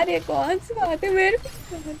 यार ये कौन सी बात है? मेरे को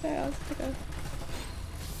नहीं पता है उसका।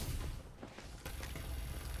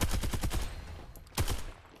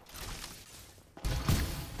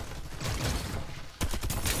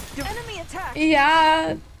 Enemy attack.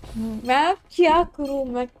 यार मैं क्या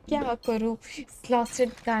करूँ लॉस्टेड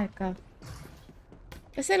गाय का।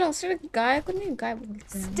 ऐसे लॉस्टेड गाय को नहीं गाय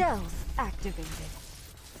बोलते हैं। Stealth activated.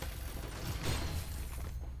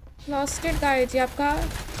 लॉस्टेड गाय जी आपका।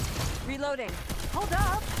 Reloading. Hold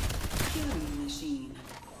up. Killing machine.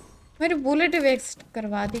 मेरे बुलेट वेस्ट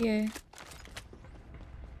करवा दिए।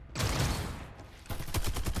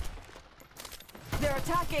 They're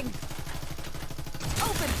attacking.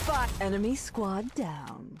 Open fire. Enemy squad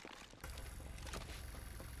down.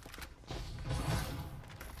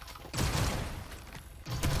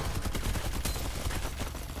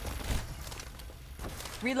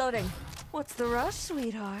 Reloading. What's the rush,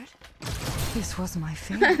 sweetheart? This was my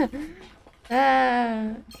favorite.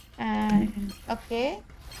 Okay.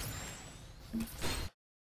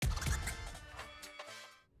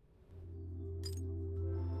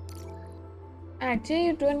 Actually,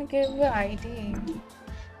 you don't give the ID.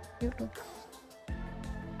 You do.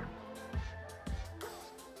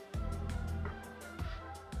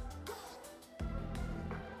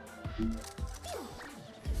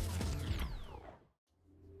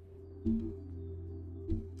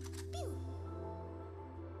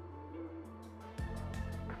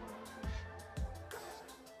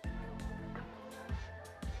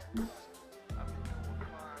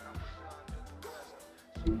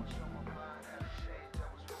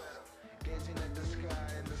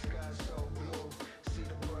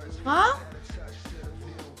 हाँ?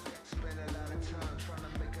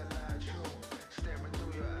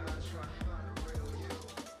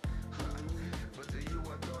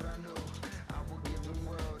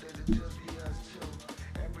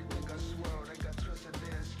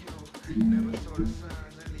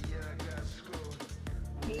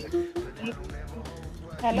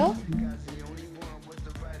 Hello?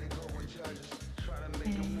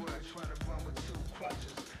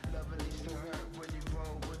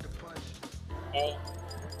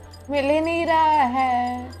 मिल ही नहीं रहा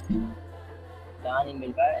है। कहाँ नहीं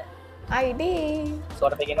मिल रहा है? आईडी 100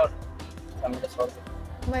 रुपए की नोट समझ 100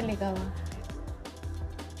 रुपए मिलेगा वो।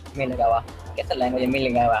 मिलेगा वाह कैसा लैंग्वेज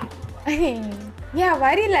मिलेगा वाह ये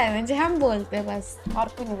हमारी लैंग्वेज है, हम बोलते हैं बस, और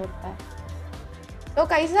कोई नहीं बोलता है। तो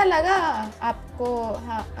कैसा लगा आपको?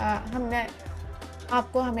 हाँ, हमने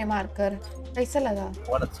आपको हमें मारकर कैसा लगा?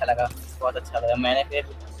 बहुत अच्छा लगा, बहुत अच्छा लगा। मैंने फिर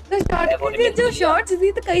तो जो शॉट्स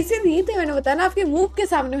दी तो कैसे दिए थे? मैंने बताया ना, आपके मुंह के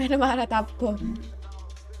सामने मैंने मारा था आपको।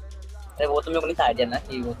 अरे वो तो मेरे को नहीं था आइडिया ना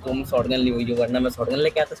कि वो तुम शॉटगन ली हुई, जो वरना मैं शॉटगन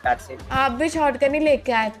लेके आता स्टार्ट से। आप भी शॉटगन ही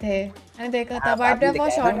लेके आए थे, मैंने देखा था। बट वो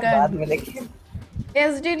शॉटगन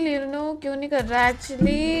एसडी लिनो क्यों नहीं कर रहा?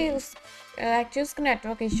 एक्चुअली उसका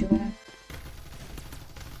नेटवर्क इशू है।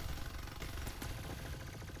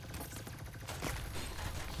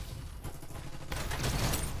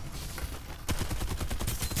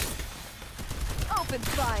 Open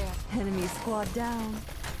fire. Enemy squad down.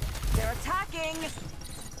 They're attacking.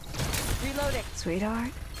 Reloading.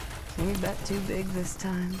 Sweetheart, you bet too big this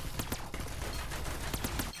time.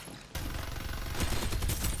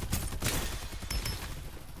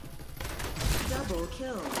 Double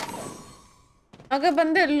kill. अगर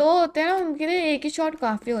बंदे लो होते हैं ना, उनके लिए एक ही शॉट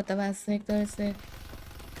काफी होता है वैसे एक तरह से।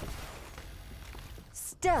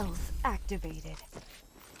 Stealth activated.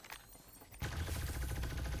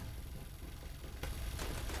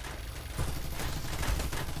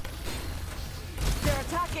 They're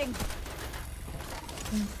attacking.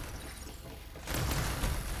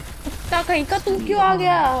 कुत्ता कहीं का तू क्यों आ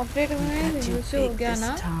गया? अपडेट में से हो गया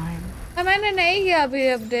ना? मैंने नहीं किया अभी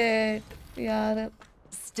अपडेट यार।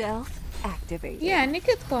 Stealth activated. ये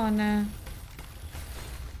अनिकेत कौन है?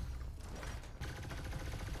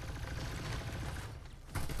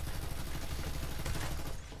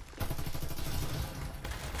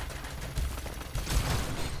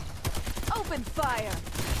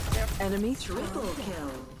 Enemy triple kill.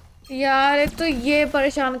 यार एक तो ये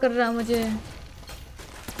परेशान कर रहा है मुझे।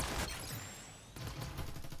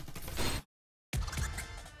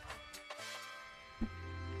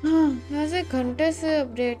 हाँ वैसे घंटे से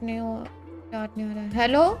अपडेट नहीं हो स्टार्ट नहीं हो रहा है।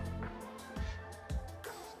 हेलो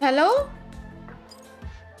हेलो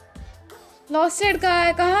लॉस्टेड का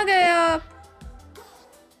है, कहाँ गए आप?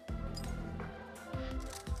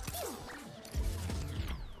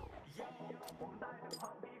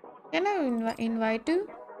 Can I invite you?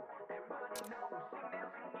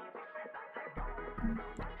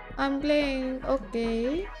 I'm playing.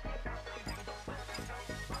 Okay.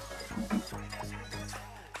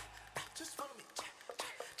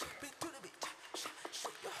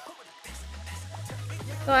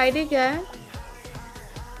 तो आईडी क्या है?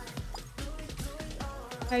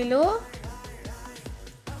 हेलो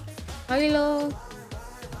हेलो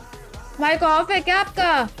माइक ऑफ है क्या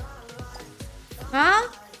आपका? हाँ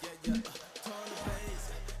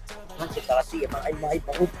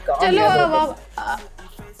चलो अब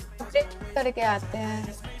अपडेट करके आते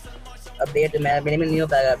हैं। अपडेट मेरे में नहीं हो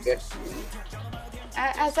पाएगा अपडेट।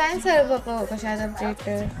 असाइन सर्वर पर होगा शायद अपडेट।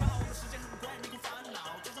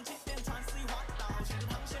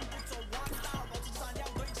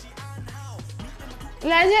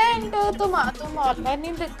 लेजेंड तुम ऑनलाइन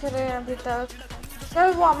नहीं दिख रहे हैं अभी तक।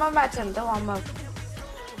 चल वार्म अप मैच चलता है वार्म अप।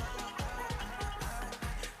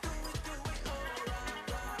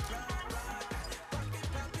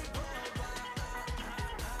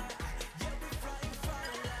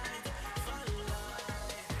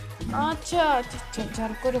 अच्छा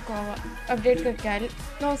रुको अपडेट करके आ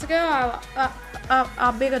तो हो सके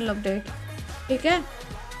आप भी कर लो अपडेट ठीक है।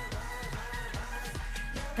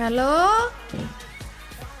 हेलो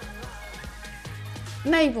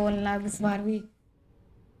नहीं बोलना इस बार भी।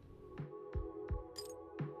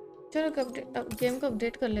 चलो गेम को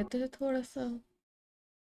अपडेट कर लेते हैं थोड़ा सा।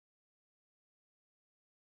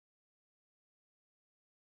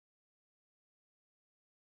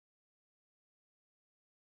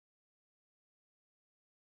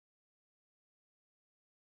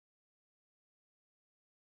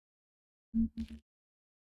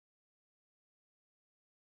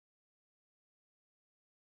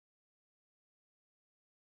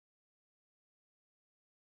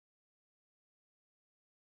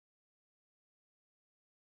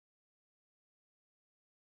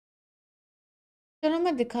 चलो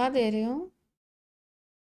मैं दिखा दे रही हूँ।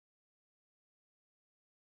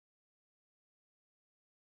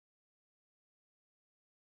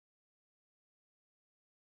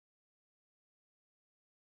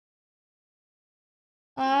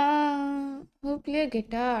 Who play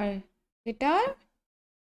guitar? Guitar?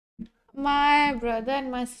 My brother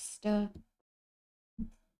and my sister.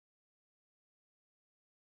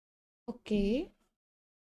 Okay.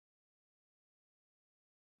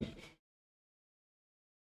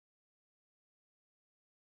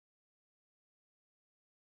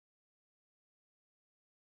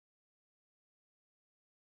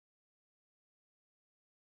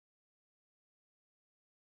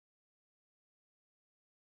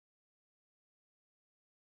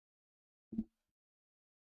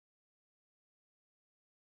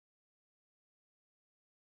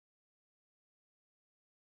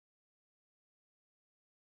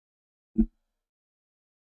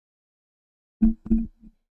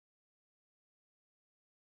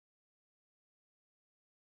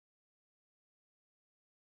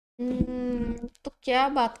 तो क्या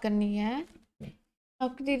बात करनी है?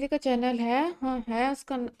 आपकी दीदी का चैनल है? हाँ है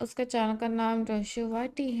उसका चैनल का नाम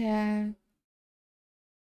रोशुवाटी है।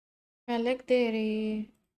 मैं लिख दे रही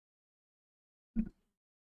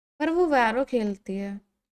पर वो वैरो खेलती है।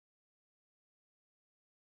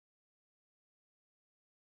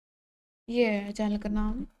 ये है चैनल का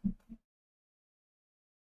नाम।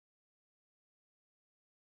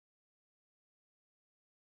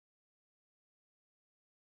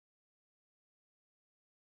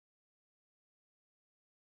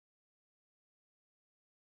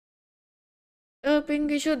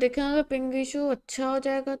 पिंग इशू देखेंगे, पिंग इशू अच्छा हो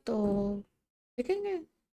जाएगा तो देखेंगे।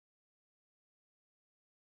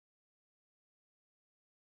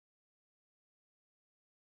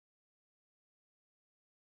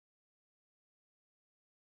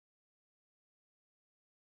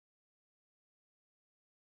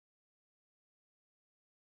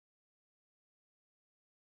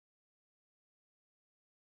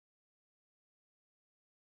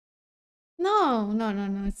 No,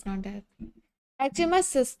 it's not that. Actually, my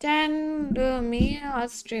sister and me are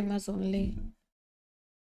streamers only,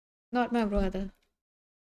 not my brother.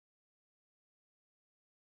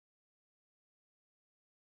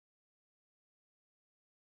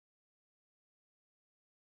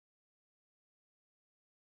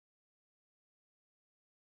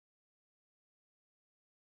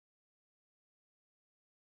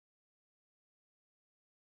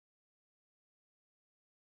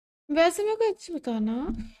 वैसे मेरे को एक चीज बताना,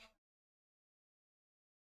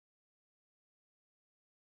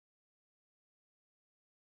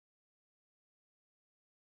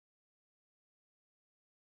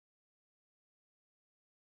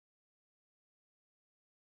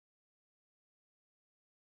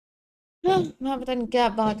 हाँ मैं पता नहीं क्या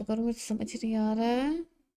बात करूँ, मुझे समझ नहीं आ रहा है।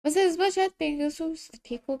 वैसे इस बार शायद पेगासस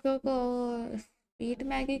ठीक हो गया होगा। स्पीड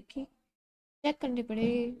मैगी की चेक करनी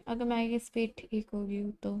पड़ेगी, अगर मैगी की स्पीड ठीक होगी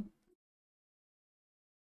तो।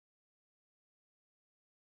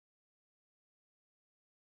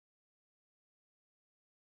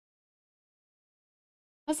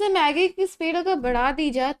 वैसे मैगी की स्पीड अगर बढ़ा दी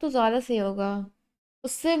जाए तो ज़्यादा सही होगा,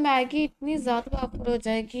 उससे मैगी इतनी ज़्यादा पावरफुल हो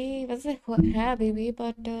जाएगी। वैसे है अभी भी,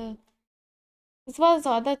 बट इस बार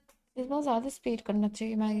ज़्यादा इस बार ज़्यादा स्पीड करना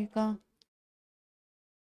चाहिए मैगी का।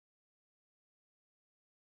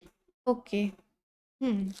 ओके।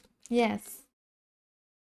 यस।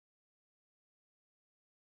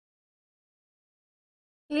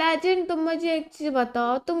 लेजेंड, तुम मुझे एक चीज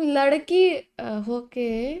बताओ, तुम लड़की होके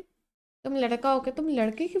तुम लड़का होके तुम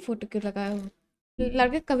लड़के की फोटो क्यों लगाए हो?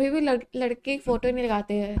 लड़के कभी भी लड़के की फोटो नहीं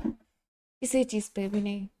लगाते हैं, किसी चीज पे भी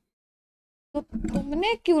नहीं। तो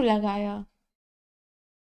तुमने क्यों लगाया?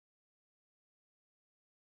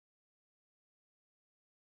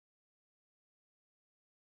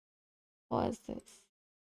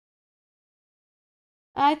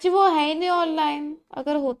 एक्चुअली वो है ही नहीं ऑनलाइन,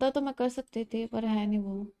 अगर होता तो मैं कर सकती थी, पर है नहीं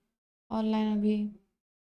वो ऑनलाइन अभी।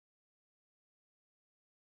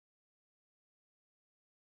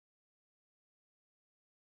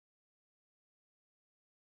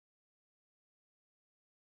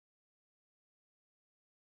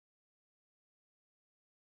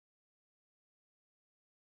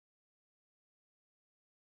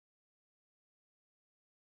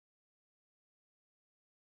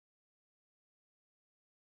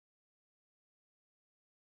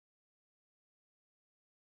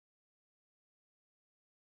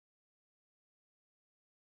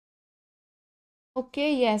 Okay,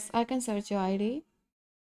 yes I can search your ID.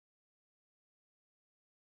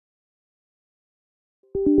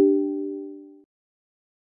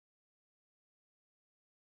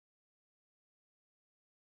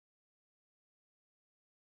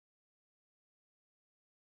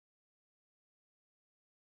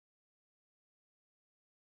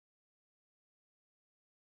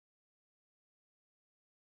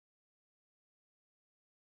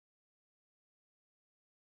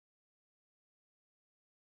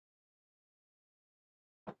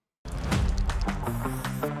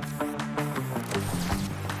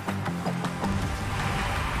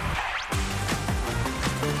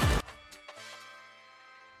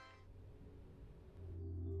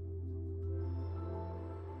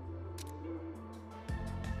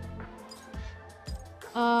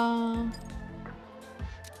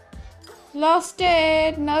 Lost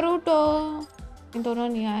it, Naruto, इन दोनों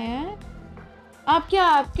नहीं आए हैं।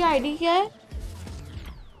 आपकी आईडी क्या है?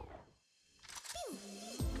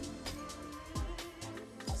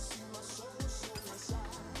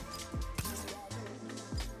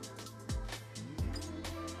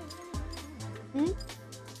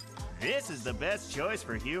 This is the best choice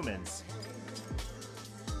for humans.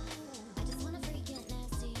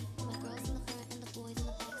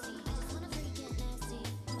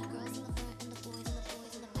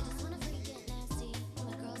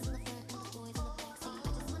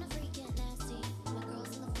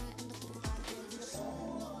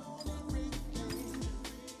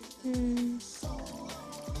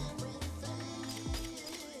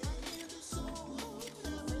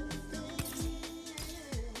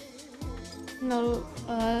 No,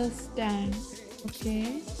 stand.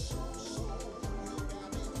 Okay.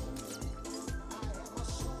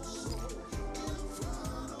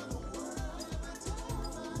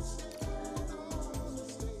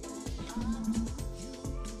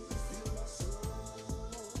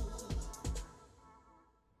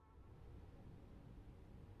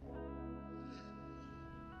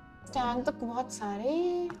 Stand तो बहुत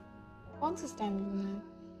सारे, कौन सा स्टैंड लूँ मैं?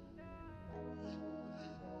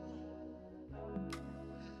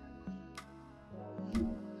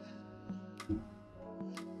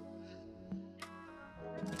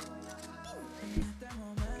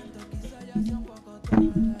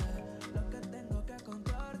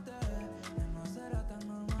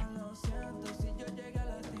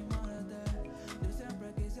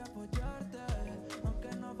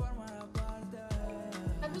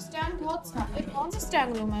 स्टैंड बहुत सारे, कौन सा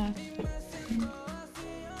स्टैंड लूँ मैं?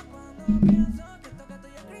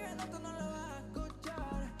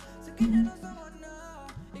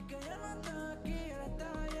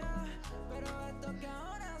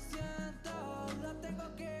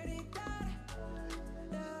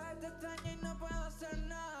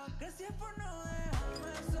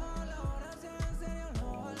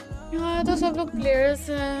 यहाँ तो सब लोग प्लेयर्स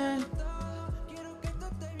हैं।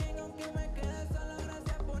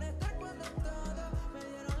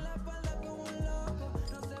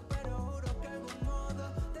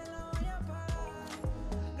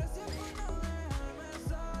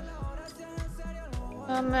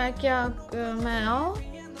 मैं क्या मैं आओ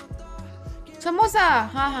समोसा।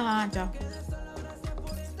 हाँ हाँ हाँ जाओ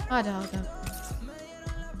आ जाओ जाओ।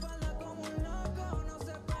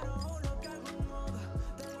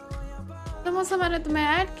 समोसा मैंने तुम्हें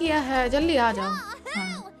ऐड किया है, जल्दी आ जाओ।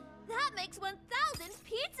 That makes 1,000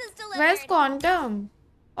 pizzas delivered. Where's Quantum?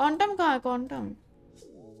 Quantum कहाँ है Quantum?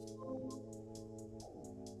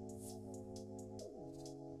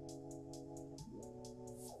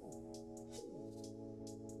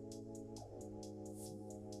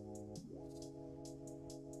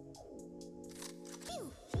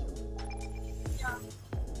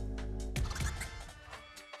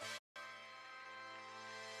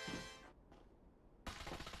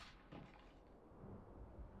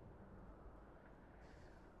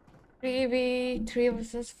 Three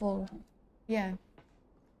versus 4. Yeah.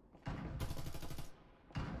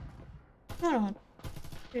 No.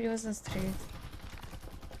 3 versus 3.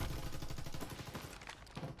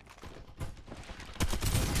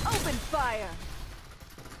 Open fire.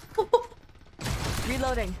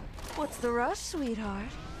 Reloading. What's the rush,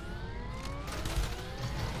 sweetheart?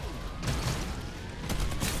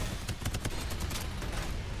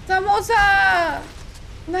 Samosa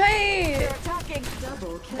नहीं। They're attacking.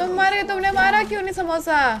 तुमने मारा क्यों नहीं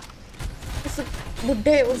समोसा? उस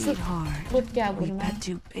बुड्ढे उस बुड क्या We बोलना? bet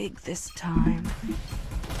too big this time.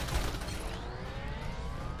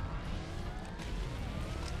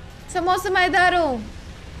 Samosa मैं इधर हूँ।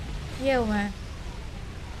 ये हूँ मैं।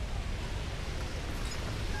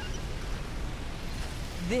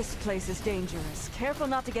 This place is dangerous. Careful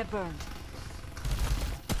not to get burned.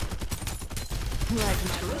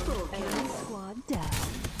 Triple kill. Squad down.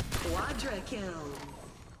 Quadra kill.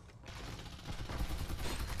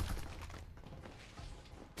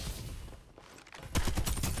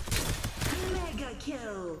 Mega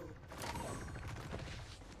kill.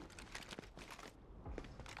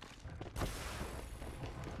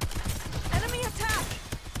 Enemy attack!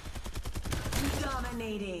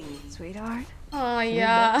 Dominating. Sweetheart, हाँ we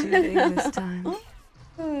यार। bet too big this time.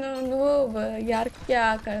 वो यार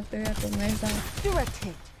क्या करते हो तुम ऐसा? Direct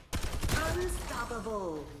hit.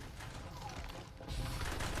 Unstoppable.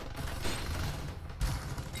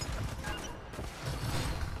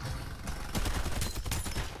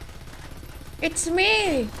 It's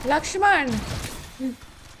me, Lakshman.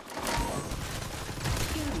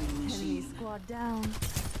 Enemy squad down.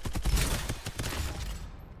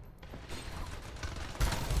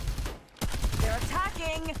 They're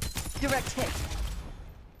attacking! Direct hit.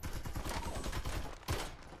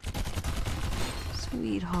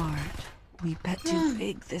 Sweetheart, we bet too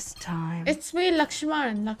big this time. It's me,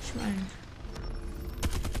 Lakshman.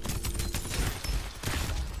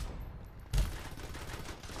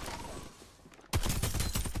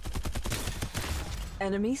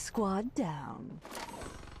 Enemy squad down.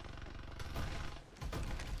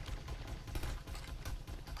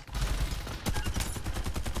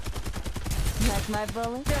 Like my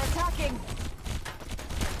bullet? They're attacking!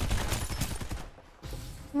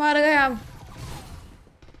 मार गए हम।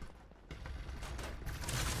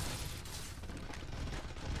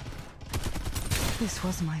 This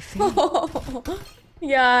was my fate.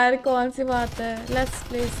 यार कौन सी बात है? Let's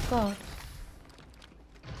play squad.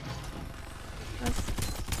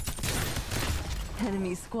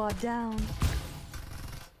 Enemy squad down.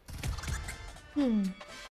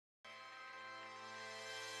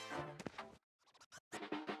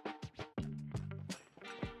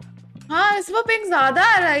 हाँ इस बार pink ज्यादा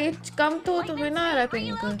आ रहा है, ये कम तो तुम्हें ना आ रहा है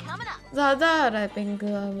पिंक, ज्यादा आ रहा है पिंक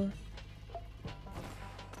अब।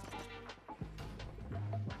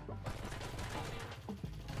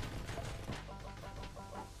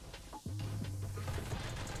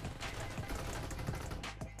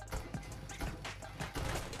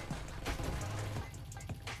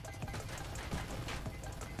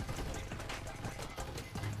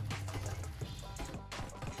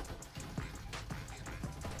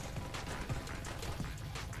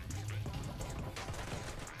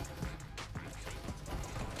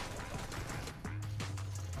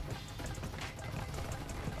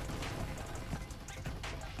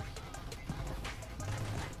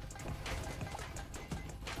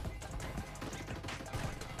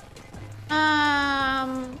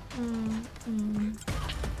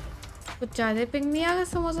 कुछ ज़्यादा पिंग नहीं आ गया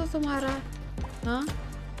समोसा तुम्हारा? हाँ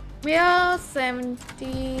मेरा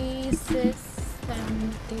 76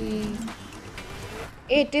 70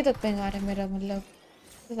 80 तक पिंग आ रहा है मेरा, मतलब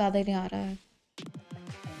ज़्यादा ही नहीं आ रहा है।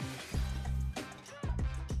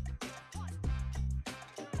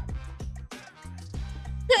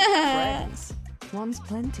 Friends. One's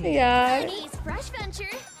plenty. यार Magie's Fresh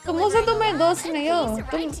Venture. समोसा तो मेरे दोस्त नहीं हो, Peace right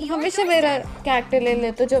to तुम your हमेशा मेरा कैरेक्टर ले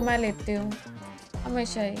लेते हो जो मैं लेती हूँ,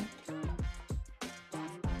 हमेशा ही।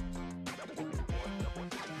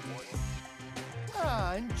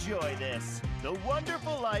 Enjoy this. The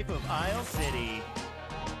wonderful life of Isle City.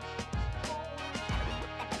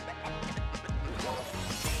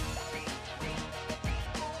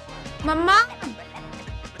 Mamma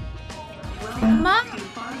mamma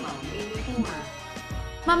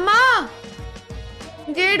mamma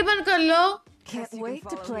gate बंद कर लो। Can't wait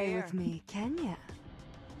to play with me, can ya?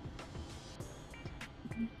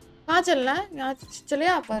 कहाँ चलना है? यहाँ चले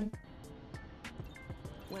यहाँ पर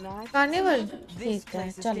When I कार्निवल, this ठीक है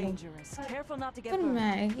place is चलो। dangerous. Careful not to get पर burned.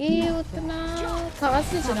 मैगी उतना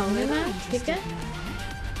खास नहीं चलाऊंगी मैं, ठीक है?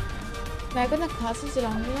 मैगी उतना खास नहीं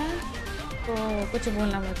चलाऊंगी मैं, तो कुछ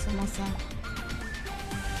बोलना मत। समोसा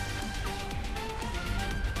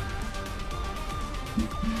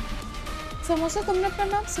समोसा तुमने अपना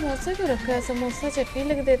नाम समोसा क्यों रखा है? समोसा चटनी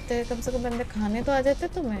लिख देते हैं, कम से कम बंदे खाने तो आ जाते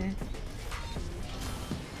तुम्हें।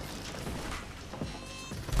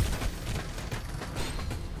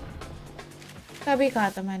 कभी कहा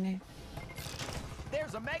था मैंने।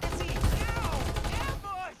 There's a magazine. Ow!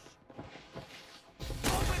 Ambush!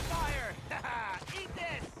 Open fire! Eat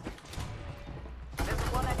this! There's a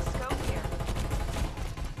 1x scope here.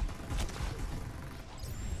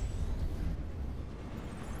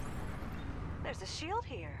 There's a shield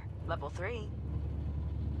here. Level 3.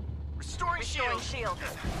 Restoring shield. shield.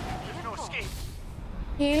 There's no escape.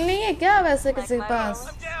 Heal नहीं है क्या वैसे किसी के पास?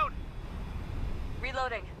 I'm down.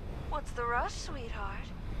 Reloading. What's the rush,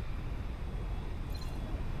 sweetheart?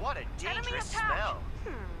 What a dangerous attack. smell.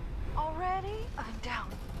 Already? I'm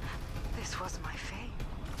down. This was my fate.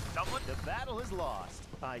 Someone. The battle is lost.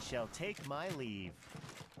 I shall take my leave.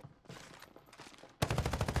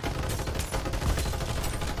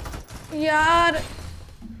 यार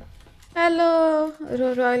hello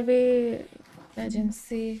royal B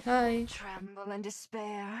agency, hi. Tremble in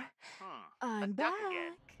despair. I'm back.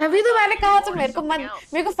 अभी तो मैंने कहा था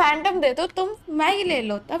मेरे को Phantom दे दो तुम, मैं ही ले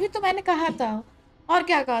लो। अभी तो मैंने कहा था, और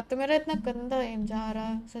क्या कहा था? मेरा इतना गंदा एम जा रहा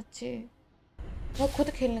है सच्ची, वो खुद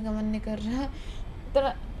खेलने का मन नहीं कर रहा।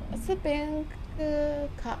 इतना ऐसे पिंक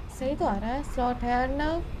सही तो आ रहा है। स्लॉट है ना,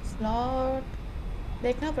 स्लॉट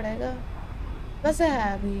देखना पड़ेगा। बस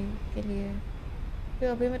है अभी के लिए, फिर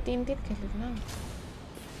अभी मैं 3 खेल लूँ ना।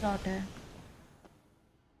 स्लॉट है।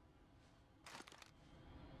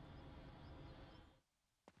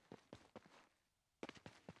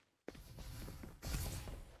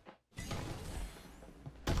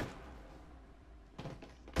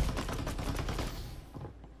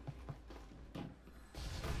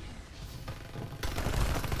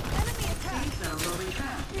 Safe zone will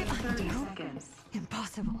retract in 30 seconds.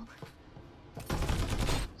 Impossible.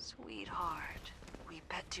 Sweetheart, we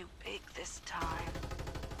bet too big this time.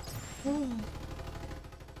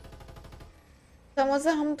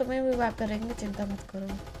 Samosa हम तुम्हें भी वाइप करेंगे, चिंता मत करो।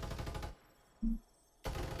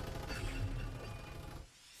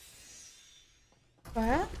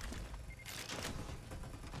 क्या?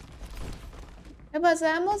 बस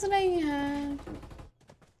एमोस नहीं है।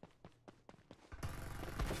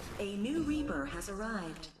 A new Reaper has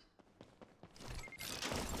arrived.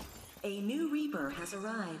 A new Reaper has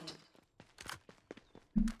arrived.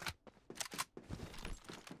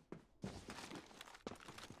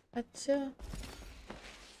 अच्छा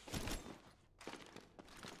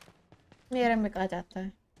मेरा में कहा जाता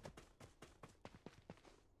है।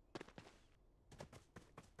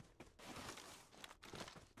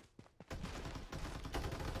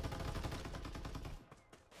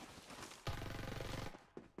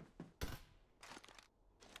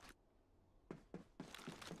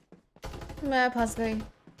 मैं फंस गई।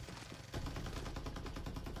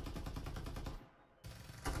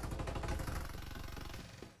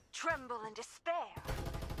 Tremble in despair.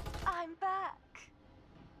 I'm back.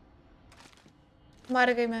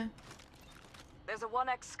 मार गई मैं। There's a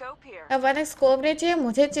 1x scope here. अब 1x स्कोप नहीं चाहिए,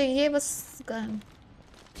 मुझे चाहिए बस गन,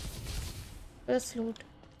 बस लूट।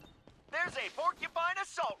 There's a porcupine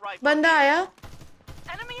assault rifle. बंदा आया।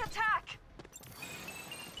 Enemy attack.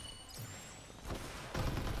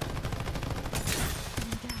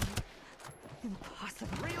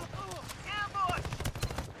 Impossible. Real ambush.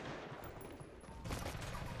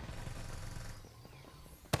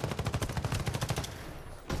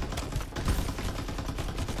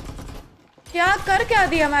 क्या कर क्या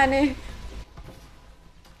दिया मैंने?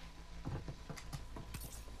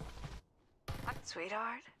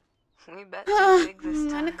 sweetheart. We bet too big this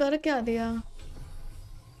time. मैंने कर क्या दिया?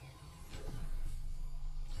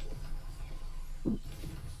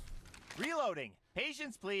 Reloading.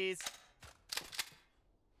 Patience, please.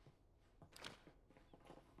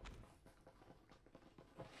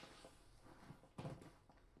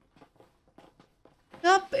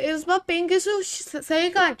 अब इस बार पिंग इशू सही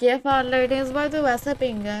कहाँ किया फारलाइट ने? इस बार तो वैसा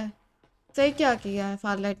पिंग है। सही क्या किया है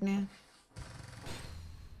फारलाइट ने?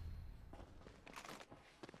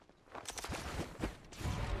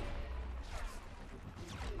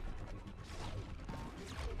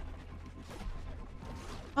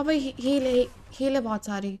 अब हील है बहुत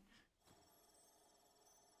सारी।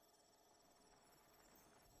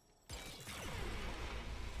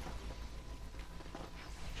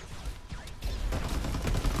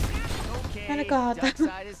 मैंने कहा था।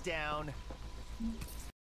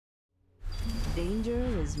 Danger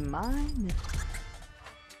is mine.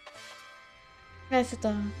 वैसे तो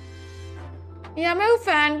या मैं वो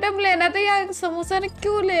फैंटम लेना था या समोसा ने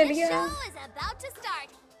क्यों ले लिया?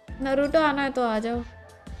 नारुतो आना है तो आ जाओ।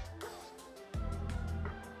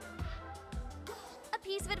 A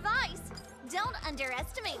piece of advice: don't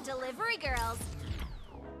underestimate delivery girls.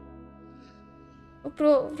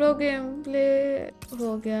 Pro game play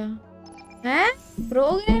हो गया है? Pro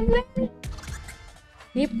game play?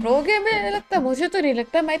 ये प्रो गेम है लगता? मुझे तो नहीं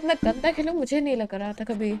लगता। मैं इतना गंदा खेलूं, मुझे नहीं लग रहा था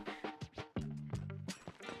कभी।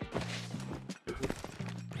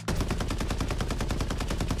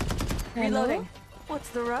 Reloading. What's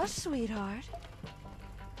the rush, sweetheart?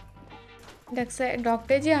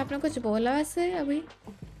 Doctor जी आपने कुछ बोला वैसे अभी?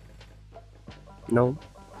 No.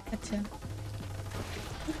 अच्छा।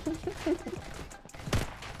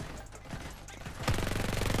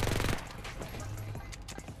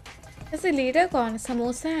 ऐसे लीडर कौन?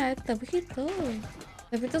 समोसा है तभी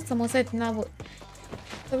तो समोसा इतना वो,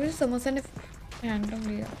 तभी तो समोसा ने रैंडम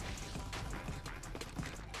लिया।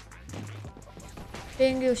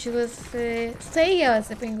 पिंग इशू से सही है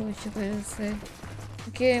वैसे। पिंग इशू से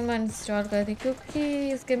गेम अनइंस्टॉल कर दी क्योंकि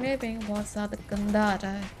इस गेम में पिंग बहुत ज़्यादा गंदा आ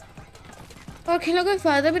रहा है और खेलने कोई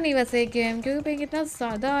फ़ायदा भी नहीं वैसे गेम, क्योंकि पिंग इतना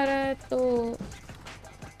ज़्यादा आ रहा है तो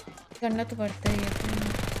करना तो पड़ता ही है।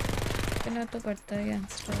 करना तो पड़ता ही है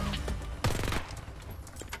इंस्टॉल।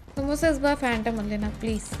 तुम मुझसे इस बार फैंटम मत लेना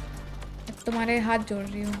प्लीज़। तुम्हारे हाथ जोड़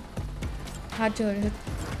रही हूँ, हाथ जोड़ रही हूँ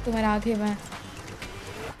तुम्हारे आगे। मैं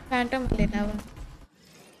फैंटम मत लेना वो।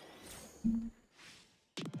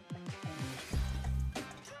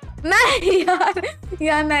 नहीं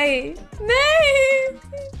यार नहीं।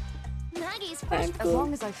 As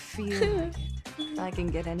long as I feel like it, I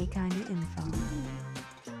can get any kind of info.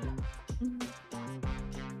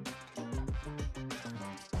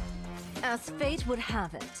 As fate would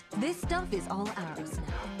have it, this stuff is all ours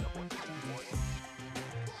now.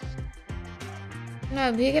 मैं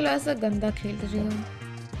अभी के लिए ऐसा गंदा खेल रही हूँ।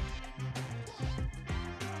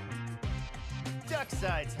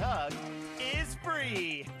 Duckside's hug is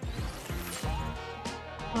free.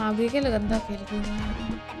 हाँ अभी के लिए गंदा खेल रही हूँ।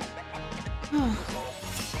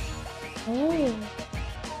 ओह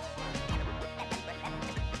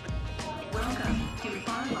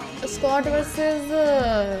स्क्वाड वर्सेस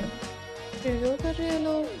डुओ कर रहे हैं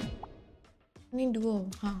लोग। नहीं डुओ,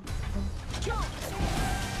 हाँ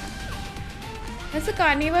ऐसे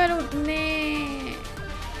कार्निवल उठने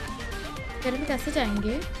घर में कैसे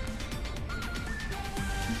जाएंगे?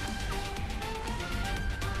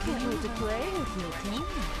 Can't wait to play with you, team.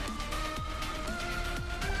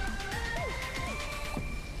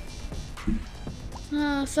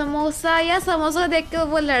 हाँ समोसा या समोसा देख के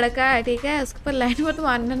वो लड़का है ठीक है, उसके ऊपर लाइन मत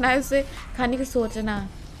मारना ना, उसे खाने की सोचना।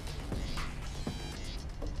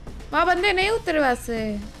 वहाँ बंदे नहीं उतरे वैसे।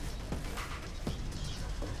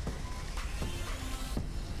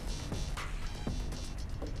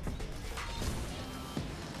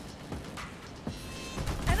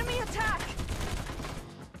 Enemy attack!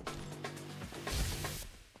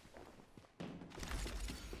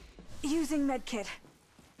 Using medkit.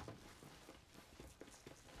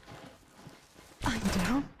 I'm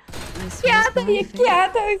down. क्या था ये? क्या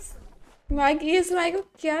था इस माइक को?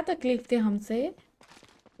 क्या तकलीफ थी हमसे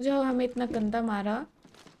जो हमें इतना गंदा मारा?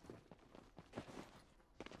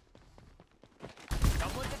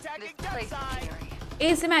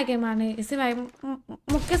 इसे मैं क्या मारने? इसे मैं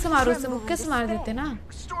मुक्के से मारो, उसे मुक्के से मार देते ना।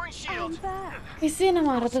 इसे ना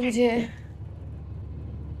मारा तो मुझे।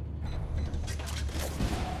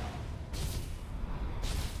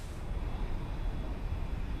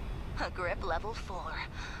 A grip level 4.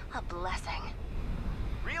 A blessing.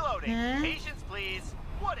 Reloading. Patience, please.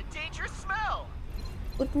 What a dangerous smell.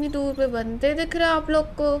 उतनी दूर पे बंदे दिख रहे हैं आप लोग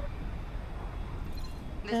को?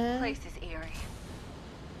 This place is eerie.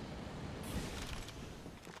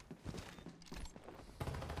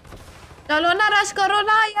 चलो ना रश करो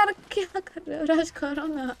ना यार, क्या कर रहे हो, रश करो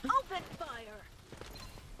ना। Open fire.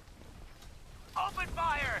 Open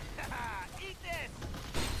fire! Eat this!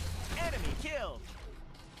 Enemy killed.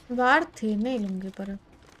 वार थी नहीं लूंगी पर।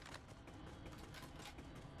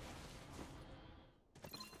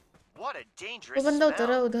 What a वो dangerous बंदा उतरा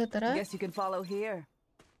smell. उधर उतरा। Guess you can follow here.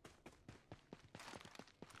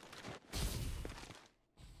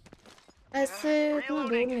 ऐसे इतना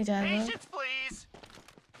दूर नहीं जाएगा। Patience, please.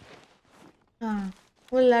 हाँ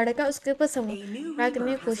वो लड़का उसके ऊपर समझा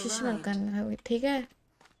करने की कोशिश मत करना है, ठीक है।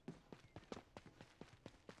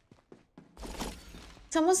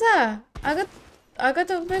 समोसा, अगर अगर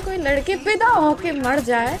तुम्हें कोई लड़की पैदा होके मर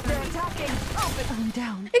जाए, They're attacking. Open. I'm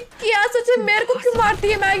down. क्या सोचे मेरे को क्यों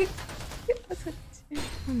मारती है Maggi?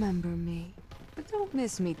 Remember me, but don't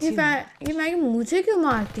miss me ये too. ये मैगी मुझे क्यों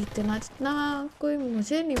मारती इतना, जितना कोई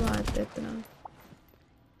मुझे नहीं मारता इतना।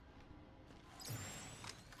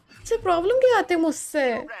 इससे प्रॉब्लम क्या आती है मुझसे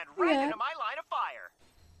You ran right यार? into my line of fire.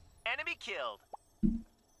 Enemy killed.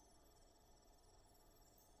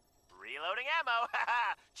 Reloading ammo.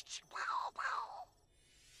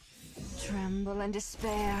 Tremble in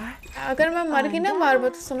despair. अगर मैं मर गई ना बार बार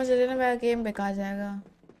तो समझ लेना मेरा गेम बेकार जाएगा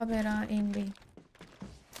और मेरा एम भी।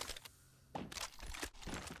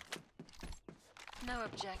 No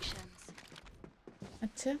objections.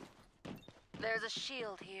 अच्छा There's a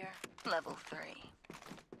shield here. Level 3.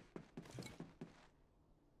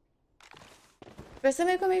 वैसे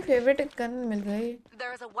मेरे को मेरी फेवरेट गन मिल गई,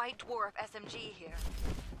 There's a white dwarf SMG here.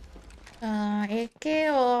 AK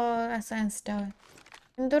और असाइंस्टार,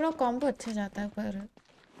 इन दोनों कॉम्बो अच्छा जाता है। पर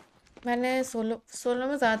मैंने सोलो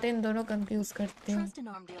में ज़्यादा इन दोनों गन यूज़ करती हूँ। Trust an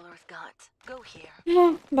arm dealer's guts. Go here.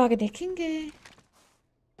 बाकी देखेंगे।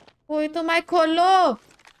 कोई तो माइक खोलो,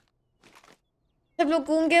 सब लोग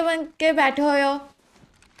गूंगे बन के बैठे हो।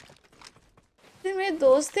 मेरे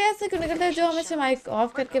दोस्त हैं ऐसे क्यों निकलते हैं जो हमेशा माइक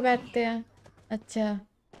ऑफ करके बैठते हैं। अच्छा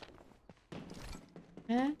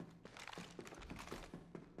है,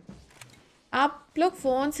 आप लोग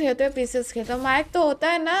फोन से खेलते हो पीसी से खेलते हो, माइक तो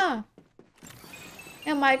होता है ना,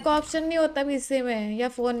 या माइक का ऑप्शन नहीं होता पीसी में या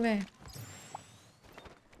फोन में।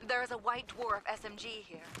 There's a white dwarf SMG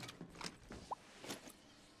here.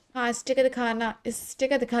 हाँ स्टिकर दिखाना, इस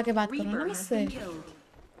स्टिकर दिखा के बात करो ना मुझसे।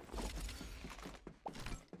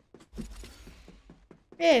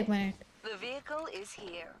 एक minute. The vehicle is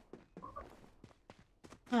here.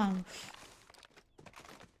 हाँ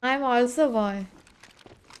I'm also boy.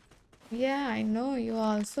 Yeah, I know you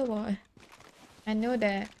also boy. I know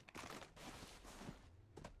that.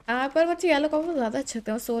 पर मुझे येलो कॉम्बो ज़्यादा अच्छा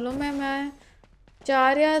लगता है। सोलो में मैं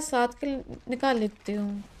 4 या 7 के निकाल लेती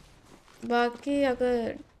हूँ। बाकी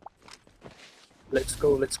अगर Let's go,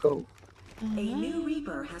 let's go. A new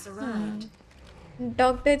Reaper has arrived.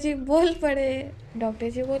 Doctor जी बोल पड़े, डॉक्टर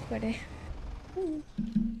जी बोल पड़े।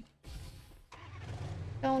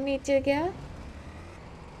 तो नीचे गया।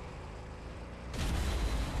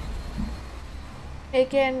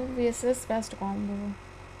 AK and VSS best combo.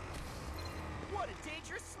 What a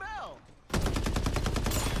dangerous smell.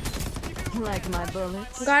 Like my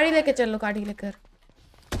bullets. गाड़ी लेके चलो, गाड़ी लेकर।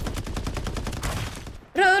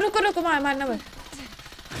 रुको रुको मारना मत।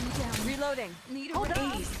 Reloading. Need a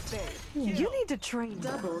Ace. You need to train.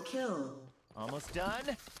 Double kill. Almost done.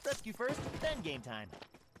 Rescue first, then game time.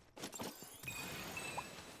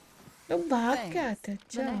 लोग भाग के आते हैं। The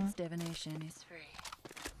अच्छा next divination is free.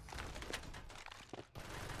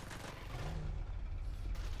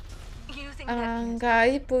 Using that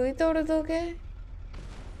गाड़ी पूरी तोड़ दोगे?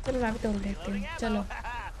 चलो मैं भी तोड़ देती हूँ। चलो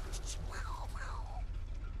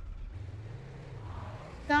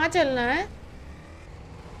कहाँ चलना है?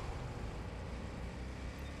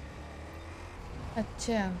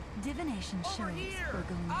 अच्छा divination Over shows here. we're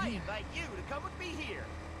going I here. invite you to come with me here.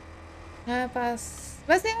 हाँ पास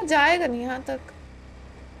बस यहाँ जाएगा नहीं यहाँ तक।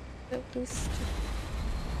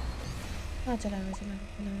 हाँ चला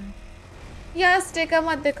यार स्टिकर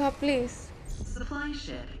मत दिखा please. Supply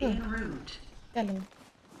ship en route. चलो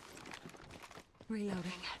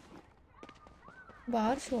Reloading.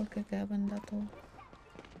 बाहर छोड़ के गया बंदा तो।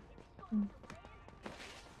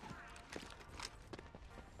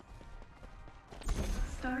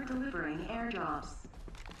 Start delivering airdrops.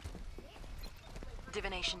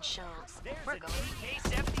 Divination shows There's we're a going here.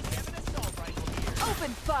 AK-77 assault rifle here.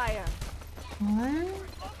 Open fire. हाँ?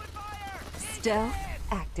 Open fire. Stealth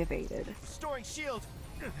activated. Storing shield.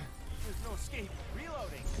 There's no escape.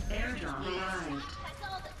 Reloading. Airdrop arrived.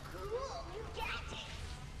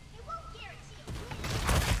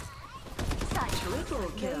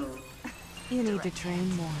 Triple kill. You need to train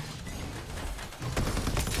more.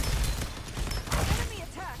 Enemy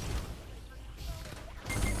attack.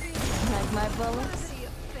 Like my bullets?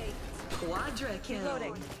 Quadra kill.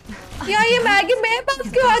 यार ये Maggi मेरे पास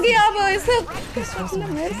क्यों आ गई अब इसे मतलब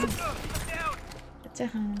मेरे से अच्छा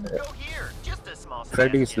हाँ Go here. Just a small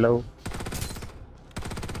Freddy is low.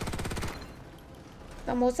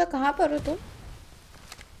 Samosa कहाँ पर हो तुम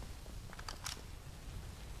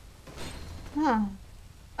हाँ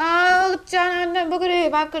चार बकरे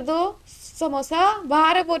बात कर दो समोसा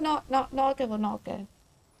बाहर है वो नॉक है वो नॉक है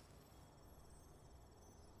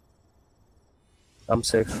I'm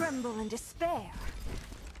safe. Tremble in despair.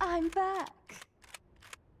 I'm back.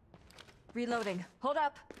 Reloading. Hold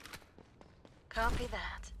up. Copy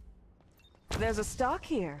that. There's a stock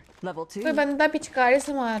here. Level 2. कोई बंदा पिचकारी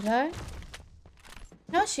से मार रहा है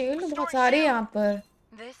यहाँ शील्ड बहुत सारी है यहाँ पर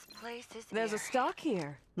This place is There's a eerie. stock here.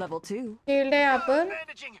 Level 2. Shield है यहाँ पर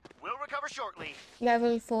bandaging. We'll recover shortly.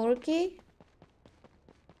 Level 4 की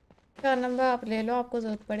 4 नंबर आप ले लो आपको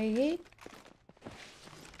जरूरत पड़ेगी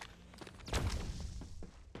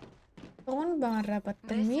कौन मार रहा है This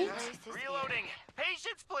बदतमीज place is eerie. Reloading.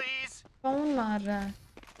 Patience, please. कौन मार रहा है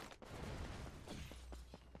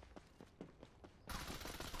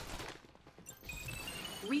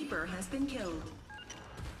Reaper has been killed.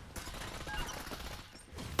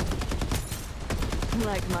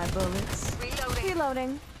 Like my bullets. Reloading.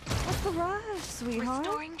 Reloading. What's the rush, sweetheart?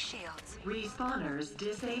 Restoring shields. Respawners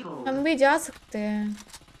disabled. हम भी जा सकते हैं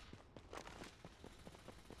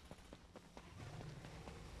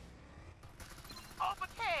Oh, but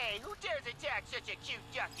hey, who dares attack such a cute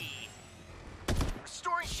ducky?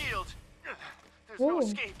 Restoring shield. There's no Oh.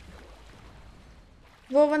 escape.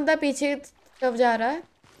 वो बंदा पीछे तरफ जा रहा है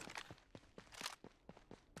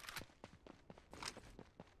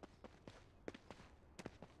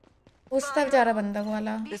उस तरफ जा रहा है बंदा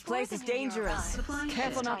वाला This place is dangerous.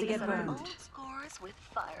 Careful not to get burned. Old scores with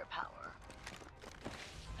firepower.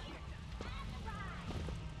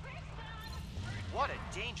 What a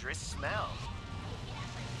dangerous smell.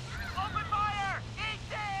 Open fire! Eat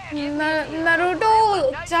this! Naruto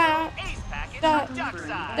Ace package from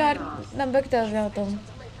Dockside. 4 number की तरफ जाओ तुम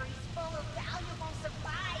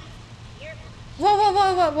वो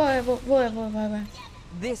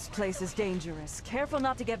This place is dangerous. Careful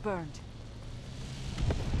not to get burned.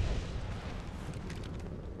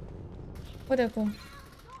 वो देखो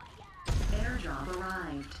Airdrop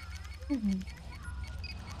arrived.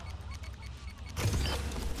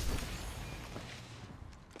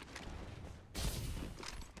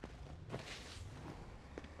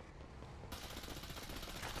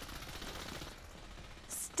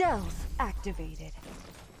 Stealth activated.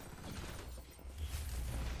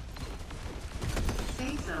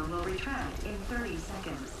 Safe zone will retract in 30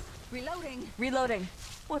 seconds. Reloading. Reloading.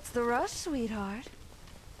 What's the rush, sweetheart?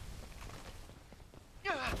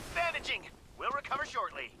 Bandaging. We'll recover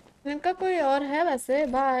shortly. इनका कोई और है वैसे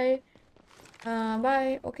bye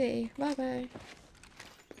bye okay bye bye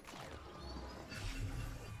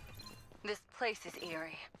This place is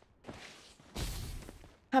eerie.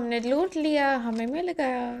 हमने लूट लिया हमें मिल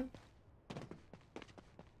गया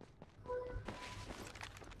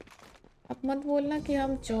अब मत बोलना कि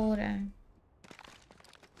हम चोर हैं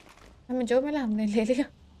हमें जो मिला हमने ले लिया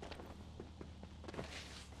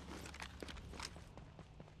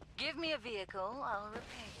Give me a vehicle, I'll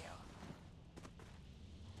repay you.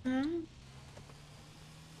 हाँ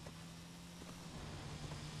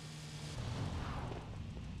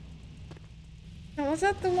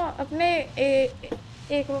समझा तुम अपने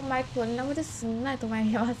एक वो माइक खोलना मुझे सुनना है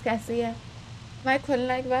तुम्हारी आवाज़ कैसी है माइक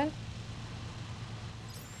खोलना एक बार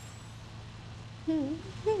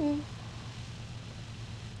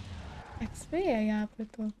एक्सपी है यहाँ पे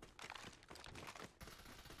तो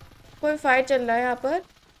कोई फाइट चल रहा है यहाँ पर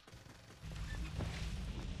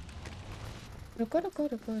रुको रुको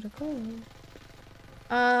रुको रुको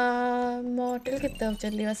मॉर्टल की तरफ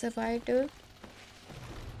चल रही वैसे फाइट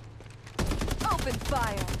Open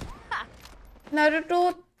fire. नारुतो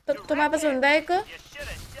तुम्हारे पास बंदा है एक You should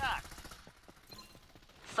have ducked.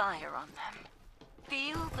 Fire on them.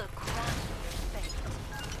 Feel the crack of your fate.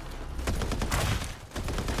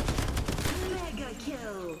 Mega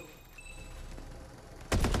kill.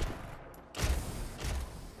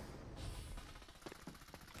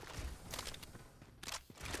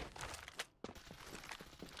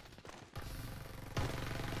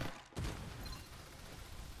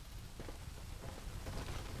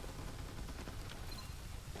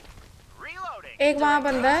 Reloading. एक वहाँ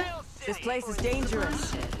बंदा है This place is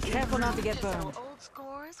dangerous. Careful not to get burned. Old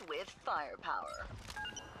scores with firepower.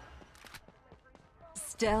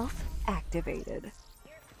 Stealth activated.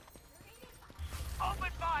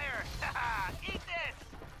 Open fire! Eat this!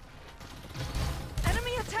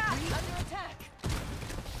 Enemy attack! Under attack!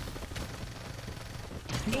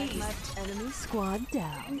 Enemy squad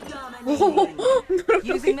down. Dominating.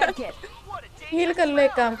 Using that kit. What a heal dangerous कर लो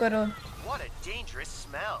एक smell. काम करो. What a dangerous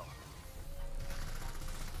smell.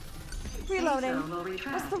 Reloading. Safe zone will What's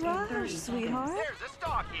retract the in 30 rush, seconds. sweetheart? There's a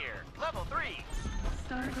stock here. Level 3.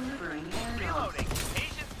 Start delivering airdrops. Reloading.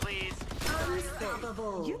 Patience, please.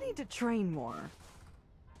 Unstoppable. You need to train more.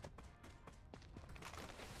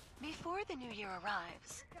 Before the new year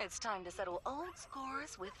arrives, it's time to settle old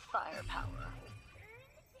scores with firepower.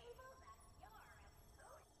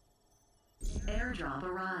 Airdrop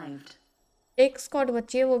arrived. एक squad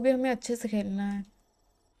बची है, वो भी हमें अच्छे से खेलना है.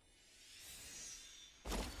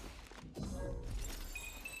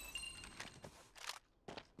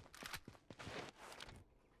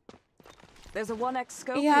 There's a 1x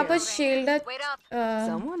scope यहाँ पर here. Shield Wait up.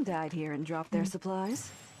 Someone died here and dropped their supplies.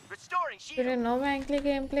 Restoring There shield. is no Mankley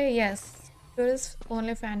gameplay. Yes, there is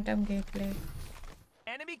only Phantom gameplay.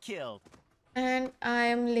 Enemy killed. And I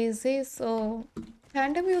am lazy, so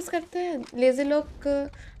Phantom use करते हैं. Lazy लोग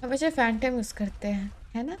हमेशा Phantom use करते हैं,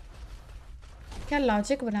 है ना? क्या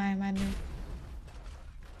logic बनाया मैंने?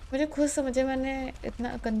 मुझे खुद समझे मैंने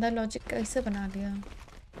इतना गंदा लॉजिक कैसे बना लिया.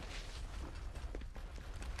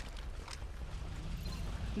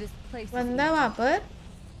 This place is बंदा वहाँ पर.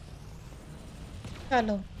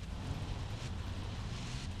 चलो.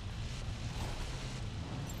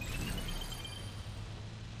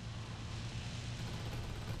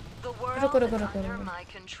 The world रुको, is रुको. under my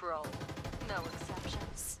control. No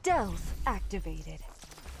exceptions. stealth activated.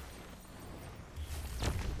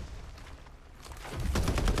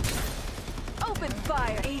 Open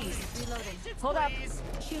fire. Hold up.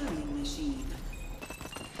 Killing machine.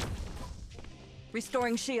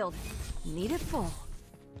 Restoring shield. Need it full.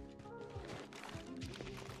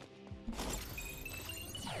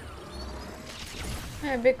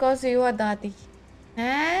 Because you are दादी.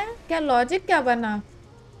 हैं? क्या लॉजिक क्या बना?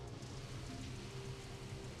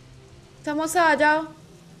 समोसा आ जाओ.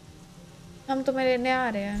 हम तुम्हें लेने आ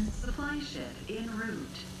रहे हैं. Supply ship en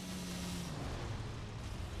route.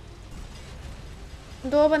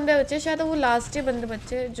 2 बंदे बचे, शायद वो लास्ट ही बंदे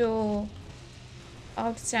बचे जो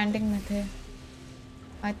आउटस्टैंडिंग में थे.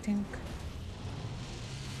 I think.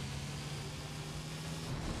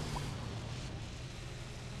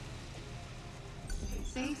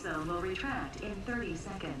 Safe zone will retract in 30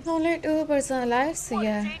 seconds. Only 2 personalized. What a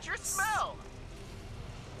Yeah. dangerous smell.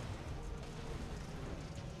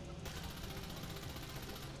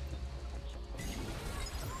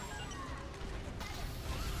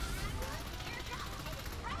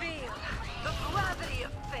 Feel the gravity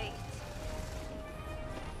of fate.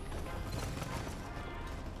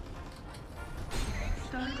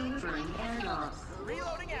 Start delivering airdrops.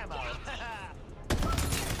 Reloading ammo.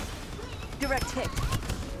 Direct hit.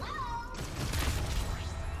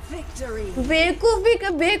 Victory.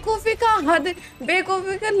 बेवकूफी का हद,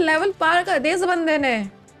 बेवकूफी का लेवल पार कर दिया इस बंदे ने.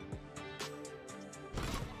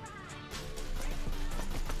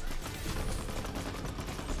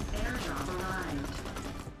 Airdrop arrived.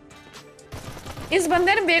 इस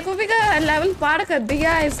बंदे ने बेवकूफी का लेवल पार कर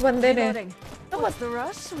दिया. इस बंदे ने Reloading. What's the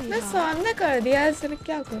rush, मैं sweetheart? सामने कर दिया. इसने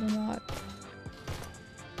क्या करूँ यार.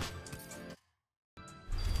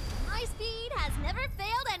 My speed has never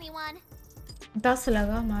failed anyone. 10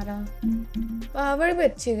 लगा हमारा. पावर भी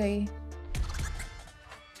अच्छी गई.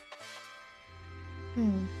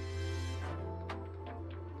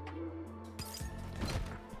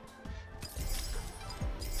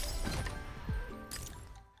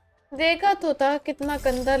 देखा तो था कितना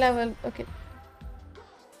गंदा level. Okay.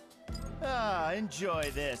 Enjoy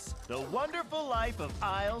this. The wonderful life of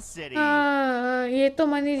Isle City. हाँ, ये तो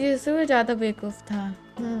मनी जी से भी ज्यादा बेवकूफ था.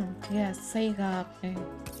 यस, सही कहा आपने.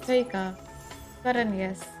 सही कहा करण.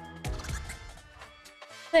 यस,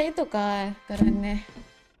 सही तो कहा है करण ने.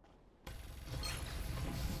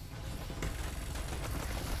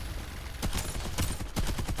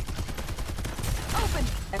 Open.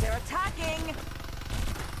 They're attacking.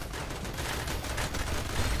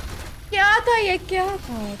 क्या था ये? क्या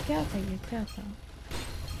था? क्या था ये? क्या था?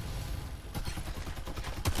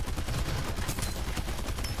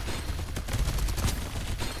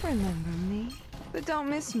 Remember me, but don't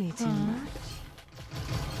miss me too much.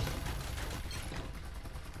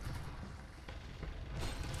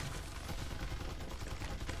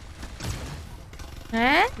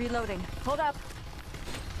 हैं? Reloading. Hold up.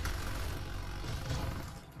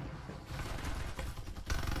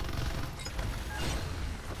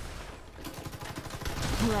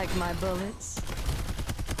 Like my bullets.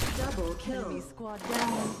 Double kill. Enemy squad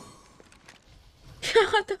down.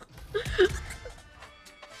 क्या था?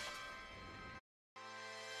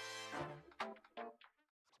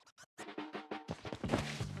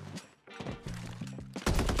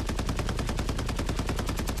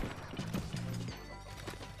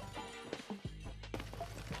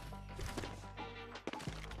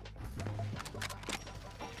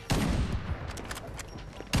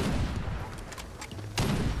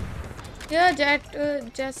 यार जेट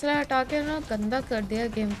जैसा हटा के ना गंदा कर दिया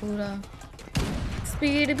गेम पूरा।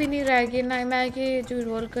 स्पीड भी नहीं रहेगी ना, मैं कि जो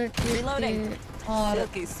रोल करती थी और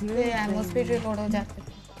फिर एमओ स्पीड रिकॉर्ड हो जाते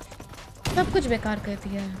थे, सब कुछ बेकार कर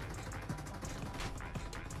दिया है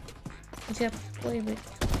मुझे। अब कोई भी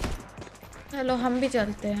चलो हम भी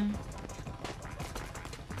चलते हैं।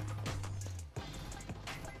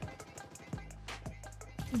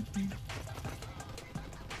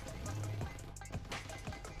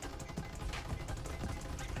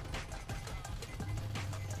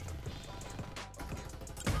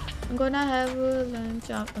 I'm gonna have lunch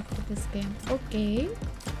after this game. Okay.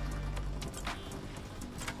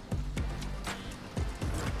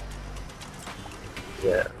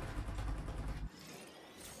 Yeah.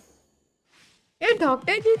 ये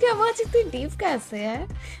डॉक्टर जी की आवाज इतनी डीप कैसे है?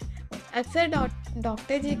 अक्सर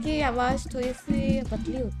डॉक्टर जी की आवाज थोड़ी सी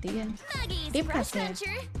पतली होती है, डीप कैसे है?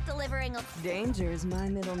 Danger is my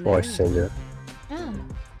middle name. Voice changer. हाँ।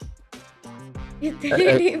 इतनी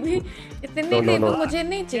डीप मुझे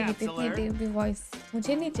नहीं चाहिए, इतनी डीप वॉइस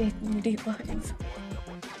मुझे नहीं चाहिए, इतनी deep voice.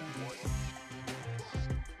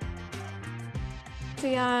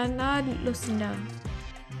 Tiana Lucinda.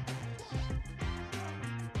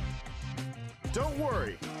 Don't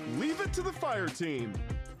worry, leave it to the fire team.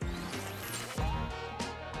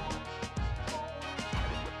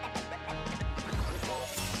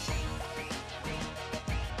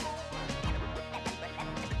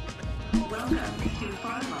 Welcome to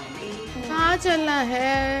Farlight 84. कहाँ चलना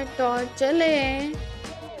है? टॉर्च चले।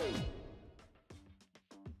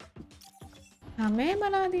 हमें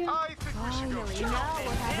बना दिया। I think we should go Finally, check now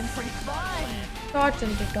we're having some fun. Torch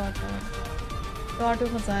चल गई, टॉर्च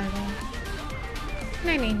में मजा आएगा।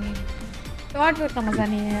 नहीं टॉर्च में उतना मजा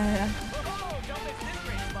नहीं है यार। Oh, don't miss this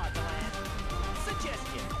great spot to land.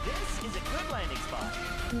 Suggestion: this is a good landing spot.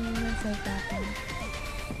 मैं सही कहता हूँ।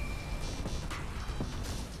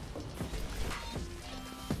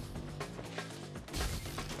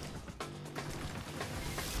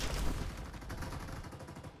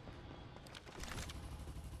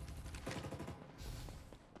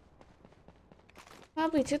 हाँ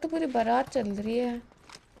पीछे तो पूरी बारात चल रही है।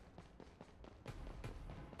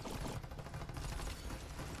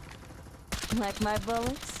 Like my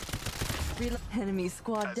bullets? Enemy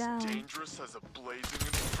squad as down. dangerous as a blazing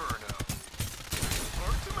inferno.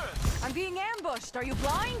 Artemis! I'm being ambushed. Are you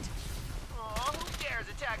blind? Oh, who dares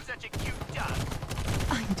attack such a cute duck?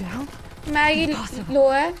 I'm down. Maggi लो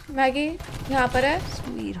है, मैगी यहाँ पर है।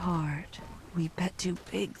 Sweetheart, we bet too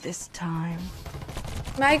big this time.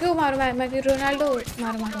 Maggi को मारो, Maggi Ronaldo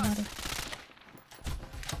मारो।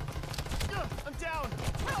 I'm down.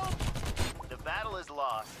 Help! The battle is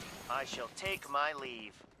lost. I shall take my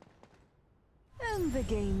leave. And the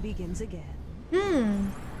game begins again.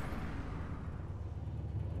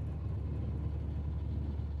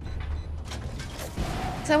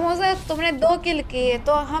 Samosa तुमने 2 किल किए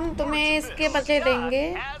तो हम तुम्हें इसके बदले देंगे।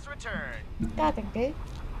 Has returned. क्या देंगे?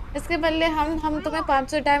 इसके बदले हम तुम्हें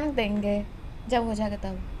 500 डायमंड देंगे जब हो जाएगा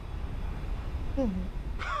तब।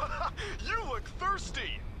 You look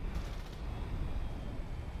thirsty!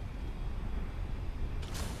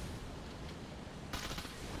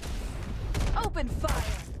 Open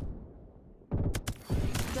fire!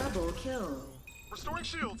 Double kill. Restoring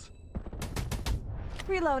shields!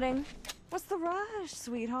 Reloading. What's the rush,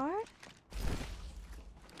 sweetheart?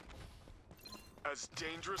 As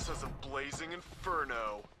dangerous as a blazing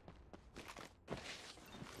inferno.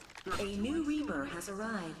 A new Reaper has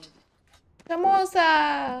arrived. Samosa.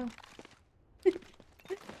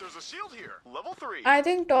 There's a shield here. Level 3. I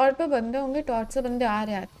think torch पे बंदे होंगे, torch से बंदे आ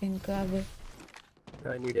रहे हैं I think अब।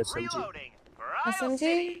 I need SMG. Reloading. For Isle SMG?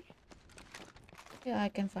 City. Yeah, I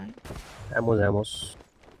can find. Ammos.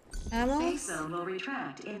 Safe zone will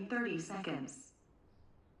retract in 30 seconds.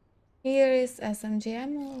 Here is SMG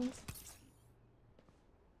ammo.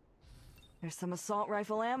 There's some assault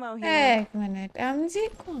rifle ammo here. एक minute, MG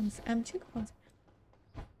कौन सा?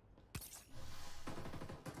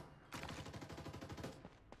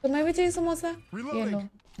 तुम्हें भी चाहिए समोसा? ये लो। Reloading.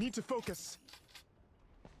 Need to focus.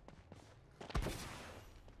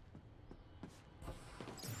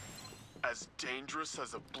 As dangerous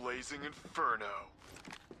as a blazing inferno.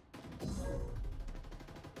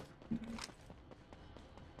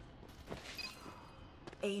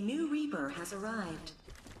 A new Reaper has arrived.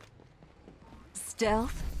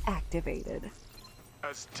 Stealth activated.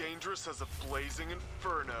 As dangerous as a blazing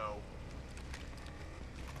inferno.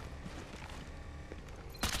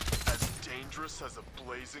 As dangerous as a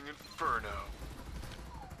blazing inferno.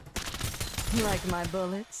 Like my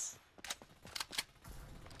bullets?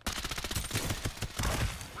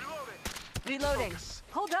 Reloading. Reloading. Focus.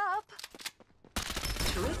 Hold up.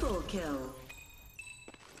 Triple kill.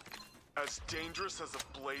 As dangerous as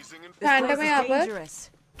a blazing This Phantom place है यहाँ is पर। dangerous.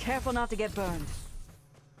 Careful not to get burned.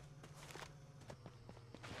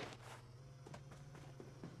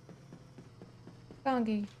 कहाँ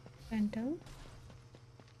गई Phantom?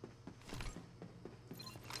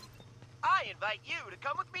 I invite you to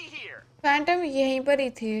come with me here. Phantom यहीं पर ही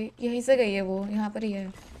थी, यहीं से गई है वो, यहाँ पर ही है।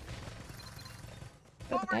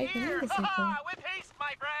 तो Over बताई क्यों नहीं here. किसी को? With haste,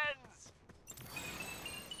 my friends.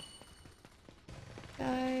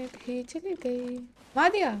 शायद ही चली गई। मार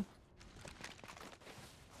दिया।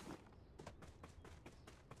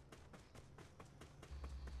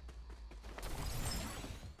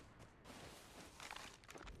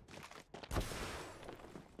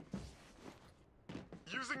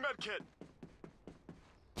 Using medkit.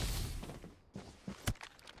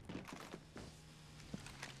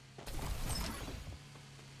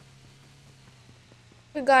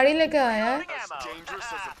 कोई गाड़ी लेके आया है। As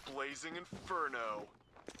dangerous as a blazing inferno.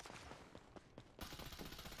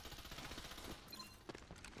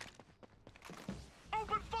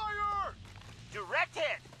 Open fire! Direct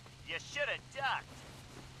hit. You should have ducked.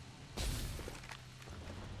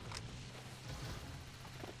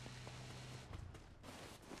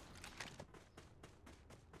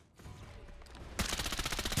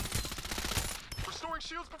 Restoring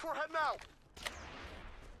shields before heading out.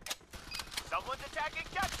 Someone's attacking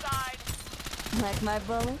Jet side. Like my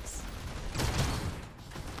bullets?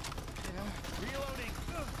 Reloading.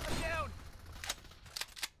 I'm down.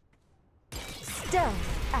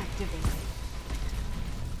 Stealth activated.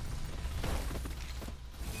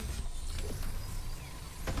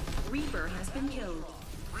 Reaper has been killed.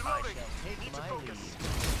 Reloading. Need to focus.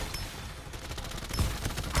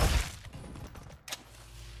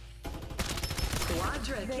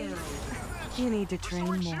 Quadra kill. You need to train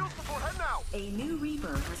Restoring more. shields before heading out. A new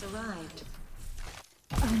Reaper has arrived.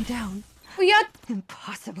 I'm down. ओ यार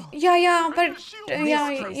Impossible. यहाँ पर This यहाँ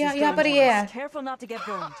place is यहाँ पर ये है। dangerous. Careful not to get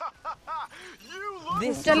burned. You look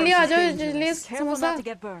This जल्दी आ place is जाओ dangerous. जल्दी Careful samosa. not to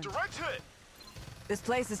get burned. direct hit. This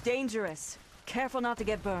place is dangerous. Careful not to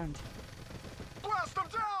get burned. Blast them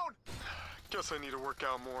down. Guess I need to work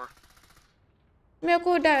out more. मेरे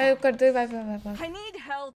को dial कर दो wifi. I need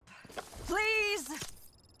help. Please.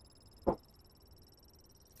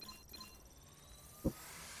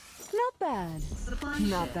 Not bad. Supply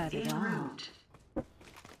Not ship bad at en all. route.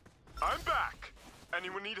 I'm back.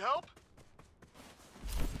 Anyone need help?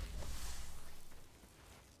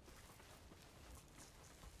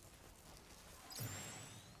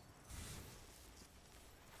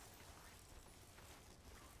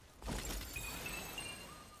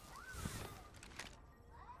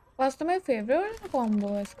 पास तो मेरा favourite combo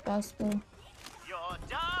है इसके पास तो। Your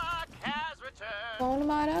duck has returned. कौन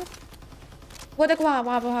मारा? वो देखो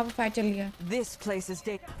वहाँ पे फाइट चल रही है। This place is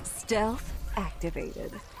stealth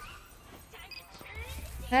activated.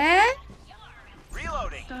 हैं?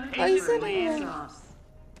 Reloading. ऐसे नहीं है। Drops.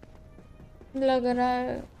 लग रहा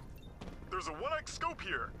है। There's a 1x scope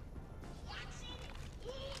here.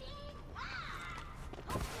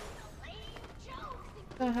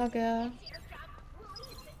 कहाँ गया?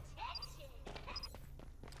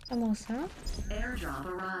 समोसा? Airdrop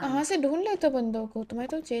arrived. कहाँ से ढूंढ लेते हो बंदों को? तुम्हें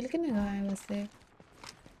तो जेल के नहीं गया है वैसे।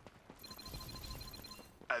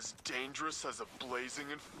 As dangerous as a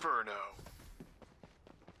blazing inferno.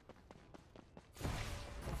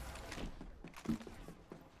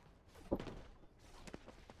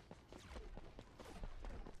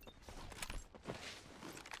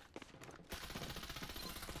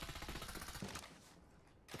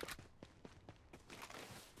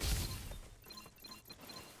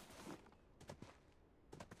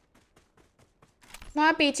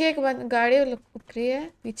 वहाँ पीछे एक गाड़ी उतरी है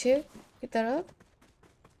पीछे की तरफ।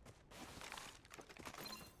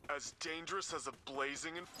 As dangerous as a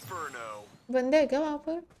blazing inferno. बंदे है क्या वहाँ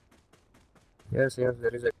पर? Yes,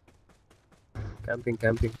 there is a camping.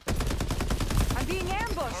 I'm being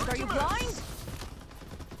ambushed. Are you blind?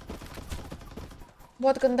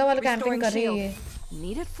 बहुत गंदा वाला Restoring कैंपिंग कर रही है shield. ये।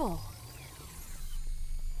 Need it full.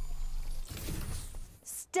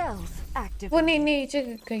 Stealth activated. वो नीचे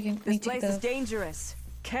गई है, This नीचे की place is तरफ। dangerous.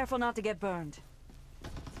 Careful not to get burned.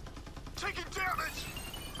 Taking damage.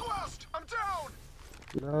 Blast. I'm down.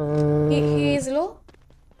 No. He is low.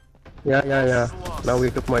 Yeah. Now we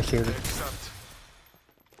took my shield. Accept.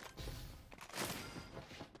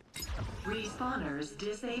 Respawners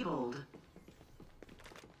disabled.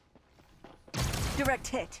 Direct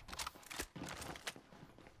hit.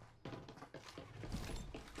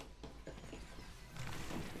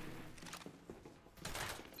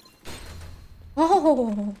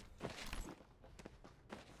 Oh,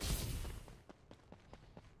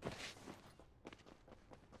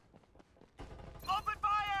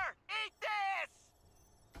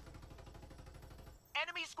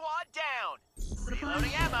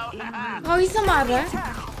 Oh, इसे मार रहा है.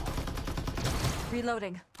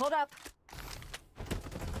 Reloading. Hold up.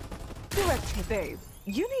 Direct hit, babe.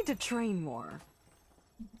 You need to train more.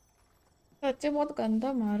 सच्चे बहुत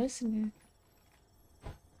गंदा मारा इसने.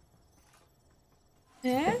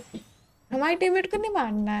 हैं? हमारी टीममेट को नहीं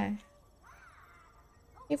मारना है.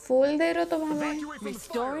 ये फूल दे रहे हो तुम हमें.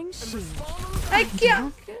 Restoring shield. अरे क्या?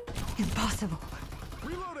 Impossible.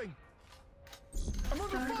 Reloading.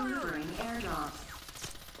 Start delivering airdrop.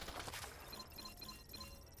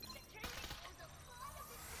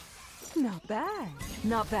 Not bad.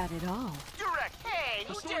 Not bad at all. Direct. Hey,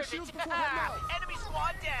 who dares it? Enemy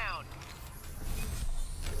squad down.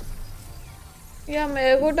 या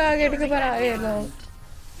मेरे को टारगेट के बना ये लोग.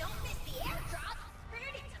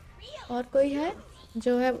 और कोई है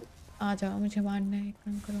जो है आ जाओ मुझे मारना है. एक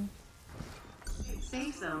काम करो.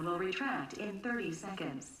 Safe zone will retract in 30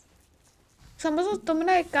 seconds. समझो तुम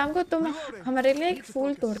ना एक काम करो. तुम हमारे लिए एक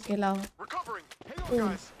फूल तोड़ के लाओ.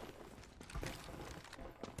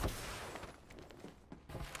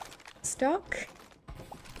 स्टॉक.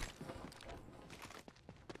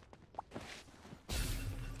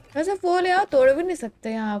 वैसे फूल यार तोड़ भी नहीं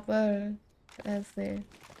सकते यहाँ पर ऐसे.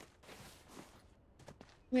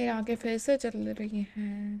 मेरे आगे फिर से चल रही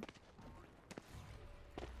हैं.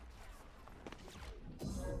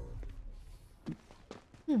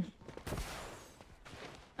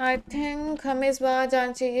 आई थिंक हमें इस बार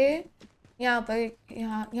जाना चाहिए. यहाँ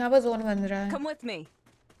पर जोन बन रहा है. Come with me.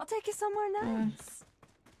 I'll take you somewhere nice.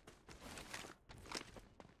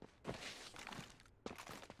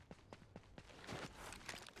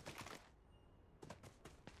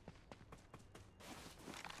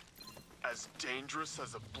 As dangerous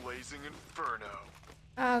as a blazing inferno.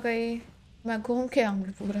 आ गई. मैं घूम के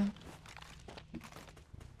आऊंगी पूरा.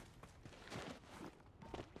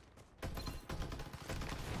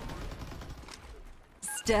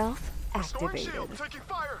 Stealth activated. Shield taking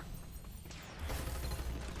fire.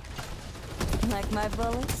 Like my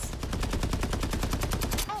bullets?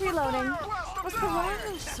 Reloading. What's the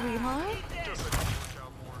matter, sweetheart?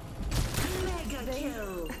 Mega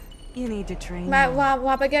kill. You need to train. मैं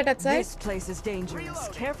वहाँ पे क्या टच है? This place is dangerous.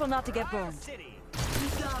 Careful not to get burned.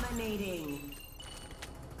 Dominating.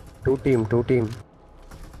 Two team.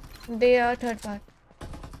 They are third party.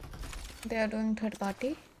 They are doing third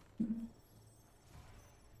party.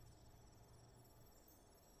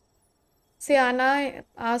 सियाना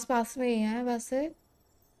आस-पास में ही है वैसे.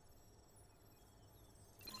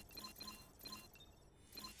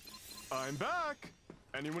 I'm back.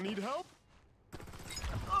 Anyone need help?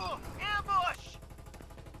 Oh, ambush!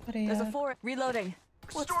 अरे There's a यार. fort. Reloading.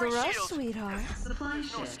 What's the rush, sweetheart? Supply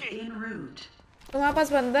ship en route. तुम्हारे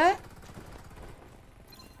पास बंदा है?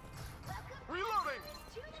 Reloading.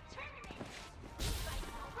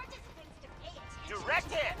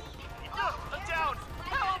 Direct hit! I'm down!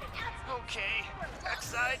 Help! Okay,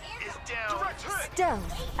 backside is down. Direct hit.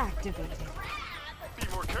 Stealth activated. Be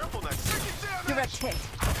more careful next. Taking damage. Direct hit.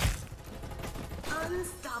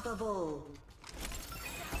 Unstoppable.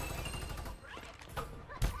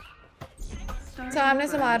 सामने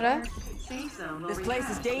से मार रहा है. Safe zone will This place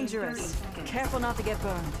is retract in 30 dangerous. seconds. Careful not to get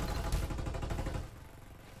burned.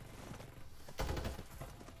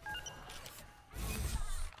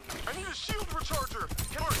 I need a shield recharger.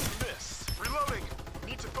 First miss. Reloading.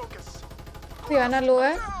 Need to focus. सियाना लो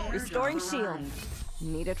है. Restoring shield.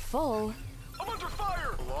 Need it full. I'm under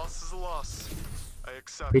fire. A loss is a loss. I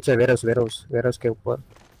accept. पीछे warehouse के ऊपर.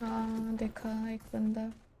 हाँ देखा एक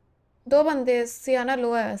बंदा. दो बंदे. सियाना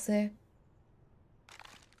लो है वैसे.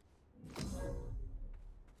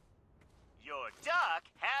 Your duck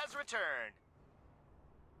has returned.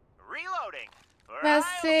 Reloading.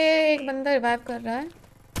 वैसे एक बंदा रिवाइव कर रहा है.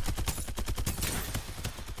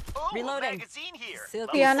 Oh, Reloading. magazine here.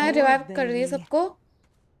 Siena revive कर रही है सबको.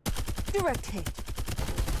 Direct hit.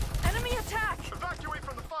 Enemy attack. Evacuate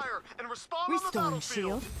from the fire and respond on the Restoring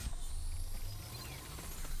battlefield. shield.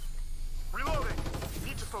 Reloading.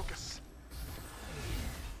 Need to focus.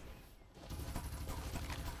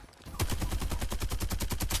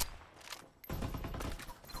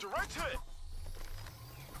 Direct hit.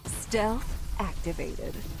 Stealth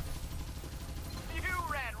activated. You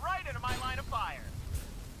ran right into my line of fire.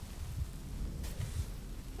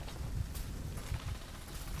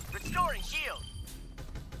 Restoring shield.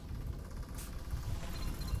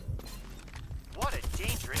 What a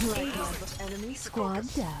dangerous Enemy squad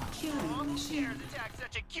down. Killing machine. dares attack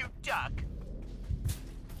such a cute duck.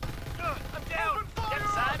 I'm down. That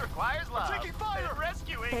side requires love. taking fire. And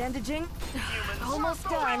rescuing Bandaging. humans. Almost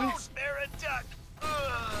done. Spare a duck. A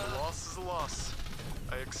loss is a loss.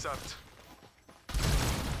 I accept.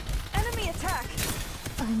 Enemy attack.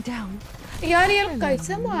 I'm down. यार ये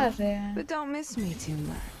कैसे मार रहे हैं? But don't miss me too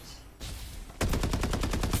much.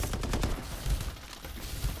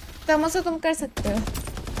 तमोसा तुम कर सकते हो.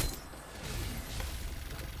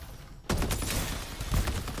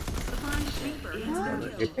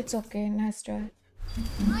 It's okay, nice try.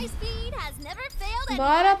 My speed has never failed.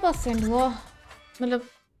 12% वाह. मतलब.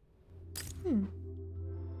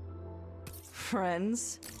 Friends.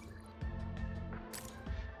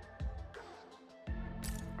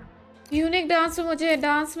 यूनिक डांस में मुझे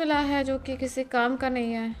डांस मिला है जो कि किसी काम का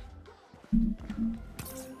नहीं है.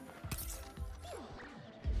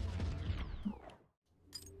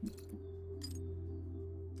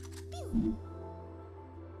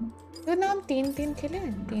 तो ना हम 3-3 खेले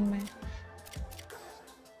 3 में.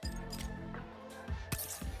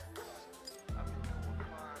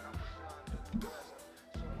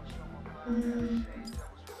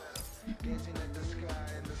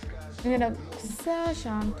 मेरा गुस्सा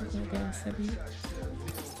शांत हो गया सभी.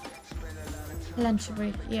 Lunch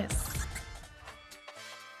break yes.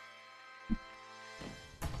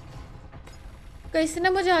 कैसे ना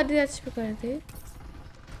मुझे आधी रात पे कर दे.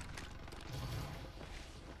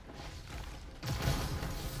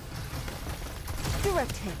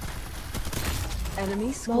 Direct hit.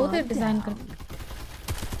 Enemy बहुत squad डिजाइन down. कर.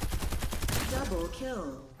 Double kill.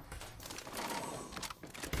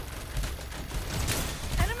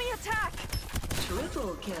 Enemy attack.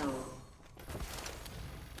 Triple kill.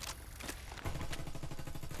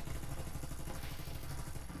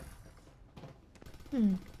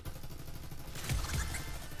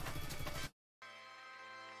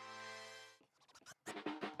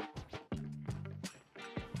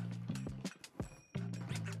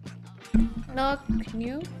 Knock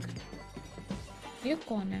न्यूक. ये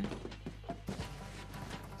कौन है?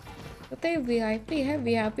 पता है वीआईपी है.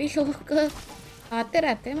 वीआईपी लोग आते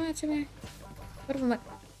रहते हैं मैच में. पर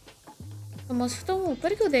मस्त तुम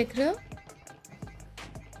ऊपर क्यों देख रहे हो?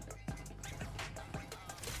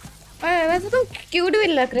 वैसे तुम क्यूट भी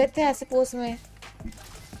लग रहे थे ऐसे पोज में.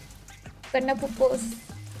 करना पोज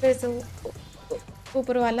फिर से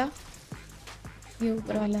ऊपर वाला. ये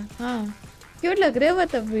ऊपर वाला हाँ क्यूट लग रहे हो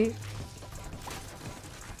तब भी.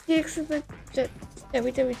 चीक्स पे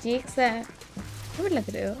चबी चबी चीक्स है. क्यूट लग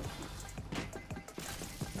रहे हो.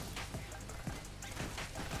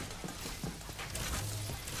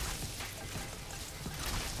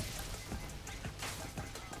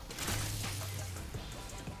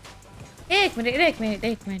 एक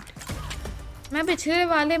मिनट. मैं पिछले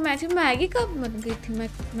वाले मैच में मैगी कब बन गई थी?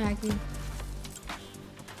 Maggi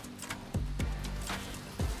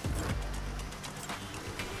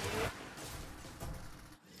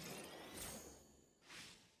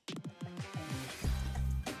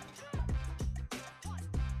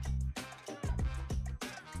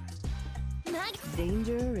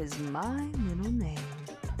Danger is my middle name.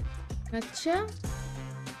 अच्छा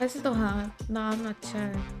वैसे तो हाँ नाम अच्छा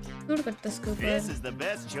है. क्यूट करता इसके ऊपर. This is the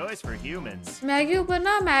best choice for humans. Maggi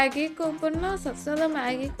के ऊपर ना सबसे ज्यादा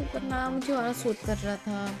मैगी के ऊपर ना मुझे वाला सूट कर रहा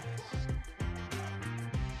था.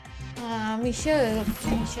 हाँ मिशेल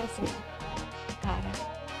सूट खा रहा है.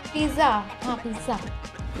 पिज्जा हाँ पिज्जा.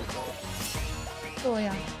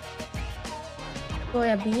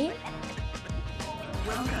 सोया भी.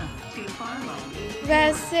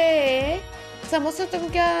 वैसे समोसा तुम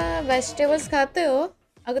क्या वेजिटेबल्स खाते हो?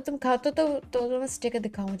 अगर तुम खाते हो तो मैं स्टिकर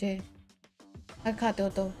दिखाऊं मुझे. अगर खाते हो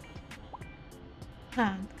तो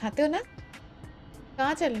हाँ खाते हो ना.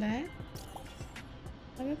 कहाँ चल रहा है?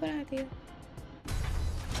 हमें बना दिया.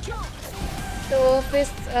 तो फिर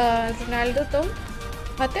रोनाल्डो तुम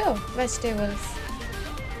खाते हो वेजिटेबल्स?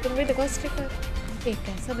 तुम भी दिखाओ स्टिकर. ठीक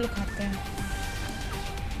है सब लोग खाते हैं.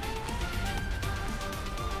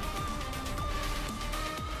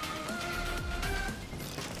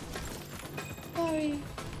 Sorry.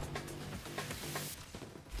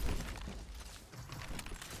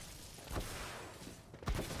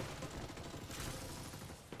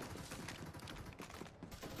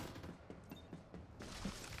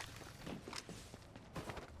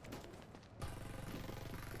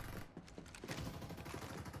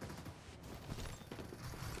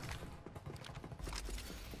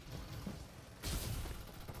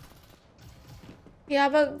 यहाँ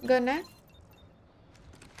पर गन है.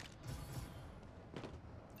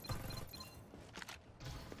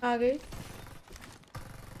 आ गई.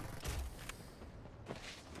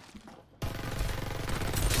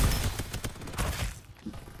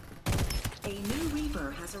 A new Reaper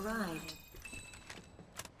has arrived.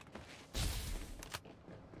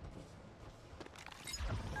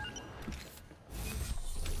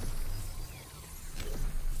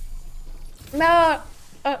 मैं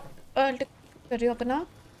कर रही हूँ अपना,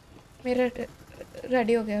 मेरा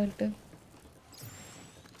रेडी हो गया उल्टे।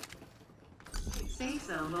 Safe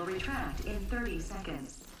zone will retract in 30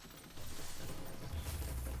 seconds.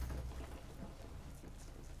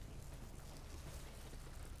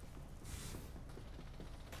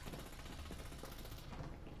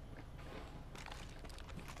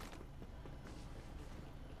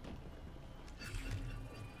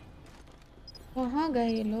 कहाँ गए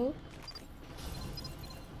ये लोग?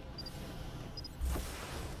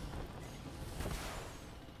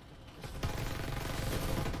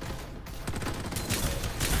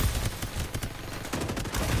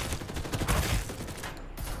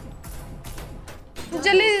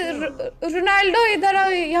 जल्दी रोनाल्डो इधर आओ,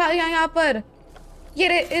 यहाँ पर ये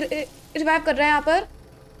रिवाइव कर रहे हैं यहाँ पर।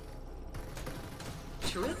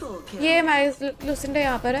 ये मैं लुसिंडा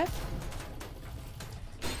यहाँ पर है।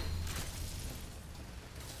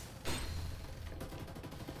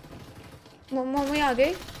 मम्मी आ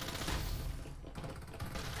गई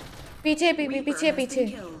पीछे पीछे पीछे।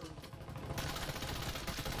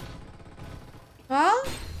 हाँ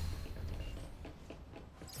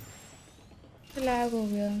लैग हो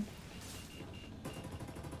गया।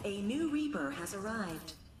 A new Reaper has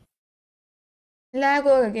arrived. Lag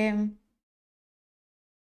हो गया गेम।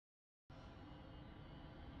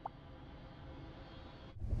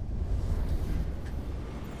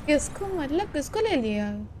 किसको मतलब किसको ले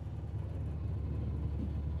लिया?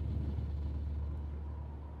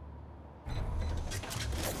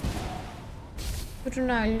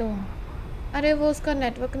 रोनाल्डो। अरे वो उसका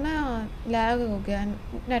नेटवर्क ना लैग हो गया,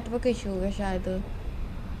 नेटवर्क इशू हो गया शायद,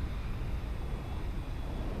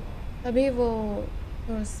 तभी वो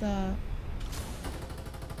थोड़ा सा।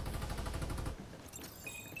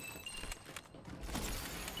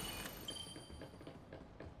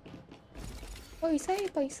 पैसा ही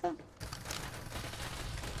पैसा।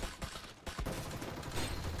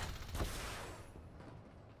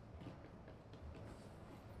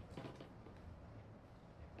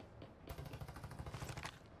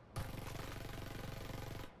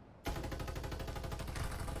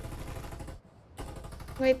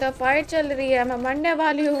 वही तो फाइट चल रही है, मैं मरने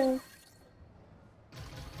वाली हूँ।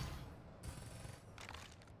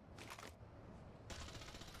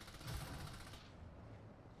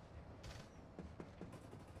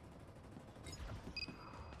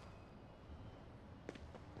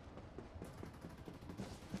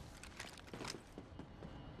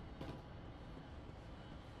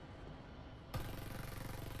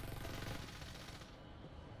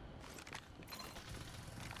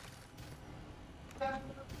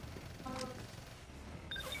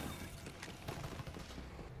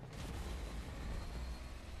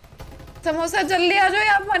 समोसा जल्दी आ जाओ,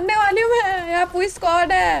 यहाँ मरने वाली हूँ मैं। यहाँ पूरी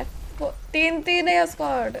स्क्वाड है, 3-3 है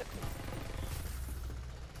स्क्वाड।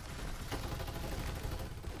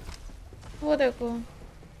 वो देखो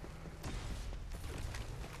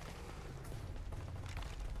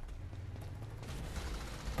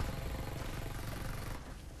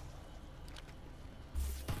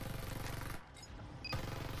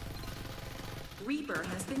Reaper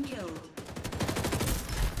has been killed.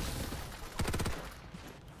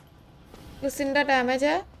 Lucinda damage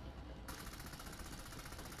है।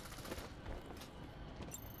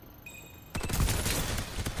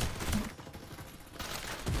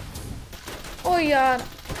 ओ यार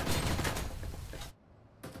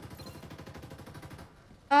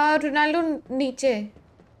रोनाल्डो नीचे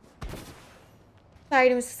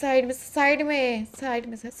साइड में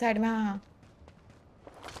हाँ।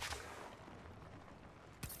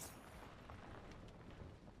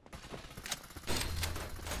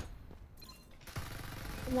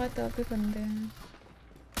 तुम्हारे भी बंदे हैं।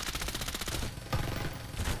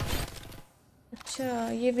 अच्छा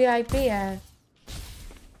ये वीआईपी है।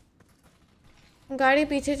 गाड़ी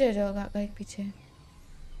पीछे चल जाओ, गाड़ी पीछे।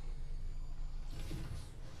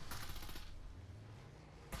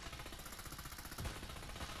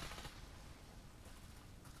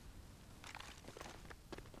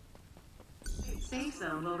 Safe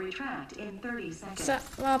zone will retract in 30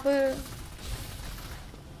 seconds. वहाँ पर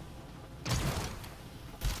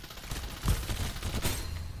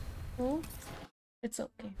it's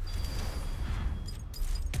okay.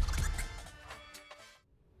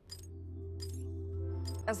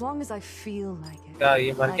 As long as I feel like it. क्या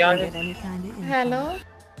ये मर क्या है? Hello.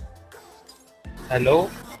 Hello.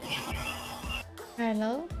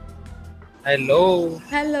 Hello. Hello.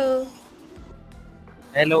 Hello.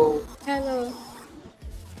 Hello. Hello.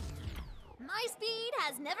 My speed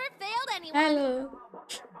has never failed anyone. Hello.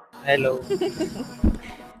 Hello.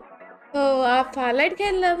 तो आप फारलाइट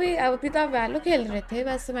खेल रहे अभी तो आप वैलो खेल रहे थे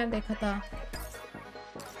वैसे मैंने देखा था।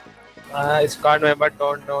 Squad member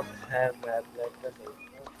don't have map like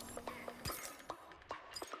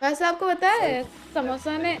वैसे आपको पता है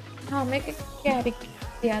समोसा ने हमें क्या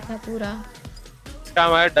किया था पूरा? इसका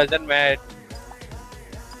मतलब doesn't match.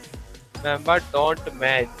 Member don't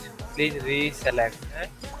match. Please reselect.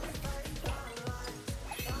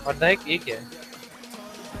 What the heck? ये क्या है?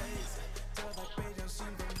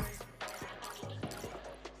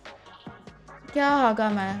 क्या होगा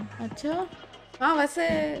मैं? अच्छा हाँ वैसे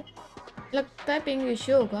लगता है पिंग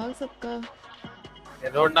इश्यू होगा सबका।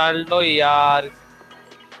 रोनाल्डो यार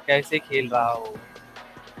कैसे खेल रहा हो?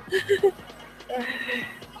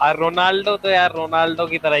 और रोनाल्डो तो यार रोनाल्डो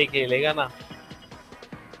की तरह ही खेलेगा ना।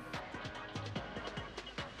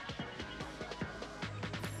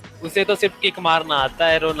 उसे तो सिर्फ किक मारना आता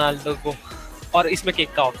है रोनाल्डो को, और इसमें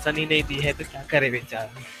किक का ऑप्शन ही नहीं दी है तो क्या करे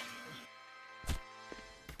बेचारा।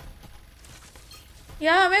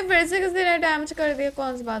 या हमें फिर से किसी ने डैमेज कर दिया,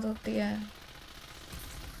 कौन सी बात होती है?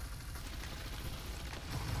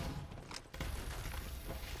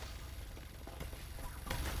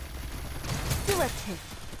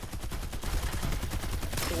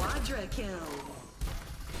 Quadra kill.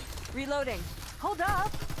 Reloading. Hold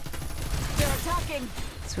up. They're attacking.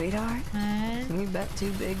 Sweetheart, you bet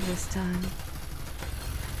too big this time.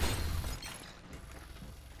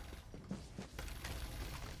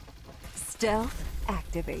 Stealth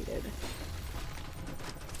activated.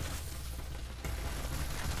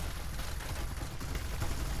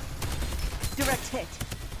 Direct hit.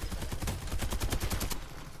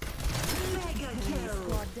 Mega kill.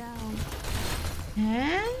 Squad down.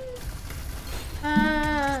 हैं?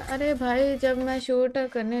 अरे भाई जब मैं शूट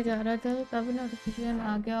करने जा रहा था तब नोटिफिकेशन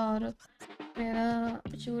आ गया और मेरा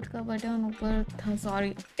शूट का बटन ऊपर था।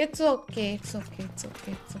 Sorry. It's okay it's okay it's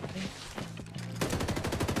okay it's okay.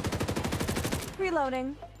 Reloading.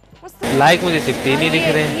 Like मुझे 16 नहीं दिख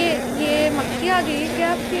रहे हैं। ये मक्खी आ गई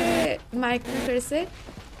क्या आपके माइक में? फिर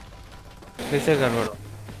से गड़बड़।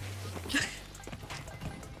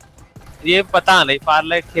 ये पता नहीं,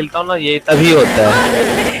 फारलाइट खेलता हूँ ना ये तभी होता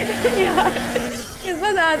है।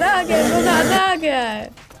 इसमें ज़्यादा आ गया, इसमें ज़्यादा आ गया है।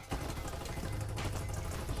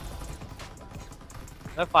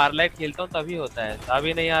 मैं फारलाइट खेलता हूँ तभी होता है,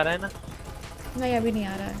 अभी नहीं आ रहा है ना। नहीं अभी नहीं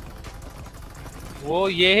आ रहा है वो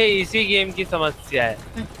ये है, इसी गेम की समस्या है।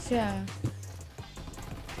 अच्छा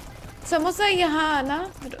समोसा यहाँ आना,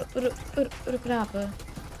 रुक रहा आप।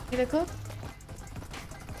 ये देखो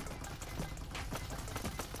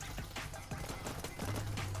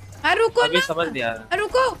रुको अभी ना, समझ नहीं आ रहा।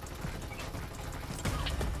 रुको।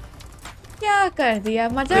 क्या कर दिया?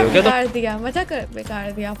 मजा बिगाड़ दिया, मजा कर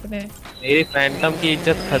बिगाड़ दिया आपने। मेरी फैंटम की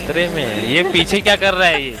इज्जत खतरे में है। ये पीछे क्या कर रहा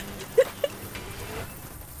है ये?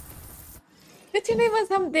 कुछ नहीं, बस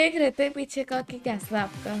हम देख रहे थे पीछे का कि कैसा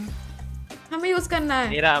आपका। हमें यूज करना है।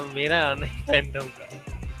 मेरा नहीं फैंटम का।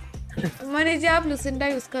 मनी जी आप लुसिंडा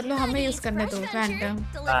यूज कर लो, हमें यूज करने दो फैंटम।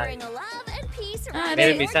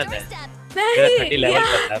 मेरे मिशन है। मेरा 30 लेवल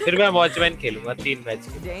करता है, फिर मैं वॉचमैन खेलूंगा 3 मैच।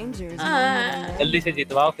 जल्दी से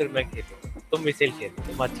जितवाओ फिर मैं खेलूंगा। तुम मिसेल खेलो,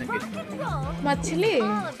 तुम अच्छा खेलो। मछली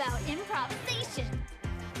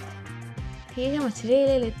ठीक है, मछली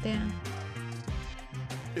ले लेते हैं।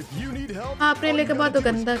 आपने लेके बहुत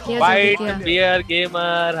गंदा किया। White beer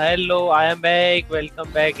gamer hello, I am back,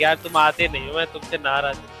 welcome back. यार तुम आते नहीं हो, मैं तुमसे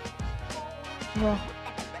नाराज हूं।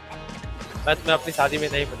 मैं तुम्हें अपनी शादी में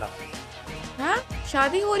नहीं बुला। हाँ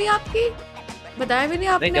शादी हो रही है आपकी? बताया भी नहीं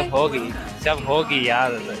आपने। नहीं, जब होगी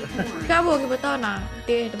यार। कब होगी बताओ ना,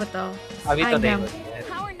 डेट बताओ। अभी तो नहीं होगी है,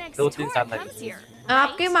 2-3 साल लगेंगे।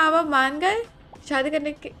 आपके माँ बाप मान गए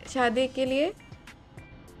शादी के लिए?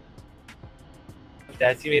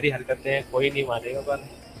 जैसी मेरी हरकतें हैं कोई नहीं मानेगा, पर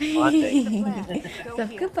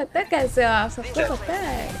सबको पता है कैसे आप, सबको पता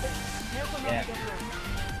है।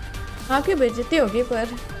 आपकी बेइज्जती होगी पर।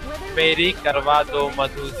 मेरी करवा दो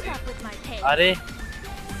मधु से। अरे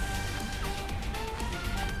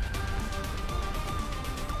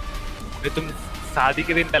तुम शादी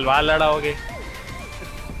के दिन तलवार लड़ाओगे?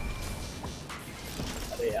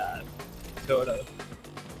 अरे यार छोड़ो।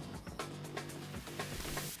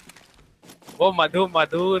 वो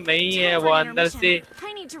मधु नहीं है, वो अंदर से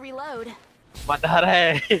मधारा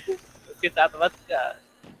है। उसके साथ मत कर।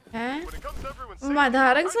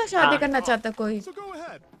 मधारक से शादी करना चाहता कोई?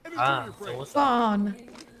 हाँ कौन?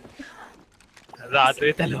 रात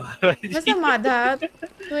में तलवार। वैसे मधार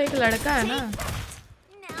तो एक लड़का है ना।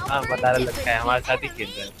 हाँ मधारा लड़का है, हमारे साथ ही खेल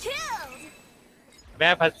रहा है।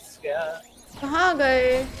 मैं फंस गया। कहाँ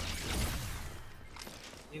गए?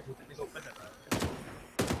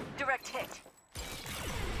 Direct hit.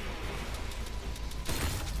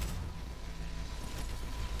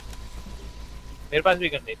 मेरे पास भी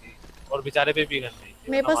करनी थी। और बेचारे पे भी गन नहीं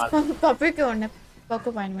थी। मेरे पास पॉपी क्यों है?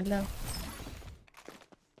 पॉको पाइन मतलब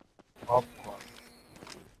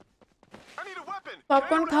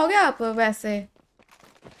पॉपकॉर्न खाओगे आप वैसे?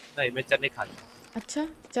 नहीं, मैं चने खाता हूँ। अच्छा,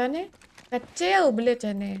 चने कच्चे या उबले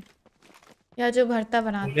चने या जो भरता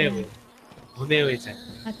बनाते हैं? भुने हुए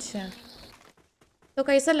चने। अच्छा, तो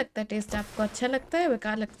कैसा लगता है टेस्ट आपको? अच्छा लगता है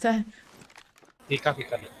बेकार लगता है? फीका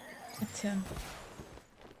फीका लगता अच्छा,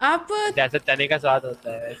 आप है। जैसे चने का स्वाद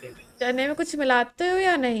होता है ऐसे चने में कुछ मिलाते हो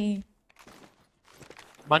या नहीं?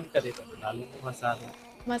 मन करे तो डालूं मसाला।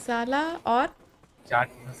 मसाला और चाट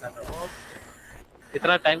मसाला और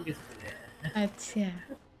इतना टाइम किसके लिए?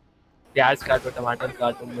 अच्छा प्याज काटो, टमाटर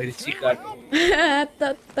काटो, मिर्ची काटो।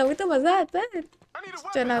 तभी तो मजा आता है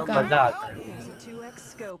चना का। मजा आता है।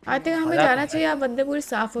 आई थिंक हमें जाना चाहिए। आप बंदे पूरे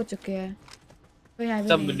साफ हो चुके हैं, कोई है भी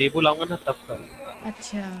जब नहीं। नींबू लाऊंगा ना तब करूंगा।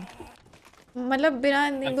 अच्छा, मतलब बिना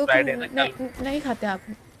नींबू के नहीं खाते आप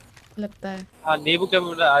लगता है? हाँ, नींबू के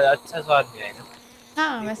अच्छा स्वाद नहीं आएगा।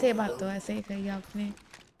 हाँ वैसे ये बात तो ऐसे ही कही आपने।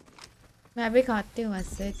 मैं भी खाती हूँ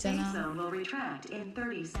वैसे चना।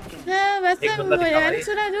 हाँ वैसे मैंने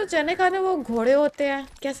सुना है जो चने खाते हैं वो घोड़े होते हैं,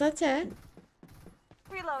 क्या सच है?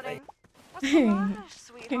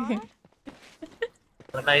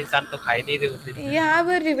 वरना इंसान तो खा ही नहीं रहे। यहाँ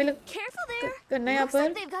पर रिवील करना यहाँ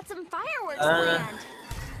पर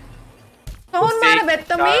कौन मारा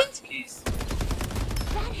बदतमीज?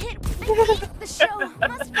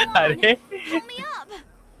 अरे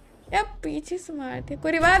यार पीछे से मारते,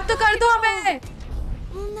 कोई रिवाइव तो कर दो हमें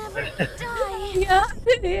यार।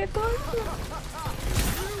 ये कौन?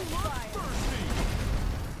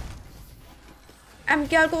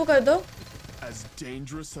 MKR को वो कर दो। As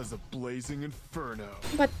dangerous as a blazing inferno.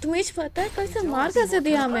 बदतमीज, पता है कैसे मार कैसे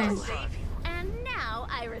दिया हमें?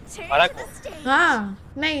 हाँ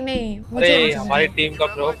नहीं नहीं मुझे अरे हमारी टीम का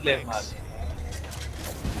प्रो प्लेयर मार।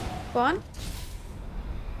 कौन?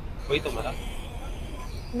 कोई तो मरा।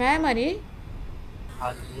 मैं मरी?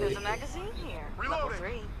 हाँ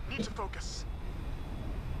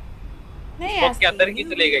नहीं स्मोक के अंदर की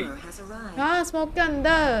चली गई। हाँ स्मोक के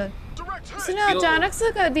अंदर उसने अचानक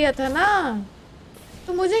से कर दिया था ना,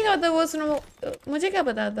 तो मुझे क्या पता वो मुझे क्या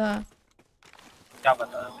पता था? क्या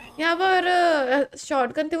पता? यहाँ पर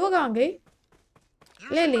शॉटगन थी, वो कहाँ गई?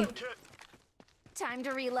 ले ली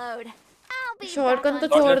शॉटगन तो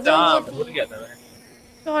छोड़ दो। भूल गया था मैं।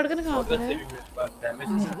 शॉटगन कहाँ पर है?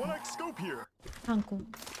 हमको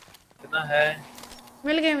कितना है?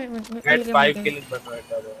 मिल गए मिल गए। 5 किल बन रहा है।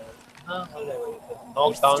 हाँ हो जाएगा।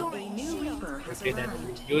 Knock down 15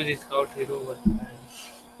 use scout hero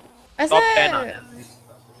ऐसा टॉप 10 आ गया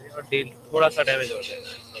और डील थोड़ा सा डैमेज हो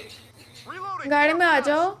जाएगा। गाड़ी में आ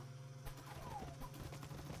जाओ।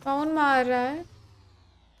 कौन मार रहा है?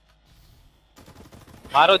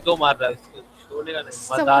 मारो, जो मार रहा है उसको छोड़ने का नहीं।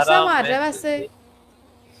 समोसा मार रहा है वैसे।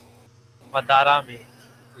 मदारा में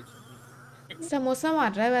समोसा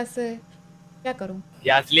मार रहा है वैसे, क्या करूं?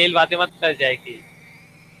 या अश्लील बातें मत कर जाएगी।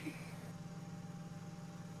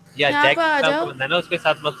 या जैक नाम का बंदा ना, उसके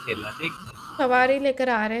साथ मत खेलना, ठीक? सवारी लेकर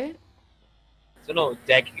आ रहे। सुनो,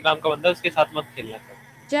 जैक के नाम का बंदा, उसके साथ मत खेलना।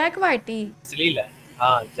 जैक वाइटी अश्लील है।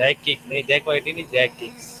 हाँ जैक किक नहीं, जैक वाइटी नहीं, जैक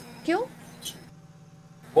किक्स। क्यों?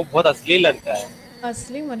 वो बहुत अश्लील लगता है।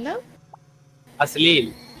 असली मतलब?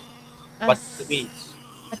 अश्लील, बदतमीज।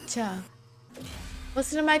 अच्छा,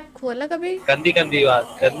 उसने माइक खोला कभी? गंदी गंदी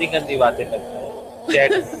बातें करता है।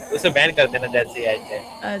 चैट उसे बैन कर देना जैसे ही आए।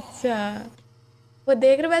 अच्छा, वो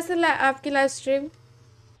देख रहे वैसे आपकी लाइव स्ट्रीम?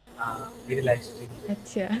 हाँ मेरी लाइव स्ट्रीम।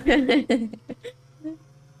 अच्छा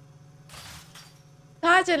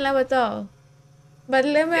कहाँ चलना बताओ?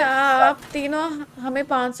 बदले में आप तीनों हमें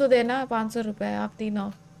 500 देना, 500 रुपए आप तीनों,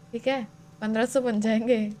 ठीक है? 1500 बन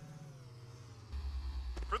जाएंगे।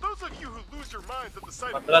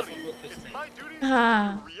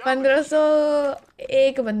 हाँ 1500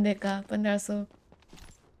 एक बंदे का, 1500।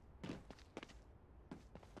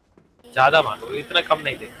 ज्यादा मांगो, इतना कम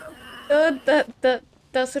नहीं देगा। तो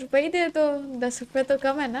 10 रुपए ही दे दो। 10 रुपए तो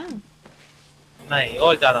कम है ना? नहीं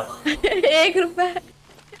और ज्यादा 1 रुपए।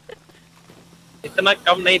 इतना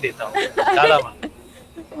कम नहीं देता हूँ, ज्यादा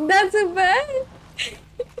मांगो। 10 रुपए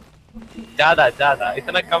ज्यादा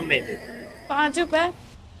इतना कम नहीं देता। 5 रुपए।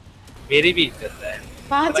 मेरी भी इज्जत है।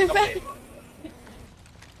 5 रुपए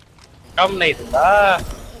कम नहीं देता।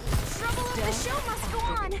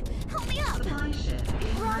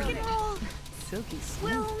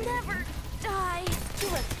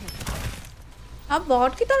 आप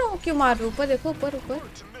बॉट की तरह क्यों मार रहे हो? ऊपर देखो, ऊपर ऊपर।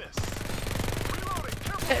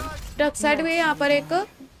 डक साइड भी यहाँ पर एक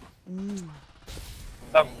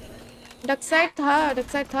डक साइड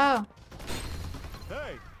था।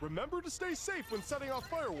 Remember to stay safe when setting off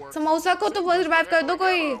fireworks. Samosa को तो वो रिवाइव कर दो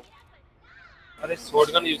कोई। अरे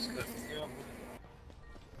शॉटगन यूज कर सकते हो।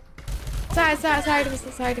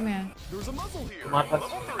 साइड में है। तुम्हारे पास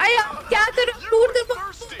अरे क्या करो, लूट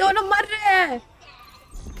कर दोनों मर रहे हैं।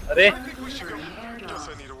 अरे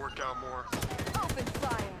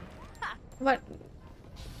What?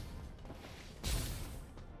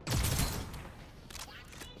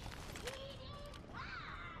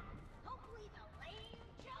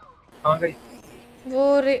 कहाँ गई? वो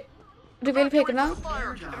रिवेल फेंकना।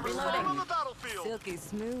 Silky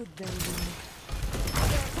smooth, baby.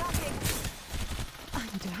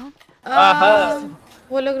 I'm down.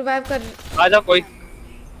 वो लोग रिवाइव कर। आजा कोई,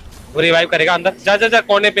 वो रिवाइव करेगा अंदर। जा जा जा,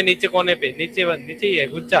 कोने पे, नीचे कोने पे, नीचे ही है,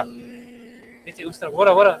 घुस जा नीचे, उस तरफ। हो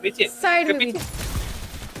रहा नीचे साइड में।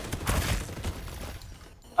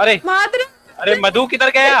 अरे मात्र। अरे मधु किधर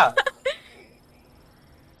गया?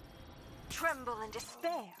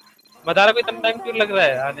 मदारा को इतना टाइम क्यों लग रहा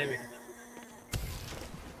है आने में?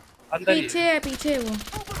 अंदर पीछे है वो।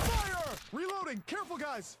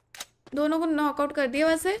 दोनों को नॉकआउट कर दिया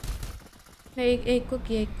वैसे। एक को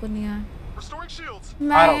किया, एक को नहीं आया।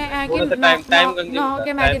 मैं नॉक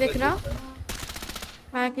है, मैगी देख रहा।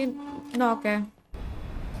 मैगी नॉक है।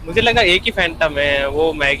 मुझे लगा एक ही फैंटम है,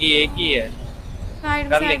 वो मैगी एक ही है। साइड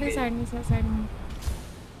में।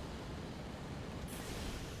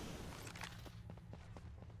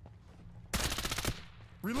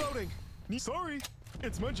 Reloading. Sorry,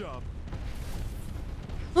 it's my job.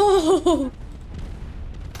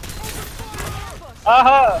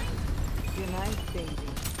 आहा। Good night, baby.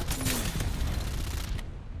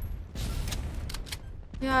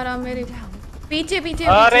 यार मेरे पीछे।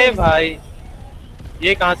 अरे भाई,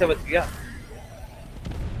 ये कहाँ से बच गया?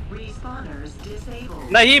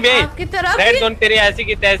 नहीं बे, आपकी तरफ रेड जोन तेरी ऐसी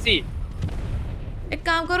की तैसी। एक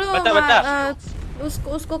काम करो, बता।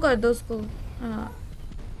 उसको कर दो उसको। हाँ।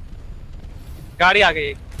 गाड़ी आ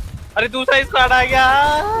गई। अरे दूसरा स्क्वाड आ गया।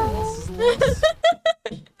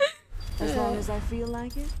 As long as I feel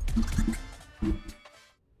like it.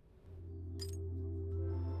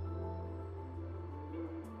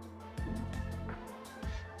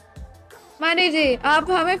 मानी जी, आप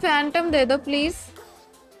हमें फैंटम दे दो प्लीज।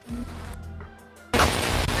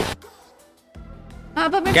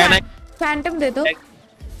 आप हमें फैंटम दे दो।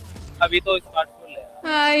 अभी तो स्क्वाड फुल है।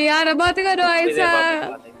 हाँ यार, बात करो ऐसा।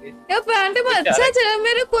 यार फैंटम अच्छा चला,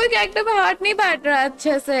 मेरे कोई कैरेक्टर पे हार्ट नहीं बैठ रहा है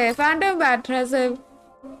अच्छे से। फैंटम बैठ रहा है सिर्फ।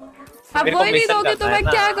 अब वो ही नहीं दोगे तो मैं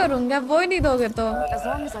क्या करूँगा? वो ही नहीं दोगे तो। As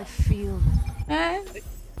long as I feel.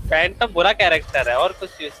 Phantom बुरा कैरेक्टर है, और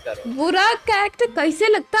कुछ यूज करो। बुरा कैरेक्टर कैसे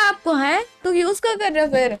लगता है आपको? है तो यूज क्या कर रहे हो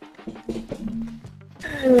फिर?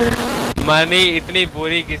 मनी इतनी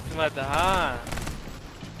बुरी किस्मत। हाँ,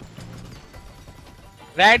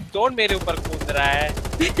 रेड जोन मेरे ऊपर कूद रहा है।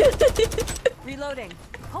 Reloading.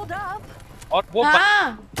 Hold up. और वो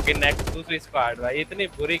नेक्स्ट दूसरी स्क्वाड भाई, इतनी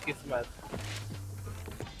बुरी किस्मत।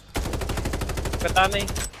 पता नहीं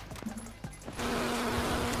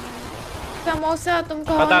समोसा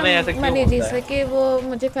तुमको पता नहीं ऐसा क्यों मनी जी होता से है। कि वो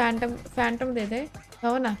मुझे फैंटम दे दे।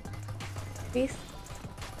 हो ना प्लीज,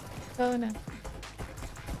 हो ना।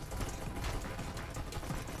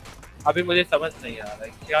 अभी मुझे समझ नहीं आ रहा है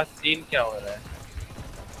क्या सीन क्या हो रहा है।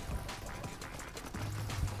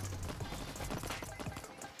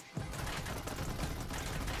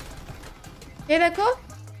 ये देखो,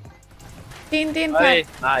 तीन नाइस।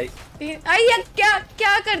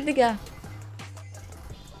 क्या कर दिया?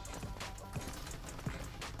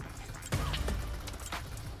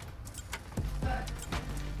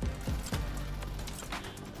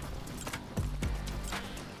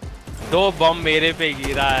 दो बम मेरे पे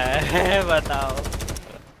गिरा है। बताओ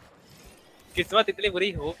किस्मत इतनी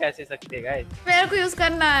बुरी हो कैसे सकती है गाइस? मेरे को यूज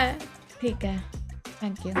करना है। ठीक है,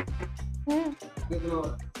 थैंक यू।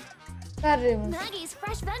 कर रही हूँ। Maggie's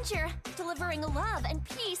fresh venture, delivering love and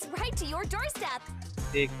peace right to your doorstep.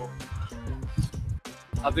 देखो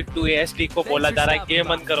अभी 2ASD को बोला जा रहा है गेम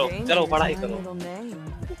बंद करो, चलो पढ़ाई करो।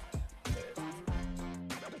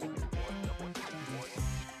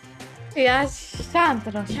 यार शांत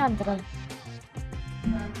रहो।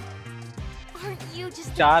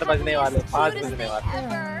 4 बजने वाले, 5 बजने वाले।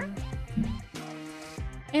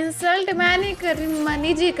 इंसल्ट मैं नहीं कर रही,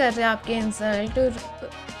 मनी जी कर रहे आपके इंसल्ट।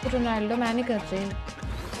 रोनाल्डो मैं नहीं कर रही।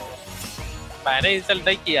 मैंने इंसल्ट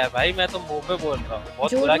नहीं किया है भाई, मैं तो मुंह पे बोल रहा हूँ।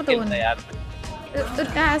 बहुत बुरा खेलता है यार। तो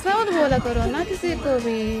ऐसा मत बोला करो ना किसी को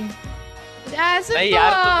भी। ऐसे नहीं तो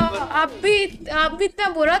यार, आप भी इतना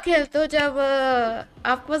बुरा खेलते हो। जब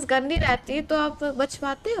आपके पास गन नहीं रहती तो आप बच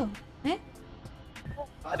पाते हो हैं?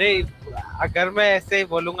 अरे अगर मैं ऐसे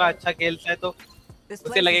बोलूंगा अच्छा खेलता है तो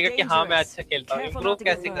उसे लगेगा कि हाँ मैं अच्छा खेलता हूँ। इम्प्रूव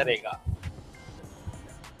कैसे करेगा?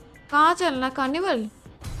 कहाँ चलना? कार्निवल?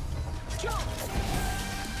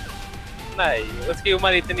 नहीं, उसकी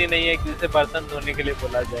उम्र इतनी नहीं है कि उसे बर्तन धोने के लिए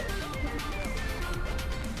बोला जाए।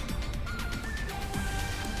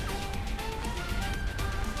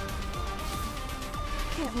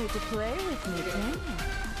 Can't wait to play with me, can you?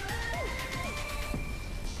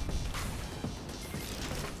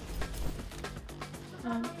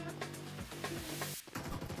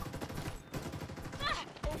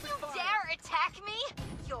 You dare attack me?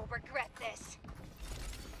 You'll regret this.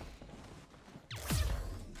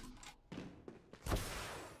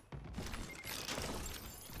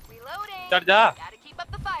 Reloading. चढ़ जा। Gotta keep up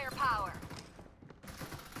the firepower.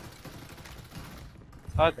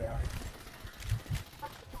 साथ है।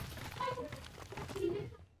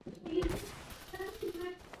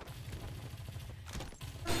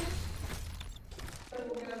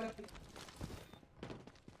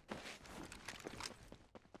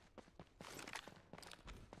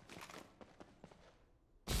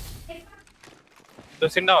 तो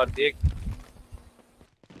सिंडा और देख।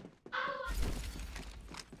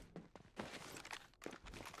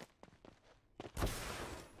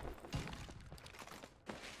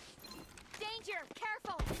 Danger,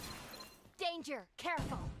 careful. Danger,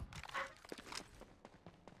 careful.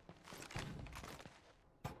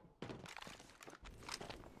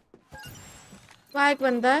 वहाँ एक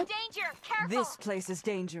बंदा है। Danger, careful. This place is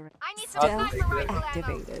dangerous. I need some sniper rifle ammo.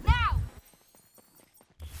 Activated. Now.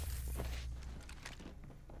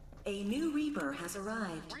 A new Reaper has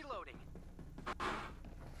arrived.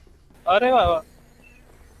 अरे वाह वाह।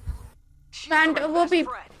 पैंट वो भी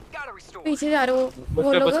पीछे जा रहे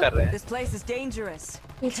वो लोग कर रहे हैं। This place is dangerous.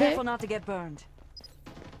 पीछे। Careful not to get burned.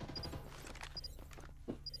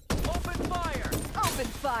 Open fire! Open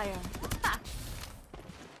fire.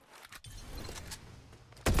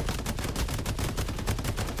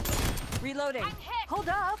 Reloading. Hold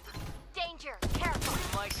up. Danger, careful.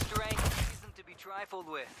 My strength isn't to be trifled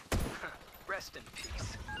with. Rest in peace.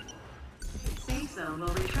 Safe zone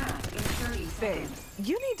will retract in 30 Babe, seconds.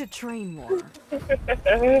 you need to train more.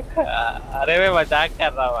 अरे मैं मजाक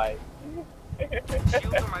कर रहा हूँ भाई।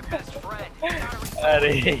 Shields are my best friend.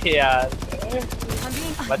 अरे यार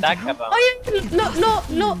मजाक कर रहा हूँ।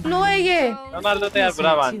 लो लो है ये। रोनाल्डो तो यार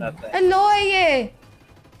बुरा मान जाता है। लो है ये।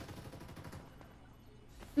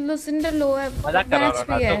 लुसिंडर लो है। मजाक कर रहा हूँ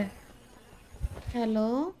रोनाल्डो। हेलो।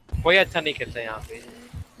 कोई अच्छा नहीं खेलता यहाँ पे।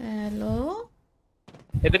 हेलो।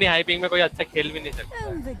 इतनी हाइपिंग में कोई अच्छा खेल भी नहीं सकता।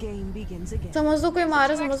 And the game begins again. समझ लो कोई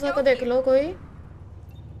मारे समझ को देख लो कोई।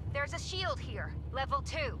 There's a shield here, level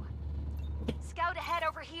 2. Scout ahead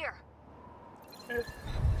over here.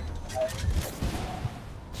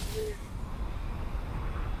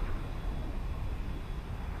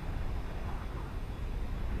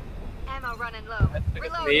 Ammo running low.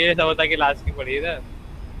 Reload. ये सब होता कि लास्ट की पड़ी है।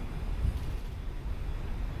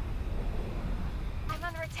 I'm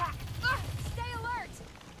under attack. Stay alert.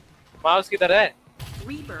 Mouse किधर है?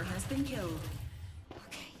 Reaper has been killed.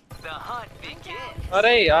 The hunt begins.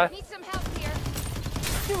 अरे यार। Need some help here.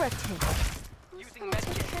 Direct hit. Using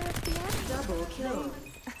medkit. Double kill.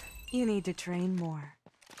 You need to train more.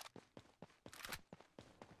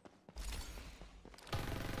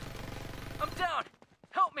 I'm down.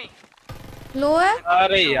 Help me. लो है?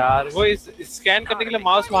 अरे यार वो इस scan करने के लिए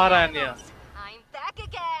माउस बाहर आया नहीं। I'm back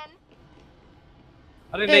again.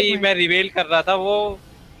 अरे नहीं मैं रिवेल कर रहा था वो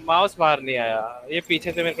माउस बाहर नहीं आया। ये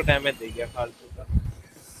पीछे से मेरे को डैमेज दे गया फालतू का।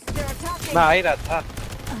 मैं आ ही रहा था।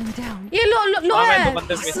 ये लो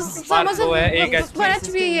है। समझ लो है एक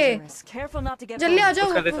एचपी भी ये। जल्दी आ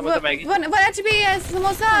जाओ। 1 एचपी है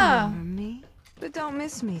samosa. But don't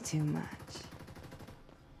miss me too much.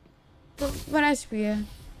 तो 1 एचपी है।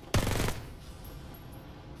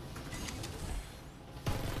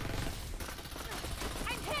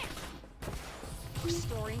 I'm hit.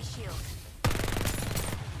 Restoring shield.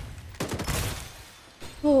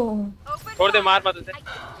 छोड़ दे मार मत उसे।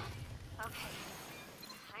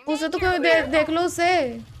 उसे तो कोई देख लो उसे।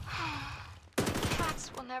 Cats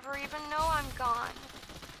will never even know I'm gone.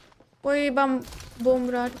 कोई बम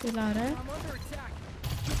राट चला रहा है।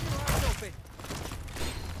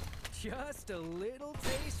 Just a little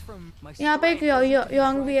taste from my यहाँ पे एक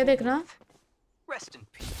योंग भी है देखना। Rest in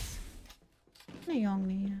peace. नहीं योंग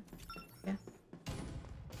नहीं है।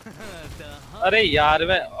 अरे यार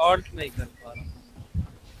मैं ऑल्ट नहीं कर पा रहा।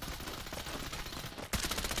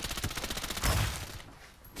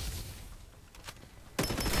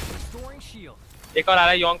 एक और आ रहा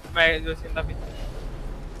है योंग में जो सिंदा भी।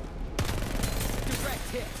 Direct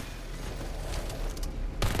hit.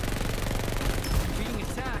 Being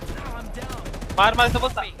attacked. Now I'm down. मार सब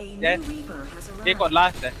एक और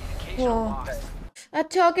लास्ट है।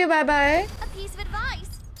 अच्छा okay bye bye.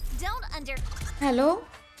 Hello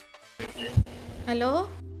hello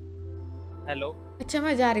hello. अच्छा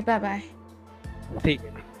मैं जा रही, बाय बाय। ठीक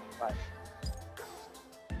है बाय।